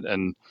seeking that.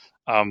 And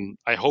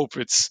I hope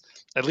it's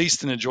at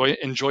least an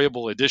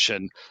enjoyable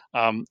edition.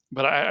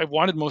 But I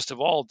wanted most of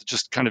all to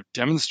just kind of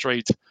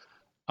demonstrate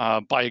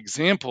by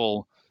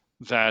example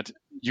that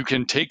you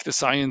can take the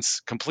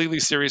science completely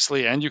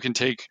seriously and you can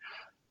take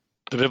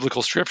the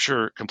biblical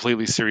scripture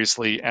completely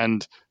seriously.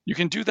 And you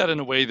can do that in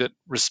a way that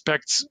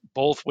respects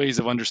both ways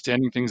of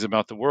understanding things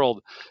about the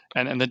world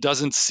and that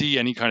doesn't see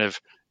any kind of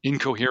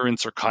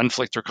incoherence or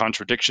conflict or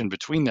contradiction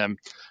between them,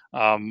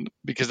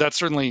 because that's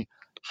certainly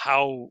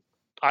how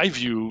I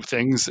view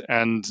things.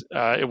 And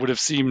it would have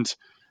seemed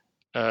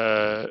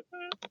a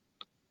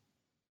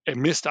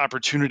missed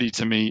opportunity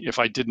to me if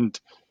I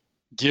didn't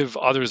give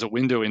others a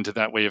window into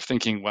that way of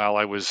thinking while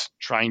I was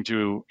trying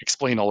to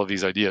explain all of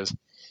these ideas.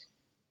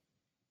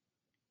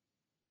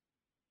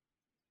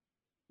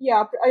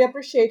 Yeah, I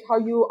appreciate how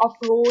you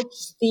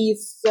approach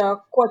these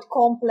quite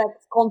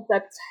complex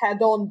concepts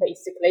head on,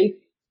 basically,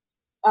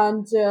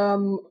 and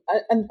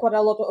quite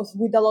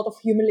with a lot of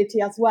humility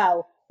as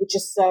well, which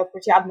is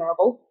pretty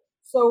admirable.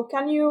 So,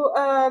 can you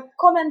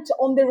comment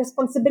on the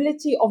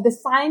responsibility of the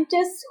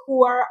scientists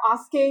who are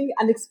asking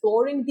and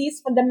exploring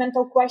these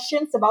fundamental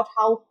questions about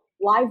how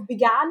life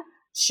began?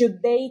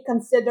 Should they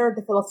consider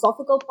the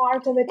philosophical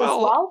part of it as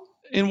well?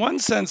 In one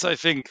sense, I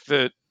think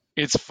that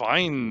it's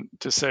fine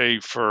to say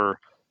for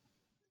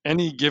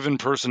any given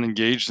person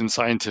engaged in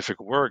scientific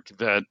work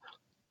that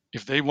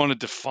if they want to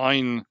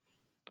define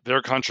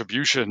their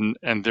contribution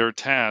and their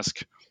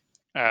task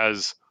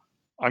as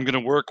I'm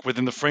going to work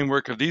within the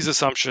framework of these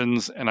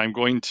assumptions and I'm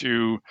going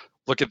to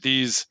look at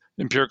these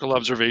empirical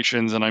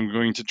observations and I'm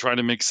going to try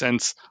to make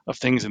sense of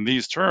things in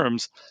these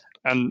terms,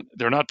 and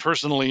they're not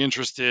personally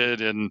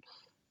interested in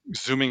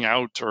zooming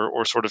out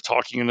or sort of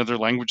talking in other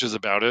languages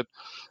about it,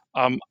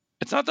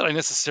 it's not that I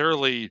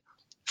necessarily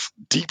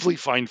deeply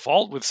find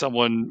fault with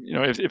someone,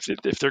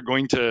 if they're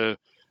going to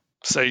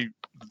say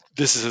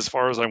this is as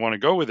far as I want to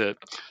go with it.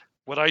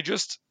 What I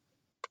just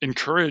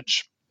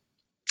encourage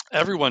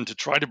everyone to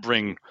try to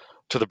bring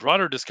to the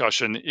broader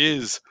discussion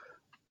is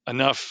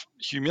enough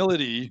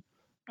humility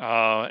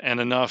and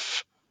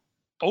enough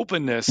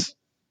openness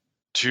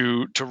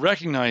to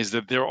recognize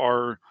that there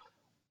are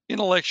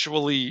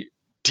intellectually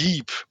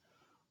deep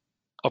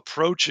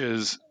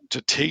approaches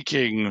to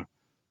taking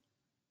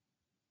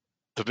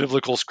the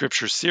biblical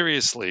scripture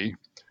seriously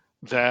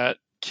that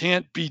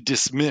can't be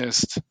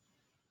dismissed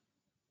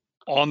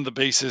on the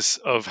basis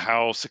of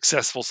how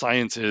successful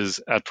science is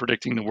at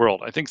predicting the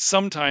world. I think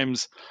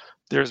sometimes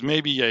there's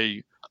maybe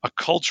a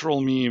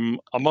cultural meme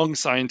among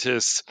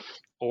scientists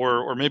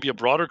or maybe a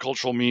broader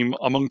cultural meme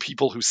among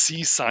people who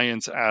see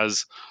science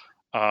as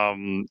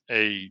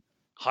a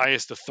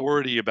highest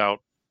authority about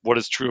what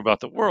is true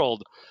about the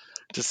world,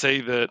 to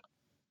say that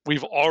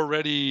we've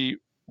already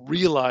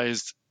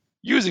realized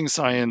using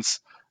science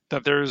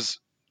that there's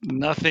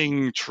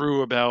nothing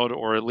true about,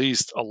 or at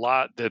least a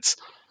lot that's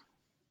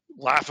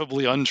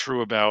laughably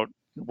untrue about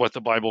what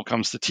the Bible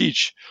comes to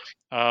teach.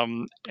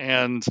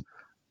 And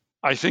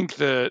I think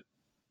that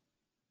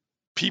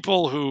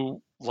people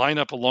who line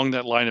up along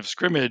that line of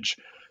scrimmage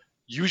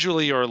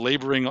usually are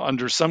laboring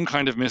under some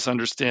kind of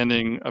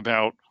misunderstanding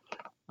about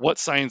what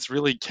science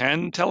really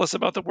can tell us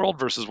about the world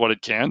versus what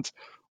it can't,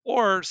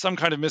 or some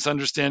kind of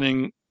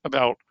misunderstanding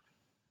about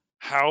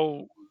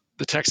how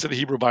the text of the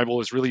Hebrew Bible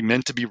is really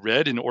meant to be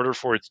read in order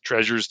for its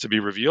treasures to be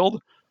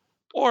revealed,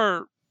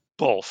 or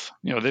both.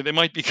 They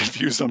might be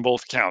confused on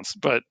both counts,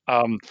 but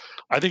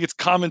I think it's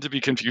common to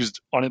be confused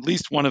on at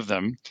least one of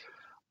them.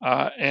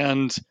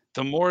 And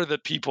the more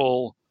that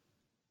people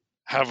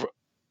have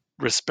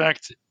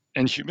respect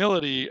and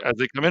humility as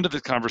they come into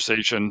this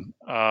conversation,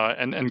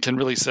 and can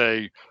really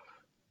say,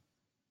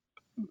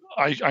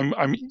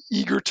 I'm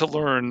eager to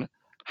learn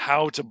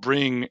how to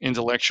bring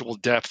intellectual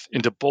depth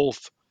into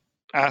both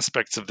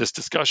aspects of this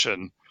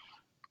discussion,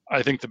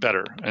 I think the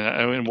better.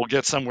 And we'll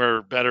get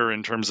somewhere better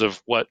in terms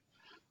of what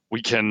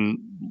we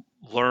can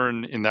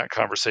learn in that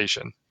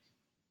conversation.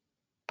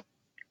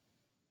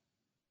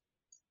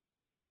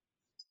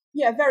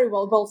 Yeah, very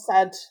well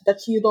said,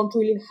 that you don't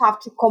really have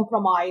to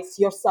compromise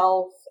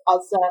yourself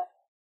as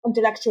a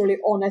intellectually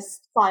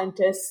honest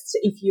scientist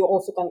if you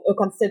also can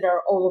consider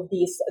all of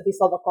these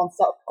other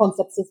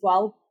concepts as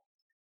well.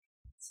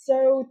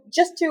 So,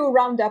 just to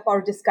round up our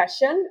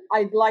discussion,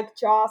 I'd like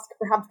to ask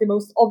perhaps the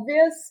most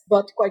obvious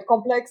but quite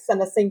complex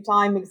and at the same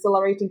time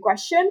exhilarating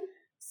question.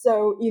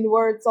 So, in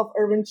words of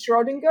Erwin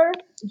Schrödinger,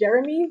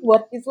 Jeremy,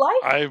 what is life?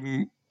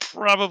 I'm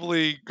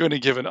probably going to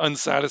give an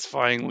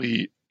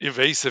unsatisfyingly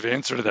evasive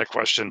answer to that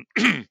question.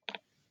 Sorry,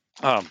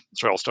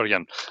 I'll start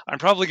again. I'm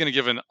probably going to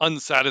give an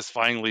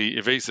unsatisfyingly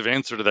evasive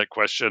answer to that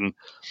question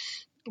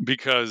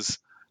because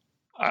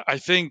I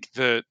think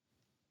that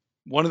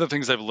one of the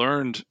things I've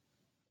learned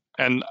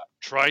and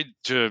tried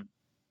to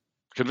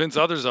convince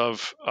others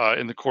of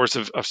in the course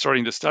of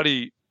starting to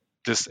study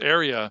this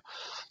area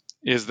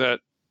is that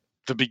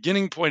the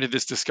beginning point of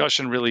this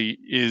discussion really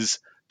is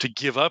to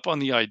give up on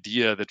the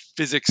idea that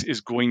physics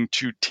is going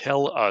to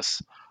tell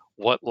us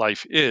what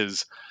life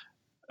is,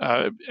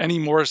 any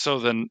more so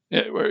than,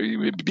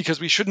 because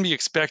we shouldn't be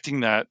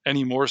expecting that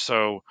any more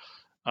so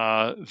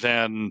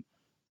than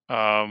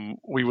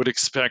we would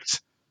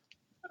expect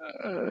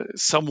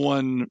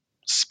someone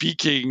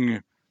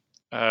speaking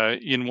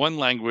in one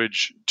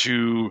language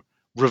to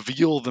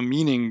reveal the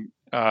meaning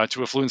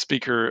to a fluent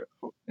speaker.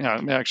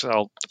 Actually,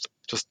 I'll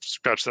just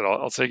scratch that.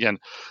 I'll say again.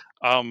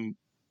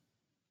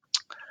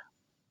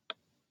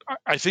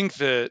 I think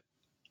that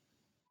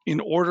in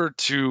order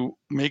to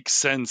make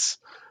sense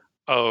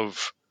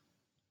of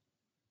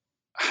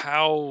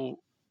how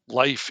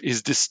life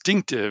is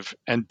distinctive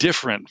and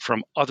different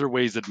from other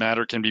ways that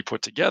matter can be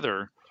put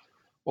together,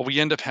 what we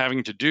end up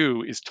having to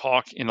do is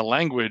talk in a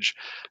language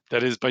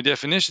that is by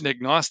definition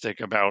agnostic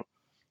about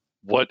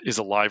what is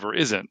alive or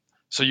isn't.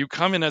 So you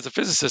come in as a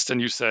physicist and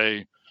you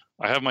say,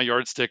 I have my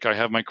yardstick, I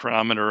have my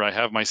chronometer, I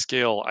have my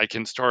scale, I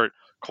can start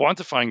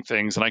quantifying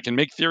things and I can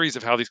make theories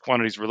of how these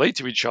quantities relate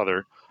to each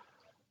other.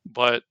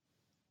 But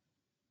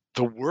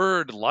the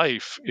word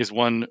life is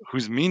one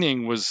whose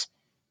meaning was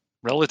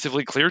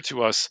relatively clear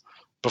to us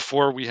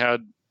before we had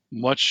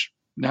much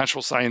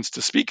natural science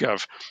to speak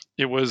of.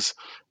 It was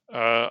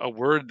a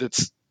word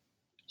that's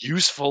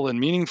useful and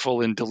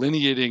meaningful in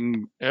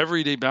delineating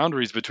everyday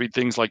boundaries between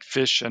things like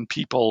fish and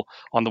people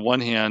on the one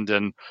hand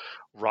and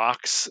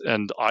rocks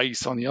and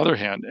ice on the other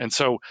hand. And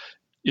so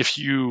if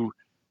you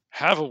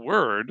have a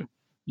word,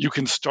 you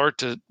can start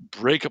to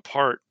break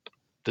apart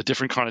the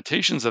different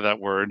connotations of that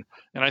word.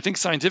 And I think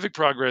scientific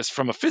progress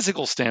from a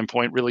physical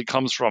standpoint really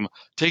comes from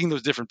taking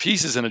those different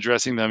pieces and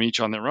addressing them each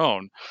on their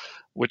own,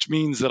 which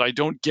means that I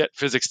don't get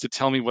physics to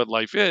tell me what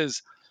life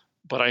is,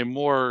 but I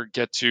more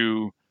get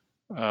to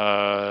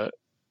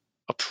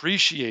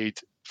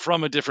appreciate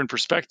from a different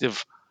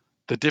perspective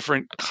the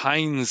different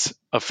kinds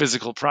of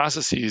physical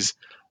processes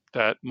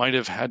that might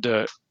have had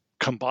to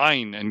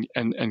combine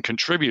and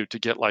contribute to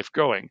get life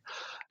going.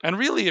 And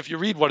really, if you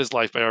read What is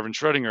Life by Erwin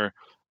Schrödinger,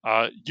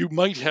 you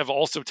might have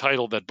also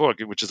titled that book,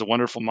 which is a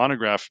wonderful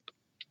monograph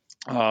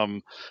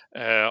on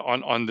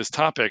this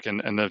topic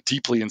and a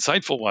deeply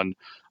insightful one.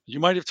 You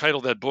might have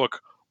titled that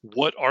book,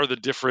 What are the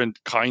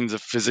different kinds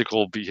of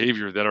physical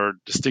behavior that are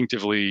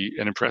distinctively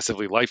and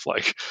impressively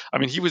lifelike? I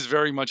mean, he was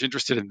very much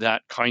interested in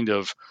that kind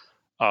of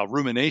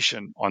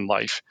rumination on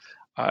life.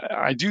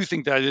 I do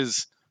think that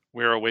is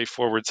where a way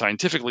forward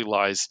scientifically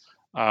lies,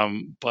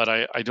 but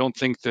I don't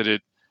think that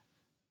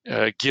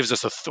it gives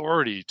us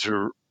authority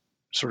to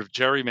sort of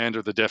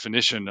gerrymander the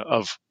definition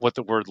of what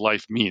the word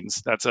life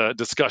means. That's a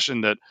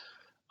discussion that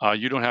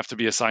you don't have to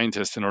be a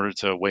scientist in order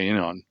to weigh in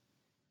on.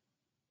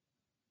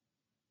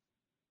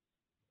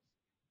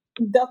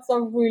 That's a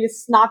really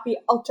snappy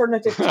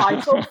alternative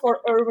title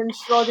for Erwin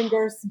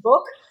Schrödinger's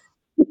book.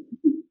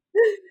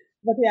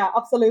 But yeah,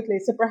 absolutely.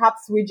 So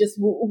perhaps we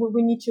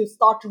need to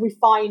start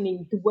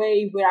refining the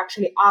way we're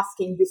actually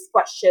asking this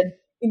question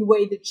in a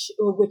way that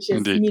which is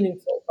Indeed.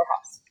 meaningful,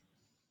 perhaps.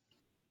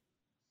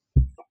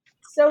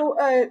 So,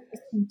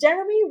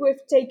 Jeremy,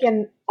 we've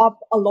taken up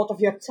a lot of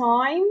your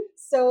time.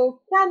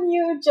 So, can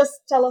you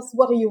just tell us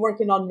what are you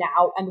working on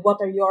now and what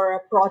are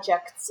your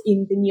projects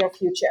in the near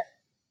future?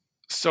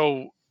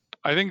 So,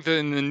 I think that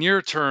in the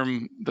near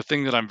term, the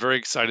thing that I'm very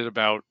excited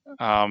about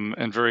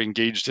and very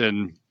engaged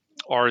in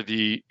are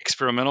the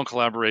experimental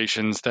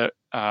collaborations that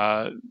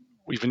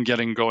we've been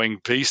getting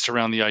going based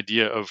around the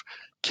idea of,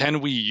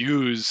 can we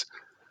use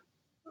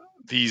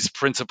these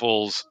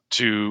principles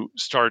to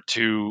start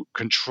to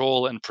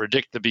control and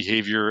predict the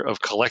behavior of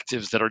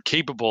collectives that are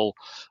capable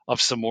of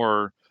some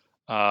more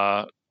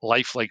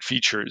lifelike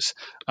features.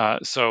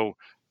 So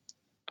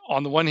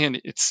on the one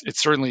hand, it's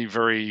certainly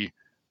very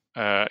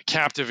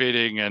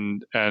captivating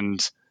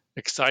and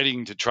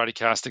exciting to try to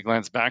cast a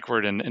glance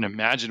backward and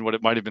imagine what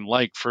it might have been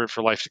like for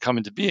life to come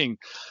into being.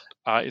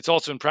 It's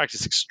also in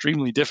practice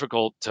extremely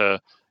difficult to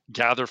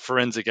gather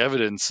forensic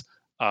evidence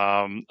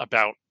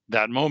about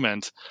that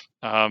moment.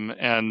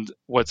 And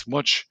what's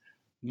much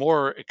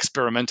more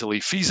experimentally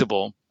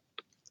feasible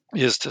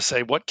is to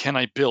say, what can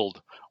I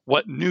build?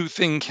 What new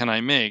thing can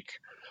I make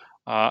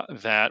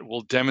that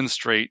will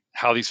demonstrate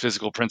how these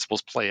physical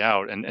principles play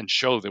out and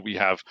show that we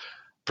have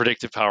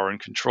predictive power and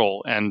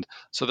control? And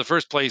so the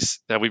first place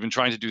that we've been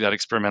trying to do that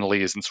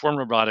experimentally is in swarm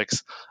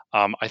robotics.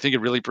 I think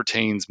it really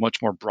pertains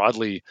much more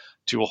broadly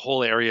to a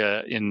whole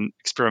area in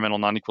experimental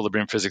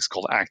non-equilibrium physics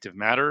called active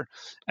matter,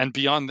 and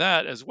beyond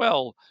that as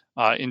well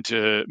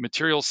into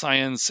material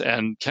science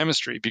and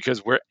chemistry, because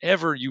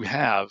wherever you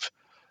have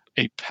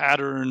a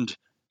patterned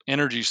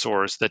energy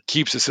source that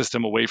keeps a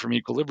system away from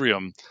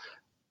equilibrium,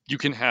 you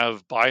can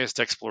have biased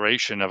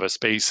exploration of a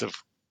space of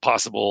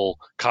possible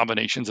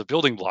combinations of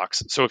building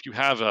blocks. So if you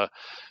have a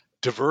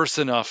diverse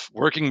enough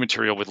working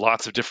material with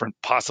lots of different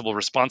possible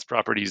response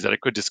properties that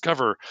it could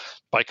discover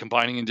by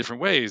combining in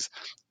different ways,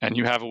 and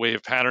you have a way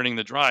of patterning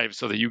the drive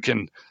so that you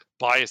can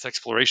bias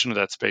exploration of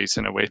that space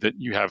in a way that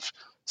you have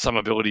some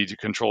ability to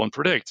control and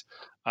predict,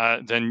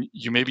 then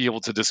you may be able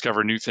to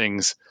discover new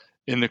things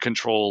in the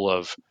control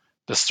of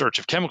the search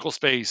of chemical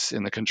space,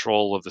 in the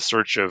control of the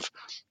search of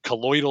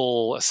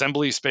colloidal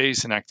assembly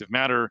space in active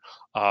matter,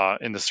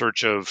 in the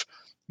search of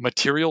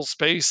material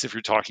space, if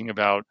you're talking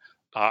about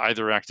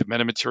either active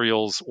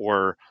metamaterials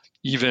or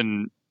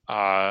even,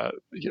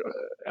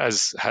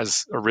 as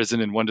has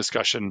arisen in one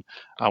discussion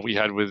we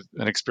had with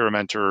an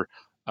experimenter,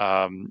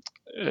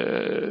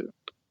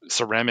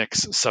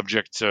 ceramics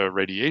subject to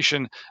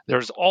radiation.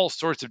 There's all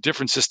sorts of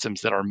different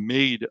systems that are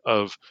made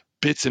of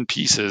bits and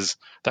pieces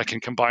that can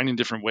combine in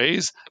different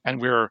ways,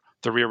 and where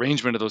the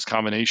rearrangement of those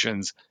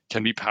combinations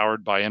can be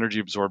powered by energy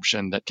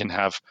absorption that can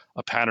have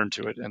a pattern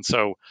to it. And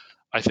so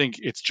I think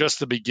it's just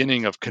the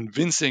beginning of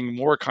convincing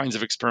more kinds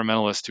of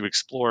experimentalists to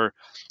explore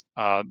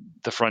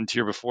the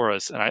frontier before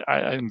us. And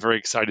I'm very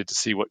excited to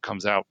see what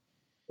comes out.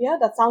 Yeah,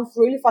 that sounds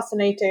really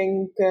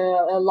fascinating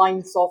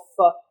lines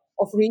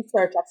of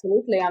research,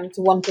 absolutely. And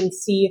one can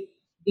see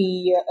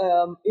the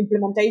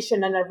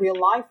implementation in a real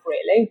life,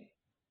 really,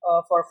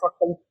 for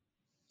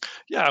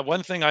Yeah,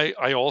 one thing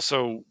I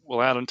also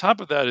will add on top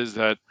of that is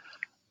that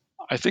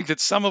I think that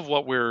some of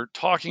what we're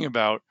talking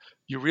about,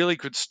 you really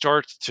could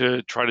start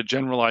to try to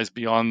generalize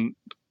beyond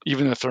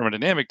even the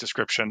thermodynamic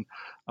description.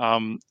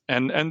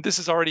 And this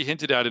is already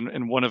hinted at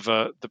in one of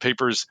the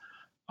papers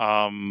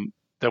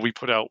that we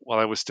put out while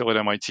I was still at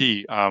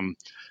MIT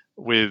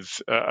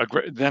with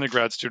then a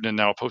grad student and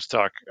now a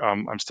postdoc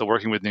I'm still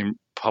working with named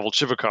Pavel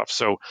Chivakov.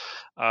 So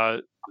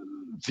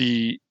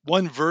the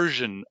one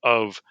version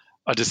of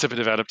a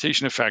dissipative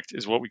adaptation effect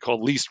is what we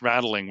call least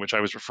rattling, which I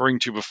was referring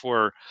to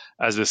before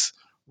as this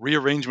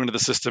rearrangement of the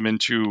system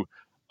into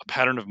a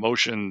pattern of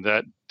motion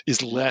that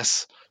is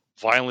less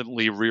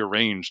violently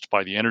rearranged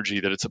by the energy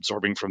that it's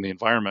absorbing from the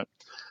environment.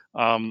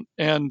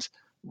 And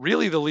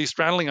really, the least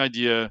rattling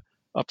idea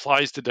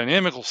applies to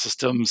dynamical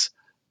systems,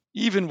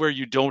 even where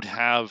you don't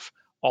have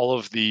all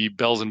of the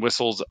bells and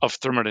whistles of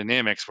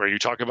thermodynamics, where you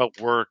talk about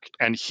work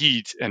and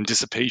heat and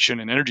dissipation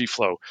and energy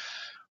flow.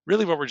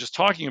 Really, what we're just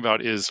talking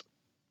about is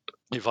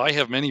if I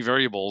have many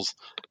variables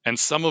and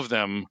some of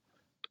them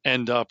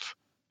end up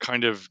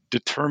kind of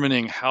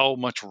determining how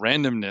much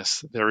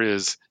randomness there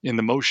is in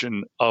the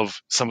motion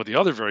of some of the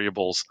other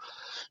variables,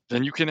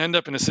 then you can end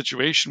up in a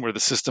situation where the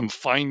system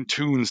fine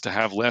tunes to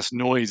have less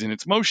noise in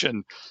its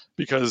motion,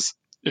 because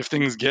if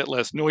things get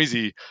less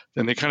noisy,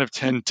 then they kind of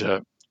tend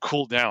to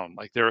cool down.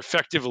 Like they're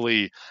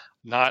effectively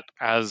not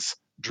as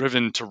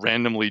driven to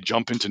randomly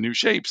jump into new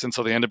shapes, and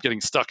so they end up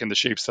getting stuck in the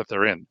shapes that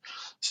they're in.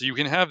 So you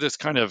can have this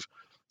kind of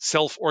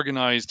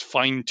self-organized,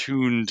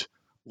 fine-tuned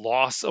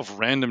loss of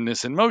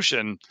randomness in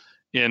motion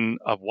in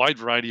a wide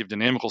variety of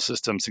dynamical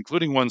systems,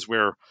 including ones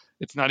where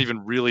it's not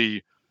even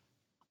really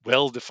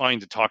well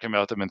defined to talk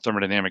about them in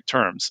thermodynamic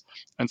terms.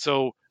 And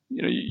so,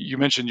 you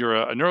mentioned you're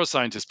a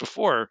neuroscientist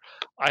before.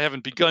 I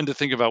haven't begun to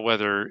think about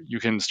whether you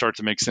can start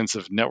to make sense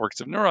of networks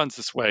of neurons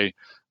this way,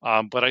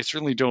 but I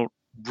certainly don't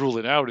rule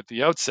it out at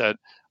the outset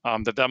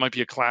that might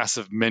be a class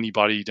of many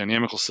body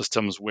dynamical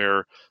systems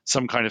where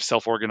some kind of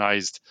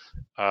self-organized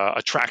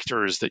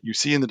attractors that you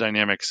see in the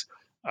dynamics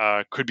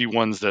could be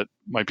ones that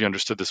might be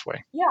understood this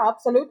way. Yeah,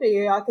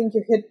 absolutely. I think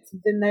you hit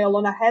the nail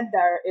on the head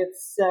there.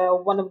 It's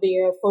one of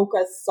the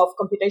focus of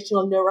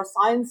computational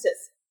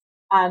neurosciences.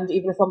 And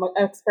even from an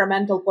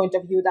experimental point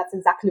of view, that's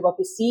exactly what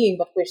we're seeing.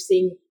 But we're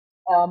seeing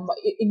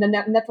in the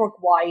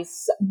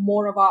network-wise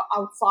more of an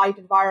outside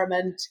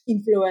environment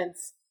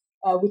influence,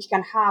 which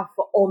can have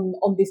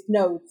on these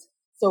nodes.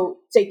 So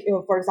take,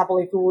 for example,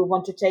 if we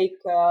want to take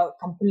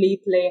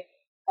completely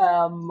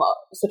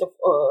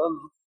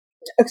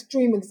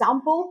extreme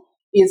example,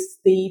 is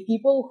the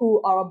people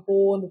who are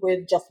born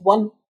with just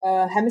one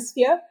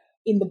hemisphere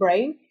in the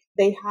brain.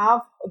 They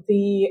have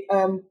the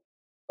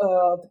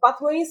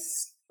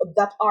pathways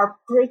that are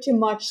pretty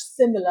much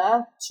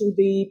similar to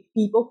the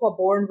people who are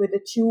born with the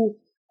two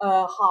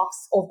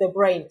halves of the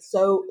brain.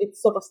 So it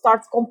sort of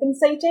starts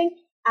compensating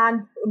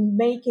and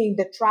making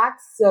the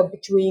tracks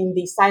between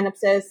the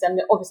synapses,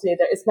 and obviously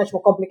it's much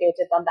more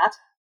complicated than that.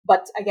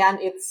 But again,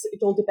 it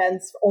all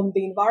depends on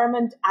the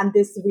environment and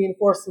this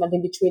reinforcement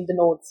in between the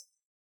nodes.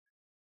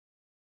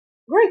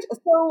 Great.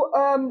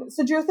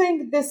 So do you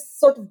think this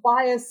sort of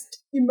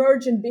biased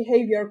emergent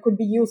behavior could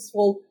be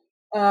useful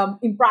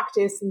in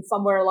practice in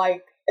somewhere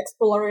like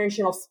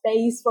exploration of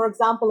space, for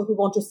example, if we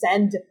want to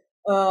send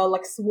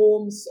like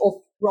swarms of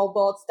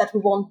robots that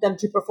we want them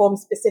to perform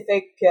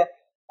specific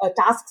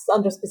tasks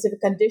under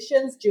specific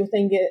conditions? Do you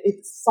think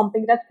it's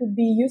something that could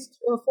be used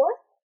for?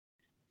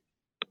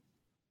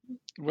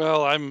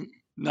 Well, I'm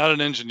not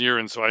an engineer,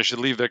 and so I should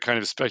leave that kind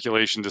of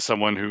speculation to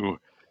someone who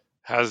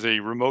has a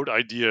remote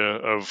idea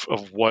of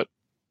what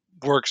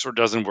works or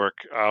doesn't work.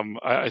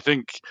 I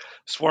think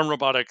swarm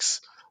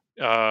robotics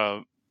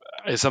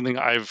is something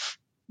I've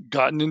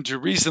gotten into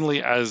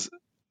recently as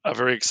a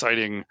very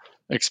exciting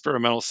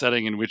experimental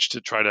setting in which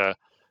to try to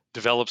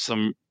develop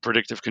some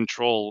predictive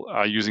control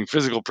using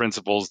physical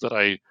principles that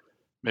I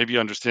maybe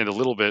understand a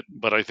little bit.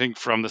 But I think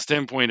from the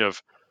standpoint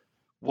of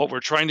what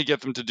we're trying to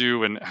get them to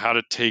do and how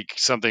to take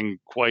something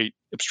quite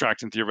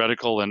abstract and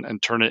theoretical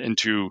and turn it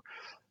into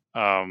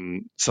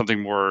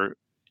something more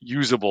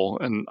usable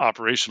and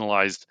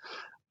operationalized,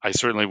 I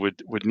certainly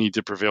would need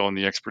to prevail on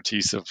the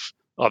expertise of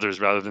others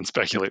rather than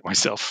speculate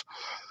myself.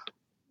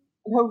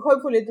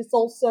 Hopefully, this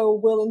also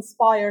will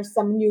inspire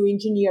some new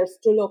engineers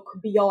to look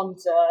beyond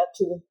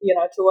to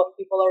what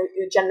people are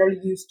generally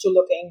used to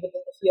looking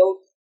within the field.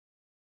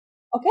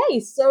 Okay,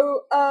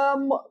 so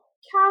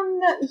can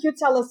you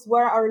tell us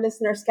where our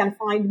listeners can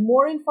find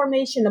more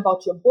information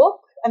about your book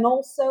and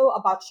also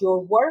about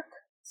your work,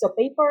 so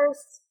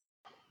papers?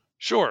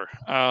 Sure.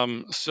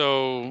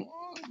 So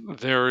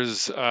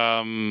there's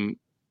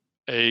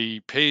a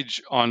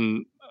page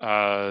on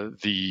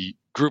the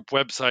group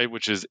website,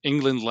 which is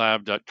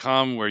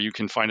englandlab.com, where you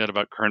can find out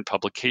about current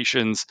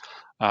publications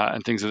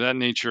and things of that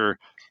nature.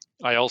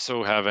 I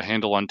also have a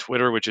handle on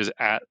Twitter, which is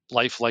at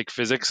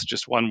lifelikephysics,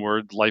 just one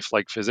word,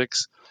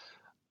 lifelikephysics.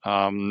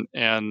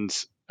 And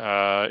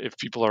if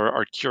people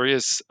are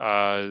curious,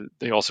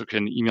 they also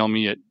can email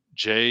me at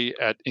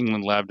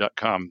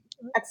j@englandlab.com.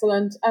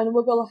 Excellent. And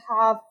we will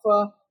have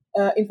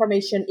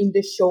information in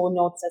the show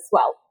notes as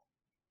well.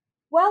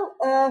 Well,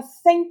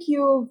 thank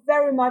you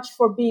very much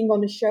for being on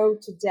the show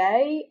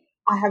today.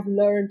 I have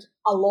learned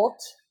a lot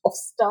of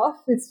stuff.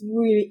 It's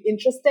really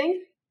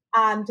interesting.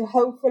 And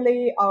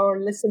hopefully our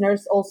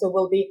listeners also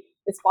will be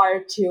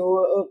inspired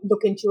to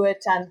look into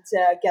it and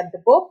get the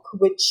book,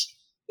 which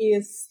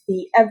is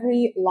The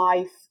Every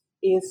Life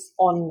is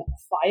on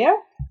Fire.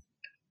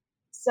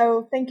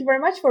 So thank you very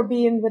much for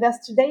being with us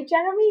today,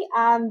 Jeremy.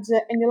 And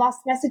any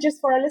last messages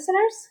for our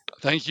listeners?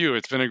 Thank you.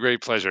 It's been a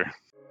great pleasure.